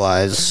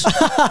butterflies.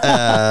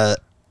 I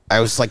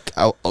was like,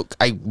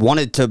 I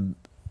wanted to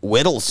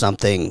whittle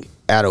something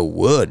out of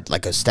wood,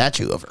 like a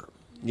statue of her.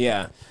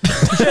 Yeah.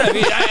 I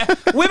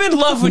mean, women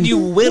love when you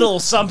whittle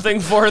something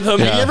for them.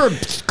 Have you ever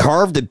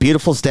carved a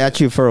beautiful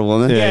statue for a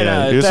woman? Yeah,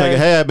 no, You're just like,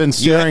 hey, I've been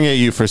staring at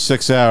you for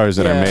 6 hours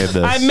and I made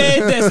this. I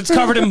made this. It's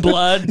covered in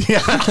blood.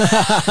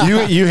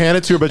 You hand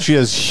it to her, but she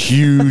has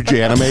huge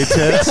anime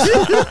tits.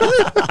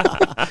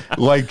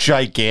 Like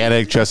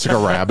gigantic Jessica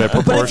Rabbit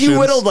proportions. But if you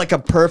whittled like a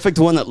perfect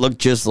one that looked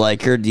just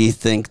like her, do you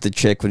think the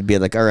chick would be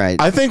like, all right?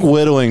 I think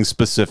whittling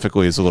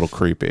specifically is a little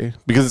creepy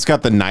because it's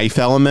got the knife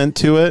element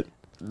to it.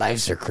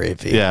 Knives are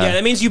creepy. Yeah. Yeah,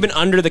 that means you've been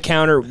under the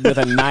counter with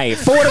a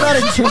knife. But what about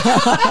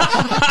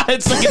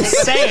It's like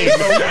insane.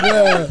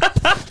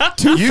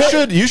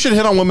 You should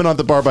hit on women at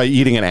the bar by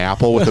eating an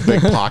apple with a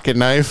big pocket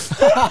knife,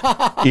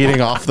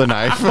 eating off the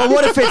knife. But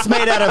what if it's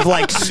made out of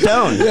like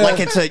stone? Like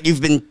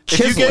you've been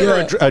chiseling. If you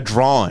get her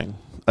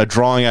a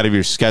drawing out of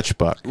your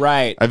sketchbook,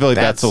 Right. I feel like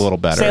that's a little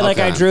better. Say like,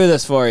 I drew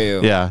this for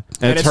you. Yeah,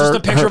 And it's just a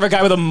picture of a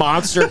guy with a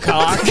monster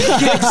cock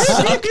getting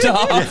sucked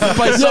off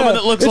by someone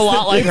that looks a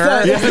lot like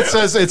her. Yeah,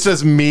 it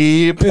says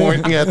me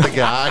pointing at the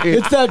guy.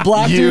 It's that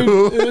black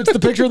dude. It's the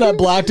picture of that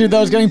black dude that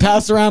was getting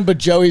passed around, but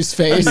Joey's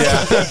face.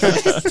 Yeah.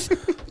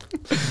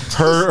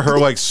 her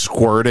like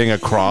squirting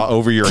across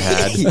over your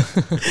head.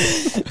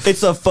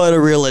 It's a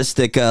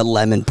photorealistic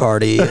lemon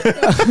party.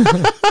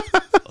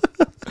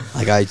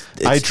 Like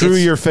I drew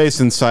your face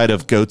inside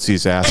of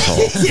Goatsy's asshole.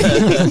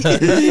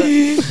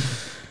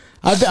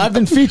 I've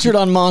been featured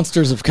on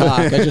Monsters of Cock.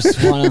 I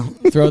just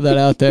want to throw that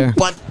out there.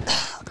 But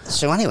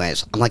so,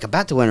 anyways, I'm like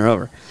about to win her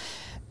over,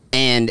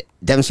 and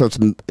Devin starts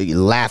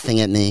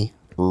laughing at me,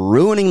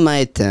 ruining my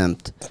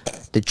attempt.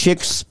 The chick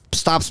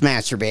stops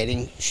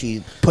masturbating.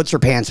 She puts her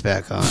pants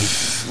back on.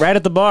 Right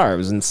at the bar. It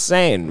was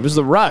insane. It was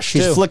the rush,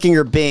 She's too. flicking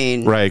her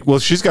bean. Right. Well,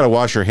 she's got to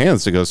wash her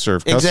hands to go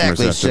serve customers.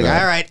 Exactly. After She's like,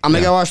 that. all right, I'm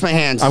going to go wash my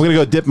hands. I'm going to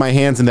go dip my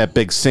hands in that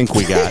big sink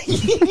we got.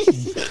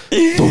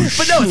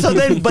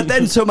 But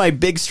then my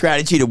big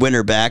strategy to win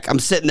her back, I'm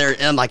sitting there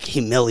and I'm like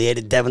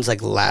humiliated. Devin's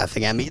like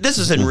laughing at me. This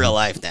is in real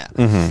life now.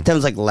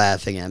 Devin's like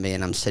laughing at me,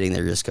 and I'm sitting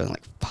there just going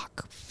like,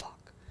 fuck.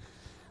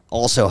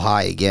 Also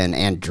high again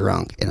and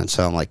drunk, and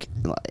so I'm like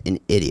an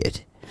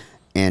idiot.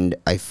 And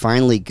I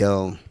finally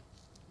go,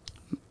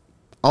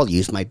 I'll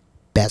use my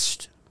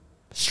best,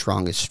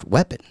 strongest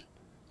weapon,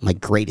 my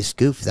greatest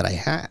goof that I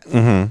have,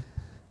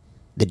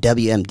 the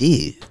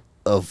WMD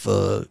of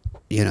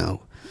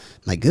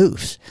my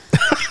goofs.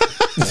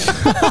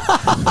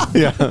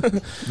 Yeah,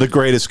 the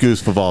greatest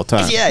goose of all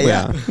time.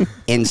 Yeah.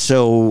 And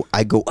so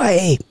I go,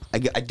 hey, I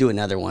do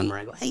another one where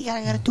I go, hey,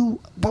 I gotta do,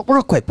 but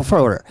real quick before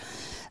I order.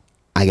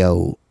 I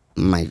go,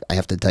 I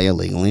have to tell you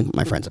legally,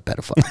 my friend's a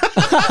pedophile.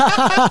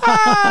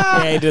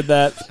 Yeah, he did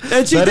that.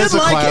 And she That did is a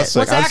like classic. it.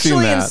 What's I've seen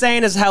actually that.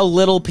 insane is how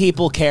little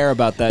people care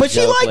about that But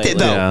she joke liked it,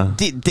 lately. though.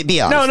 Yeah. To be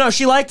honest. No,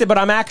 she liked it, but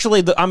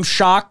I'm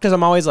shocked because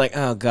I'm always like,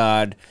 oh,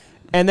 God.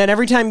 And then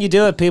every time you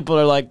do it, people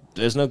are like,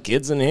 "There's no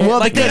kids in here." Well,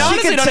 like they because she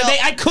honestly could don't. tell-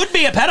 I could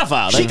be a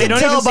pedophile. She Like, they could don't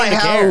tell even by seem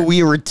to how care.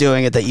 we were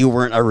doing it that you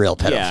weren't a real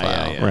pedophile.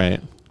 Yeah. Right.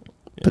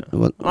 But,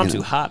 well, I'm you too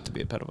know. hot to be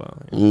a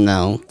pedophile.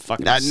 No.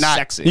 Fucking Not-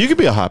 sexy. You could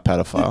be a hot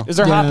pedophile. Is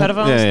there hot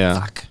pedophiles? Yeah.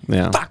 Fuck.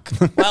 Yeah. Fuck.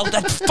 Well,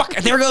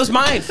 there goes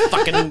mine.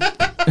 Fucking.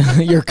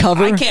 Your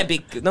cover? I can't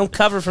be. No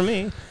cover for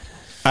me.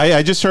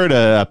 I just heard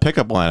a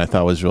pickup line I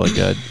thought was really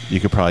good. You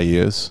could probably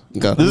use.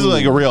 Go. This is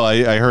like a real.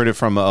 I heard it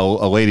from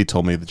a lady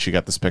told me that she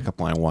got this pickup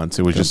line once.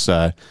 It was just.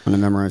 I'm gonna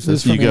memorize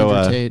this. This is from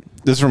Andrew Tate.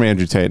 This is from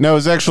Andrew Tate. No,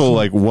 it's actual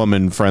like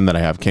woman friend that I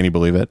have. Can you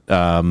believe it?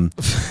 I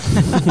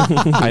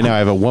know I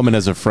have a woman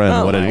as a friend.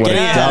 Oh what a my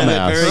dumbass!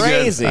 God. Very good.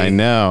 Crazy. I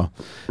know.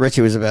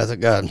 Richie was about to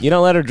go. You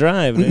don't let her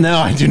drive. dude. No,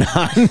 I do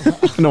not. I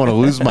don't want to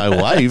lose my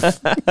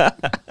life.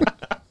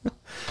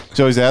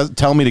 So he's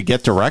telling me to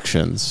get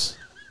directions.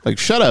 Like,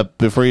 shut up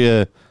before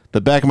you. The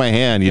back of my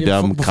hand, you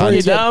dumb Before you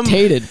cunt. get Dumb.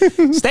 tated.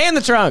 Stay in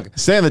the trunk.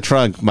 Stay in the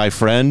trunk, my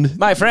friend.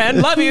 My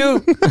friend, love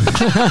you.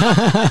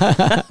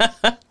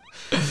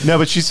 No,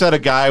 but she said a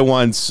guy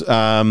once,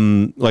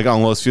 like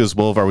on Los Feliz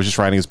Boulevard, was just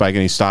riding his bike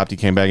and he stopped. He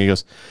came back and he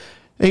goes,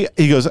 hey,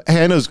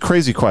 I know it's a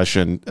crazy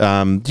question.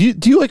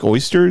 Do you like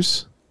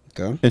oysters?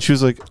 Okay. And she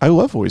was like, I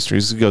love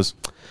oysters. He goes,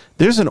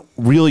 there's a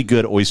really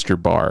good oyster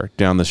bar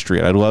down the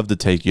street. I'd love to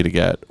take you to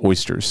get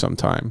oysters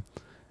sometime.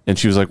 And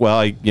she was like, well,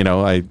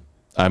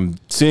 I'm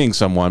seeing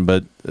someone,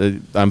 but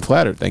I'm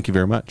flattered. Thank you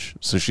very much.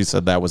 So she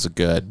said that was a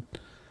good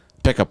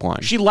pickup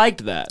line. She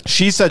liked that.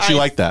 She said she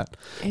liked that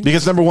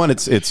because number one,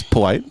 it's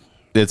polite.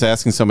 It's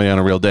asking somebody on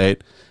a real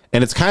date.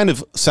 And it's kind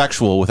of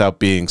sexual without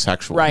being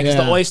sexual. Right, because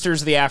the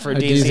oyster's the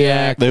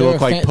aphrodisiac. They look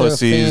like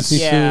pussies.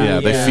 Yeah,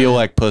 they feel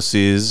like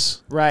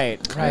pussies. Right.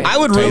 I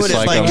would ruin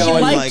it by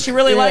going like... She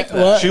really liked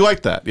that. She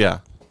liked that, yeah.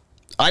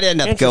 I'd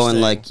end up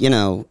going like, you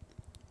know,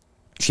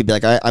 she'd be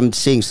like, I'm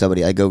seeing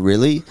somebody. I go,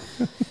 really?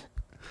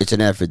 It's an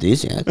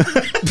aphrodisiac.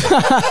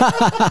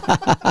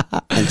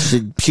 And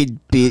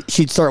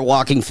she'd start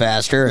walking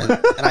faster, and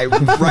I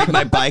ride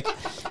my bike.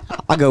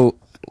 I go,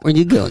 where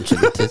you going,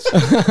 chicken tits?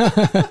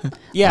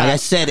 Yeah. Like I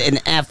said, an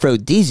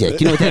aphrodisiac.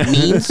 Do you know what that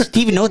means? Do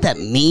you even know what that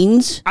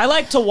means? I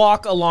like to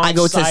walk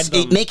alongside I go,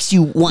 it makes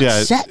you want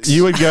sex.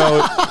 You would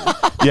go,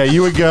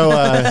 you would go.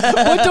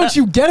 What don't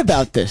you get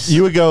about this?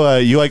 You would go,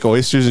 you like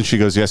oysters? And she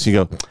goes, yes. And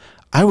you go,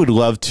 I would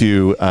love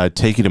to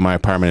take you to my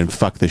apartment and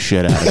fuck the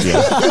shit out of you.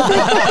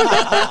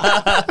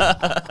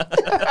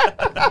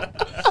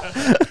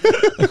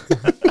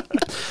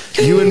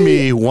 You and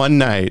me one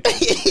night.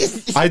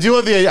 I do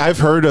have I've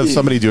heard of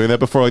somebody doing that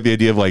before, like the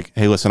idea of like,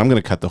 hey, listen, I'm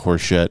going to cut the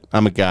horse shit.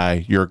 I'm a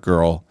guy. You're a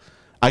girl.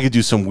 I could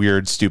do some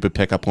weird, stupid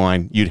pickup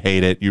line. You'd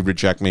hate it. You'd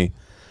reject me.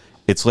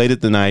 It's late at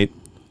the night.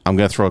 I'm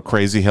going to throw a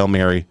crazy Hail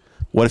Mary.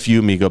 What if you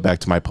and me go back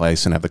to my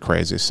place and have the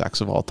craziest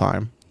sex of all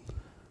time?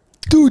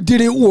 Dude, did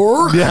it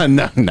work? Yeah,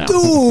 no.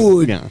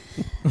 Dude. Yeah.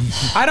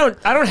 I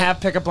don't have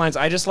pickup lines.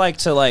 I just like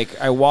to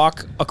I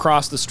walk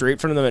across the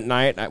street from them at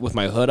night with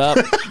my hood up,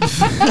 and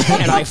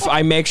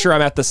I make sure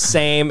I'm at the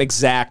same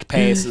exact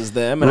pace as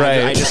them. And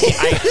right.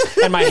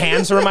 And my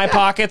hands are in my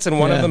pockets, and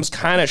one of them's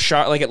kind of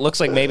sharp, like it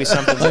looks like maybe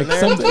something's in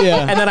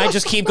there. And then I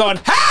just keep going,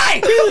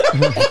 hey,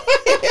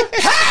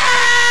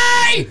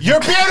 hey,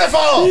 you're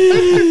beautiful.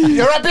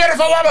 You're a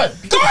beautiful woman.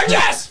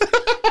 Gorgeous.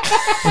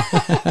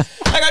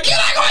 I go, do you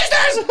like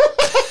oysters?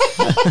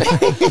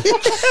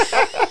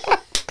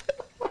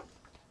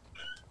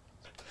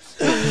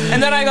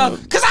 And then I go,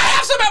 because I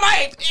have some in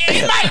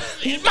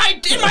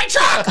my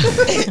truck.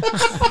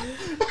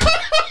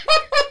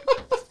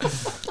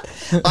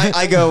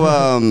 I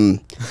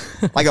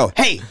go,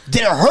 hey,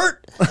 did it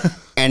hurt?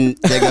 And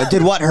they go,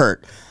 did what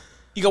hurt?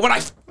 You go, when I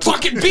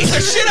fucking beat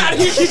the shit out of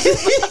you.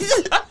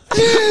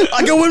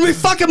 I go, when we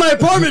fuck in my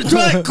apartment,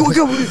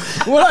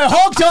 when I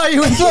hog tie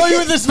you and throw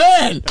you in this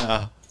van.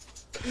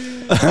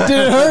 Did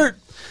it hurt?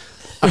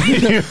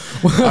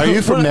 Are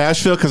you from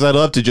Nashville? Because I'd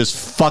love to just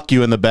fuck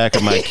you in the back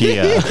of my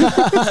Kia.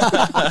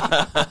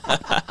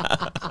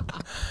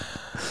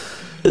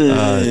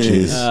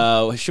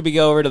 Jeez. Should we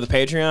go over to the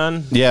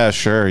Patreon? Yeah,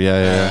 sure. Yeah.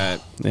 All right.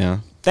 Yeah.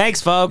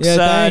 Thanks, folks. Yeah,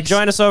 thanks.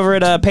 Join us over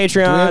at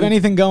Patreon. Do we have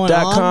anything going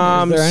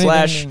on?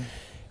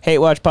 /Hate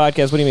Watch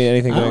Podcast. What do you mean?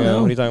 Anything going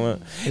on? What are you talking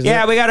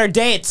about? We got our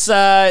dates.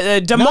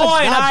 Des Moines,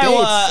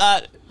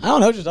 Iowa. I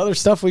don't know, just other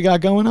stuff we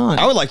got going on.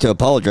 I would like to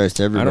apologize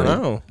to everybody. I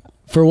don't know.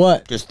 For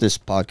what? Just this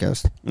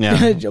podcast.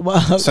 Yeah.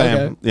 Well, Same.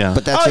 okay. Yeah.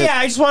 But that's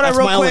I just want to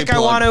real quick. I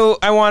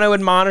want to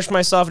admonish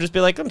myself. And just be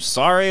like, I'm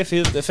sorry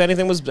if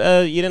anything was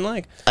you didn't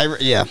like.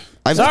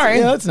 I'm sorry.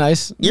 Yeah, that's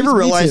nice. You ever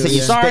realize that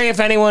you sorry if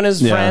anyone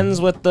is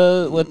friends with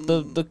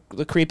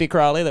the creepy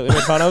crawly that we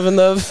made fun of in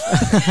the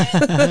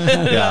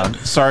yeah.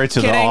 Sorry to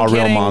the all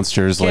real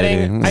monsters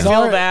lady. I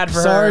feel bad for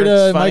her. Sorry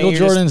to Michael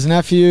Jordan's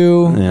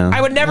nephew. Yeah.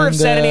 I would never have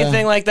said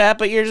anything like that,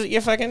 but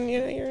you're fucking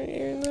you're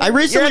I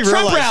recently you're at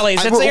Trump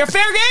realized rallies. It's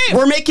fair game.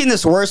 We're making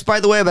this worse, by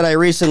the way, but I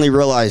recently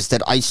realized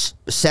that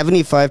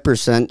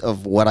 75%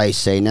 of what I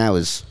say now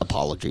is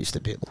apologies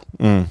to people.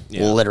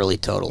 Literally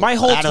total. My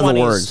whole out of the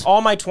 20s, words. all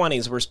my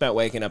 20s were spent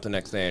waking up the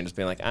next day and just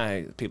being like,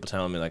 people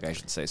telling me like I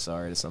should say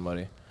sorry to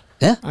somebody.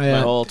 Yeah. My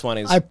whole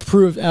 20s. I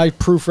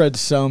proofread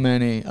so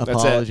many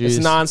apologies.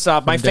 It's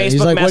nonstop. My Facebook He's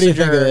like, Messenger. what do you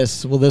think of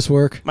this? Will this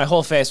work? My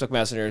whole Facebook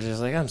Messenger is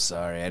just like, I'm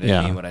sorry. I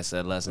didn't mean what I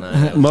said last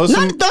night.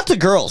 Not the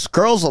girls.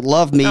 Girls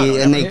love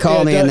me and they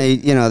call me and they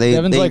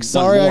Devin's like,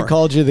 sorry want more. I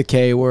called you the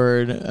K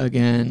word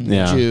again.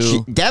 Yeah.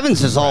 Jew.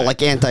 Devin's is all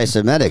like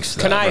anti-Semitic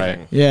stuff. Conniving.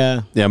 Right.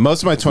 Yeah. Yeah.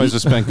 Most of my 20s were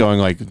spent going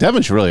like,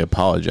 Devin should really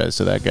apologize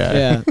to that guy.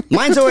 Yeah.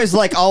 Mine's always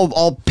like,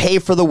 I'll pay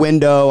for the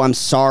window. I'm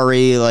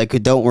sorry. Like,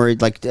 don't worry.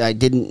 Like, I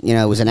didn't.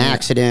 It was an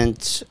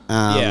accident.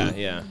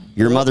 Yeah.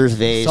 Your mother's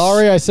vase.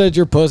 Sorry, I said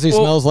your pussy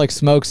smells like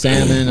smoked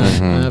salmon.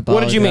 I What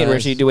did you mean,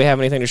 apologize. Richie? Do we have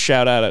anything to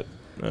shout out at?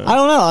 I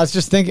don't know. I was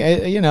just thinking,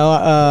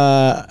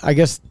 I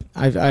guess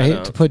I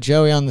hate to put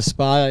Joey on the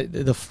spot.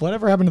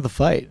 Whatever happened to the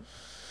fight?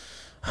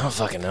 I don't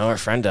fucking know. Our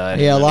friend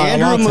died. Yeah,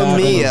 Andrew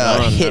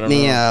Mamiya hit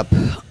me up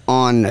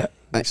on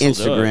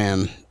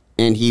Instagram,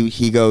 and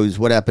he goes,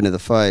 "What happened to the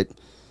fight?"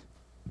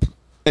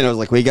 And I was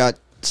like, "We got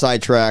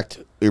sidetracked.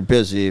 We were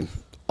busy.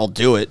 I'll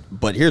do it,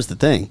 but here's the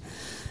thing."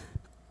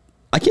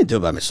 I can't do it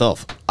by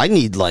myself. I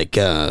need we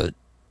got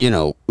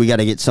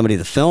to get somebody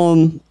to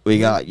film. We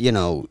got,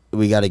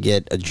 we got to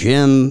get a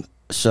gym.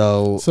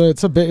 So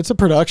it's a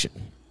production.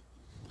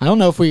 I don't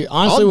know if we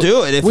honestly. I'll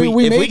do it if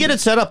we get it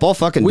set up. I'll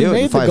fucking do it. We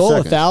made the goal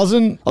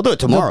 1,000. I'll do it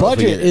tomorrow. The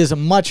budget is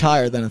much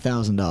higher than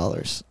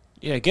 $1,000.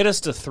 Yeah, get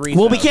us to 3,000.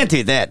 Well, we can't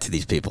do that to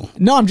these people.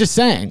 No, I'm just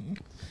saying.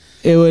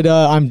 It would.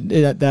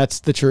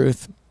 That's the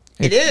truth.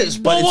 It is,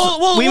 but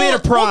we made a We'll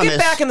promise. get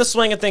back in the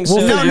swing of things We'll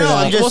soon. figure it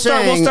out. I'm just We'll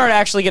saying. start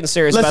actually getting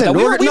serious Listen, about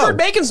that. We no. were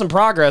making some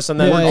progress, and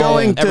then We're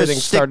going to everything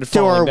stick started to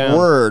our falling down.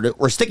 word.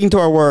 We're sticking to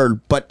our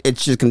word, but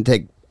it's just going to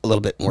take a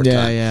little bit more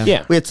time.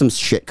 Yeah. We had some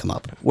shit come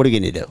up. What are you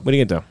going to do? What are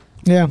you gonna do?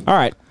 Yeah. All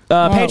right.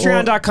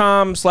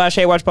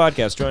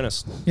 Patreon.com/HeyWatchPodcast. Join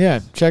us. Yeah,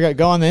 check out.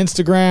 Go on the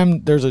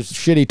Instagram. There's a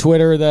shitty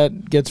Twitter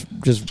that gets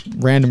just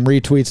random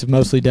retweets of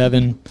mostly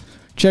Devin.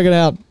 Check it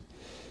out.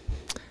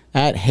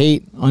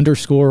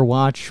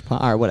 @hate_watch. All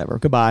right, whatever.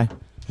 Goodbye.